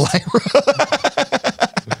roast. The light roast.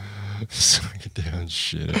 Suck it down,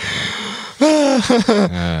 shit it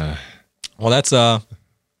out. Well, that's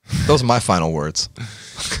those are my final words.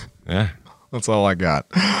 Yeah, that's all I got.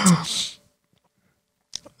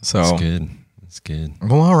 So that's good. That's good.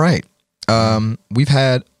 Well, all right. We've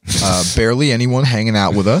had barely anyone hanging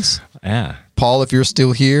out with us. Yeah. Paul, if you're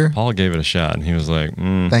still here. Paul gave it a shot, and he was like,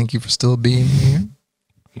 thank you for still being here.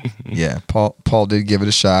 Yeah, Paul did give it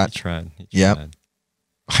a shot. He tried. Yep.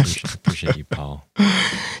 Appreciate you, Paul.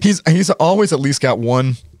 He's always at least got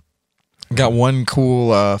one cool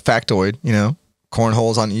factoid,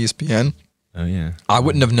 cornholes on ESPN. Oh, yeah. I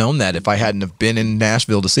wouldn't have known that if I hadn't have been in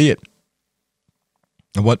Nashville to see it.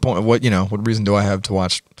 At what point, what reason do I have to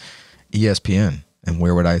watch ESPN? And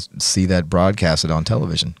where would I see that broadcasted on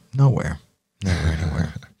television? Nowhere.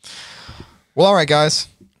 Nowhere. Well, all right, guys.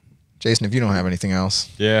 Jason, if you don't have anything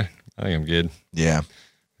else. Yeah, I think I'm good. Yeah.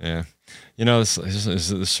 Yeah.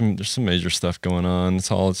 There's some major stuff going on.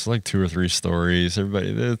 It's like 2 or 3 stories.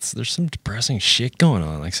 There's some depressing shit going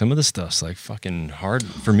on. Like some of the stuff's like fucking hard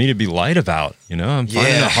for me to be light about. I'm finding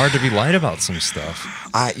it hard to be light about some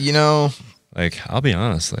stuff. Like I'll be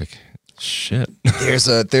honest, like shit. There's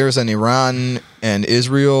an Iran and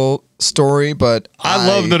Israel story, but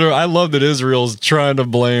I love that Israel's trying to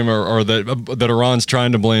blame or that Iran's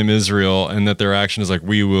trying to blame Israel, and that their action is like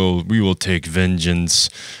we will take vengeance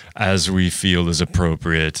as we feel is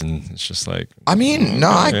appropriate, and it's just like I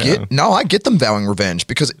get them vowing revenge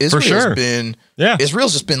because Israel's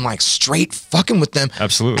Israel's just been like straight fucking with them.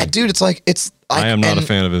 Absolutely, dude. It's like I am not a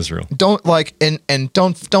fan of Israel. Don't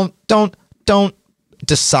don't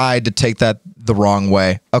decide to take that the wrong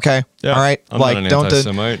way. Okay. Yeah, all right. I'm not an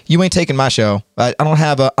anti-Semite. You ain't taking my show. I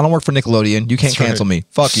don't work for Nickelodeon. You can't cancel me.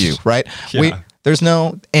 Fuck you. Right. Yeah. There's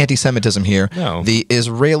no anti-Semitism here. No. The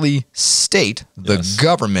Israeli state, the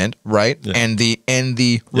government, right, and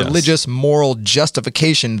the religious moral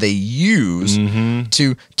justification they use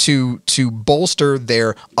to bolster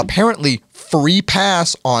their apparently free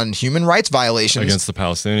pass on human rights violations against the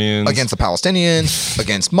Palestinians,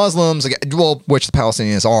 against Muslims, which the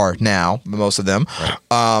Palestinians are now, most of them.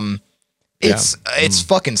 Right. It's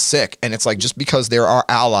fucking sick, and it's like just because they're our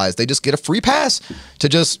allies, they just get a free pass to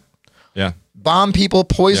just bomb people,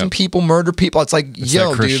 poison people, murder people. It's like, it's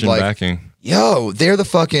that Christian dude, backing. They're the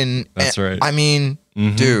fucking. That's right. I mean,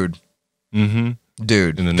 dude.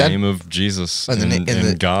 Dude, in the name of Jesus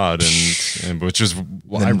and God, and which is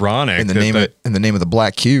ironic. In the name of the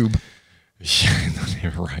Black Cube.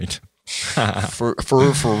 Yeah, right. for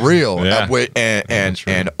real. Yeah.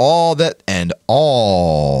 And all that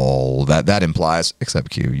implies,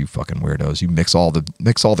 except Q, you fucking weirdos. You mix all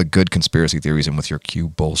the good conspiracy theories in with your Q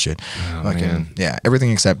bullshit.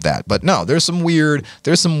 Everything except that. But no, there's some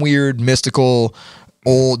weird mystical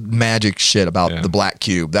old magic shit about the Black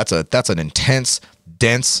Cube. That's an intense,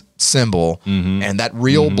 dense symbol, and that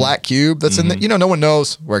real Black Cube that's in the, no one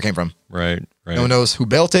knows where it came from. Right. No one knows who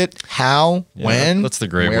built it, how, when. That's the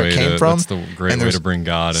great where way it came from. That's the great way to bring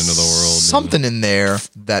God into the world. Something in there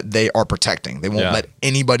that they are protecting. They won't let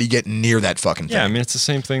anybody get near that fucking thing. Yeah, I mean, it's the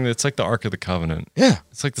same thing. It's like the Ark of the Covenant. Yeah.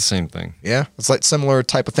 It's like the same thing. Yeah. It's like similar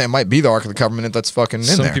type of thing. It might be the Ark of the Covenant that's fucking in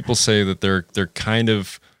there. Some people say that they're kind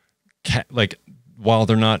of like, while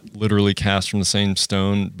they're not literally cast from the same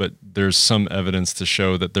stone, but there's some evidence to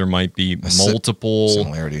show that there might be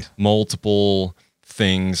multiple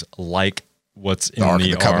things like what's in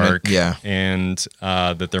the Ark, and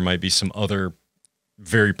that there might be some other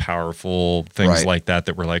very powerful things like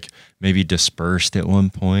that were like maybe dispersed at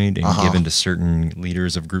one point and given to certain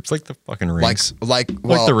leaders of groups, like the fucking rings, like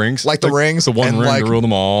the rings, the one ring to rule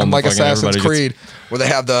them all, and like Assassin's Creed, where they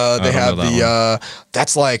have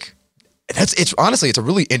it's honestly, it's a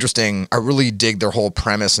really interesting, I really dig their whole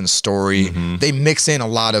premise and story. They mix in a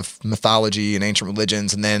lot of mythology and ancient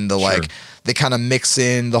religions, and then they kind of mix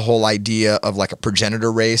in the whole idea of like a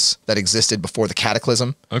progenitor race that existed before the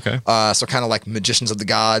cataclysm. Okay. So kind of like magicians of the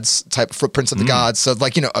gods type of footprints of the gods. So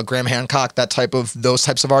like, you know, a Graham Hancock, that type of those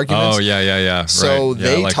types of arguments. Oh yeah. So right.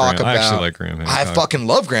 they talk about. I actually like Graham Hancock. I fucking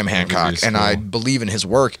love Graham Hancock, and I believe in his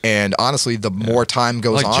work. And honestly, the more time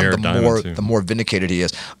goes on, the more vindicated he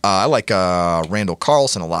is. I like Randall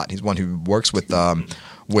Carlson a lot. He's one who works with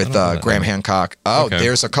Graham Hancock.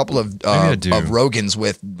 There's a couple of Rogans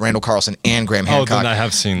with Randall Carlson and Graham Hancock. Then I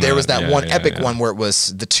have seen that. There was that one epic one where it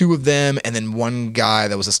was the two of them, and then one guy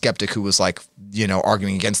that was a skeptic who was like, you know,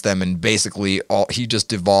 arguing against them, and basically he just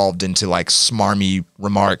devolved into like smarmy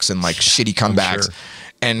remarks and like shitty comebacks. Sure.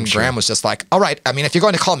 And Graham was just like, all right, I mean, if you're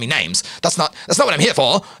going to call me names, that's not what I'm here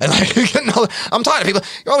for. And like, you know, I'm tired of people.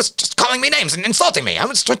 You're always just calling me names and insulting me. I'm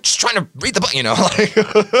just trying to read the book, you know.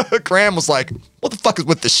 Like, Graham was like, what the fuck is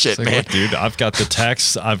with this shit, man? Look, dude, I've got the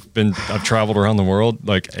text. I've traveled around the world.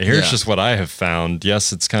 Like, here's just what I have found.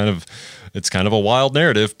 Yes, it's kind of a wild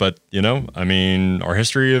narrative, but you know, I mean, our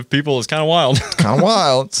history of people is kind of wild. Kind of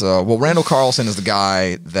wild. So, well, Randall Carlson is the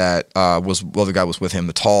guy that the guy was with him,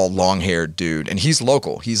 the tall, long-haired dude, and he's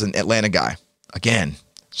local. He's an Atlanta guy. Again,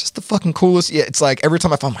 just the fucking coolest. Yeah, it's like every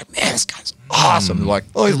time I find, I'm like, man, this guy's awesome. They're like,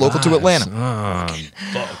 oh, he's local to Atlanta.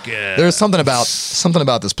 Fuck yeah. There's something about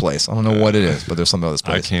this place. I don't know what it is, but there's something about this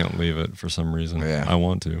place. I can't leave it for some reason. Yeah, I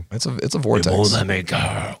want to. It's a vortex. It won't let me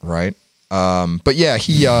go. Right. But yeah,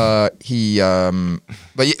 well,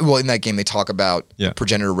 in that game they talk about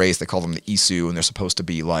progenitor race. They call them the Isu, and they're supposed to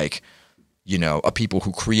be like, you know, a people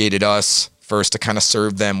who created us first to kind of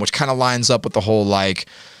serve them, which kind of lines up with the whole like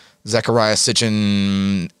Zechariah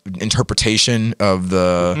Sitchin interpretation of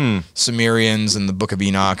the Sumerians and the Book of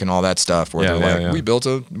Enoch and all that stuff, where they're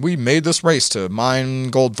like, we made this race to mine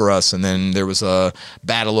gold for us, and then there was a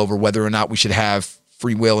battle over whether or not we should have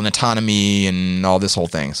free will and autonomy and all this whole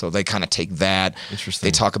thing. So they kind of take that. Interesting.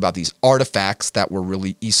 They talk about these artifacts that were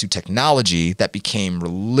really Isu technology that became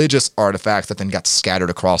religious artifacts that then got scattered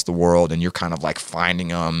across the world, and you're kind of like finding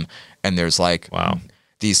them. And there's like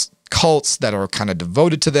these cults that are kind of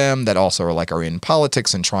devoted to them that also are in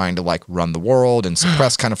politics and trying to like run the world and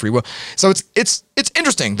suppress kind of free will. So it's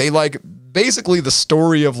interesting. They like basically the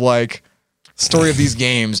story of these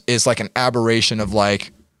games is like an aberration of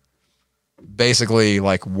like basically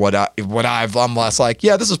like I'm less like,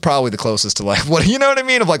 yeah, this is probably the closest to like what, you know what I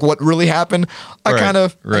mean, of like what really happened.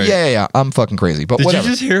 I'm fucking crazy, but whatever.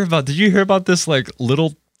 Did you hear about this like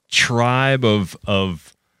little tribe of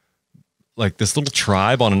like this little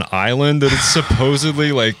tribe on an island that is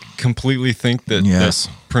supposedly like completely think that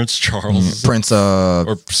Prince Charles Prince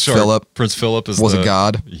Philip was a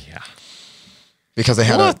god? Yeah. Because they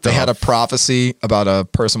had a prophecy about a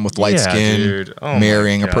person with light skin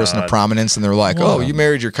marrying a person of prominence, and they're like, you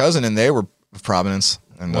married your cousin, and they were of prominence.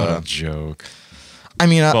 And what a joke! I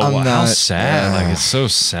mean, I'm not. How sad! Like, it's so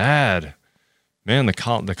sad, man. The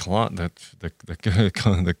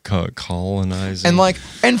colonizing,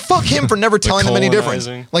 and fuck him for never telling them any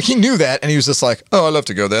different. Like, he knew that, and he was just like, oh, I love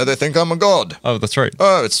to go there. They think I'm a god. Oh, that's right.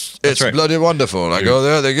 Oh, it's bloody wonderful. Dude. I go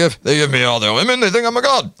there. They give me all their women. They think I'm a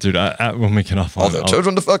god. Dude, when we get off on all their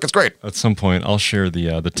children to fuck, it's great. At some point, I'll share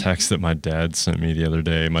the text that my dad sent me the other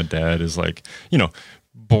day. My dad is like, you know,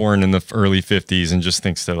 born in the early 50s and just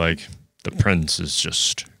thinks that like the prince is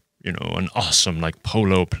just, you know, an awesome like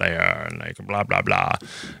polo player and like blah blah blah,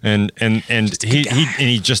 and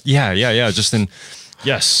he just just in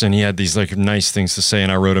yes, and he had these like nice things to say,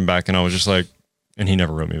 and I wrote him back, and I was just like, and he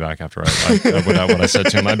never wrote me back after what I said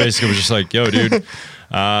to him. I basically was just like, yo, dude,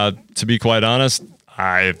 to be quite honest,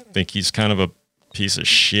 I think he's kind of a piece of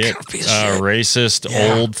shit, racist,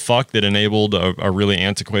 old fuck that enabled a really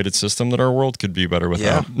antiquated system that our world could be better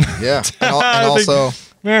without. Yeah.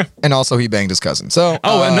 And also he banged his cousin. So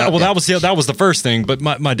that was the first thing. But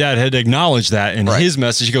my dad had acknowledged that in his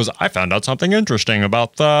message. He goes, I found out something interesting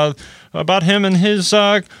about him and his.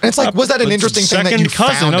 And it's like, was that an interesting thing that you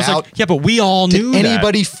found out? Like, yeah, but we all knew. Did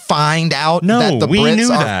anybody find out that the Brits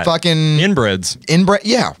are fucking inbreds?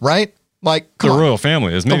 Yeah, right. Like the royal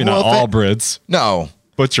family is maybe not all Brits. No.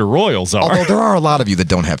 But your royals are. Although there are a lot of you that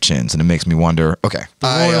don't have chins, and it makes me wonder. Okay,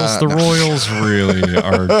 the royals really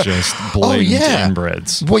are just blatant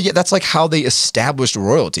inbreds. Well, yeah, that's like how they established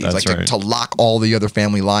royalty. That's like to lock all the other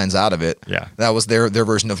family lines out of it. Yeah, that was their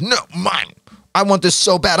version of no, mine. I want this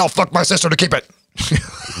so bad, I'll fuck my sister to keep it.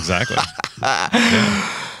 Exactly.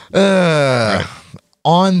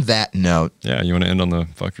 on that note, yeah, you want to end on the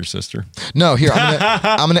fuck your sister? No, here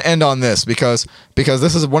I'm gonna end on this because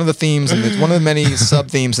this is one of the themes and one of the many sub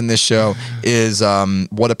themes in this show is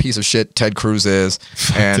what a piece of shit Ted Cruz is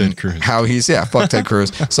and how he's fuck Ted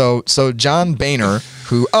Cruz. So John Boehner,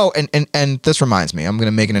 who and this reminds me, I'm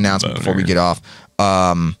gonna make an announcement before we get off.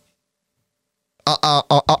 I'll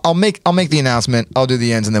make the announcement. I'll do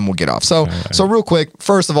the ends and then we'll get off. So real quick,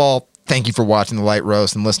 first of all, thank you for watching the Light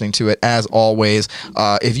Roast and listening to it as always.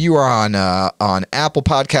 If you are on Apple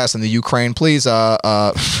Podcasts in the Ukraine, please rate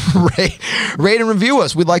and review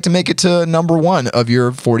us. We'd like to make it to number 1 of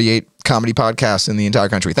your 48 comedy podcasts in the entire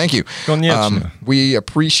country. Thank you. We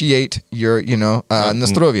appreciate your,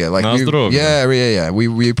 Nostrovia. Yeah.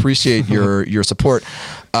 We appreciate your support.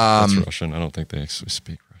 That's Russian. I don't think they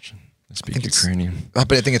speak Russian. They speak Ukrainian.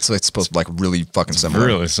 But I think it's supposed to like really fucking similar.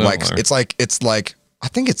 Really similar. Like it's like I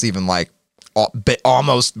think it's even like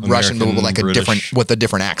almost American, Russian, but with like a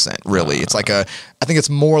different accent. Really, it's like I think it's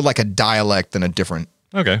more like a dialect than a different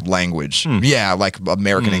language. Yeah, like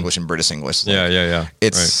American English and British English. Yeah.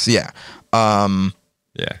 It's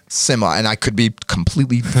similar, and I could be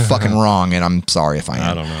completely fucking wrong, and I'm sorry if I am.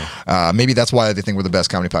 I don't know. Maybe that's why they think we're the best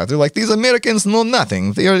comedy podcast. They're like, these Americans know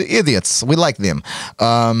nothing. They're idiots. We like them.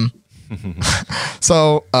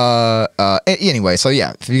 Anyway,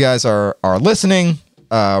 if you guys are listening,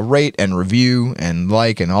 rate and review and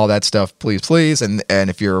like and all that stuff, please. And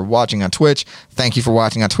if you're watching on Twitch, thank you for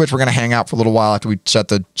watching on Twitch. We're going to hang out for a little while after we shut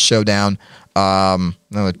the show down.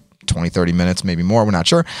 Another 20-30 minutes, maybe more, we're not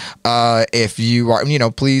sure. If you are,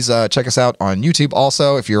 please check us out on YouTube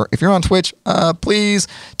also. If you're on Twitch, please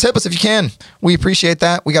tip us if you can. We appreciate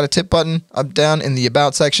that. We got a tip button up down in the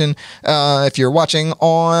about section. If you're watching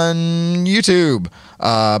on YouTube,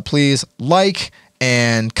 please like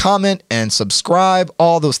and comment and subscribe.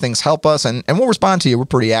 All those things help us, and we'll respond to you. We're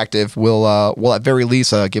pretty active. We'll at very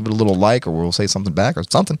least give it a little like, or we'll say something back or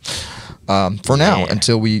something. For now,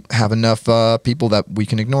 until we have enough people that we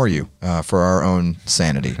can ignore you for our own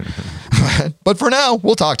sanity. But for now,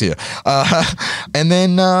 we'll talk to you. And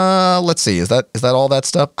then let's see. Is that all that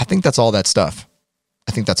stuff? I think that's all that stuff.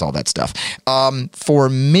 For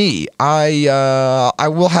me, I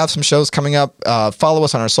will have some shows coming up. Follow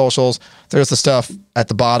us on our socials. There's the stuff at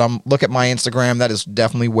the bottom. Look at my Instagram. That is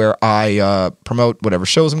definitely where I promote whatever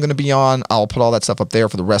shows I'm going to be on. I'll put all that stuff up there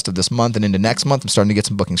for the rest of this month and into next month. I'm starting to get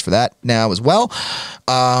some bookings for that now as well.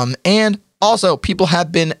 And also, people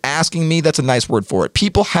have been asking me, that's a nice word for it.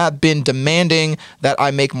 People have been demanding that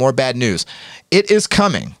I make more bad news. It is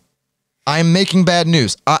coming. I'm making bad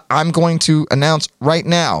news. I'm going to announce right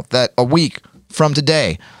now that a week from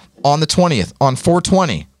today, on the 20th, on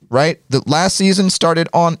 4/20, right? The last season started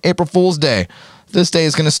on April Fool's Day. This day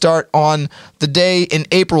is going to start on the day in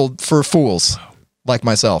April for fools, like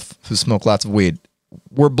myself, who smoke lots of weed.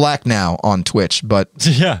 We're black now on Twitch, but...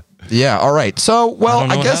 Yeah, all right. So,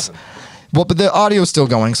 I guess... Well, but the audio is still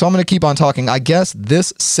going, so I'm going to keep on talking. I guess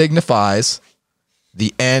this signifies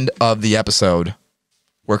the end of the episode.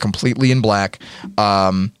 We're completely in black.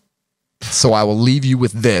 So I will leave you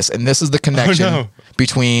with this. And this is the connection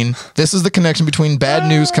between bad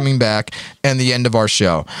news coming back and the end of our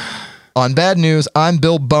show. On bad news, I'm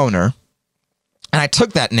Bill Boner. And I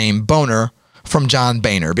took that name, Boner, from John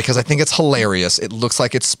Boehner because I think it's hilarious. It looks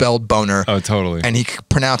like it's spelled Boner. Oh, totally. And he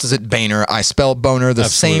pronounces it Boehner. I spell Boner the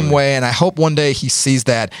same way, and I hope one day he sees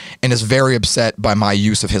that and is very upset by my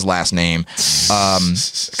use of his last name.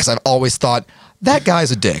 Because I've always thought, that guy's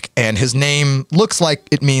a dick, and his name looks like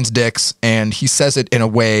it means dicks, and he says it in a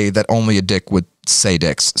way that only a dick would say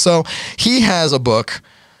dicks. So he has a book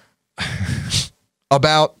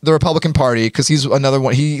about the Republican Party because he's another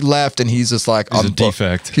one. He left and he's just like, he's a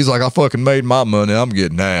defect. He's like, I fucking made my money. I'm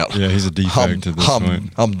getting out. Yeah, he's a defect at this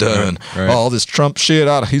point. I'm done. Right. All this Trump shit.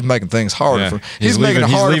 He's making things harder for. He's making it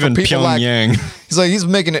harder for people Pyongyang. He's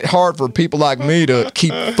making it hard for people like me to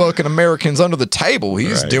keep fucking Americans under the table.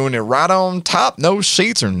 He's doing it right on top, no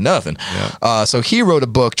sheets or nothing. Yeah. So he wrote a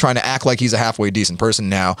book trying to act like he's a halfway decent person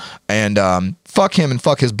now, and fuck him and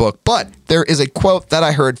fuck his book. But there is a quote that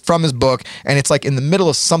I heard from his book, and it's like in the middle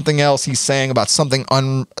of something else he's saying about something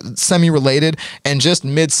semi-related, and just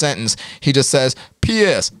mid-sentence, he just says,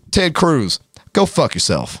 P.S. Ted Cruz, go fuck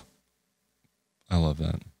yourself. I love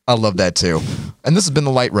that. I love that too. And this has been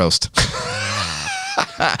the Light Roast.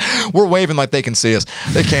 We're waving like they can see us.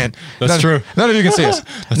 They can't. That's true. None of you can see us.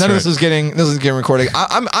 None of this is getting recorded.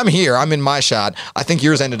 I'm here. I'm in my shot. I think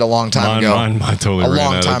yours ended a long time ago. Mine totally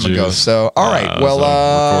ran out of juice. A long time ago. So all right.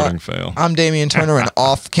 Recording fail. I'm Damian Turner, and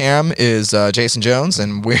off cam is Jason Jones,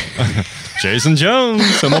 and we're Jason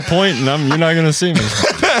Jones. I'm a point, and you're not gonna see me.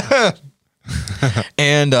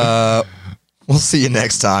 And We'll see you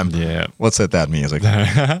next time. Yeah. Let's hit that music.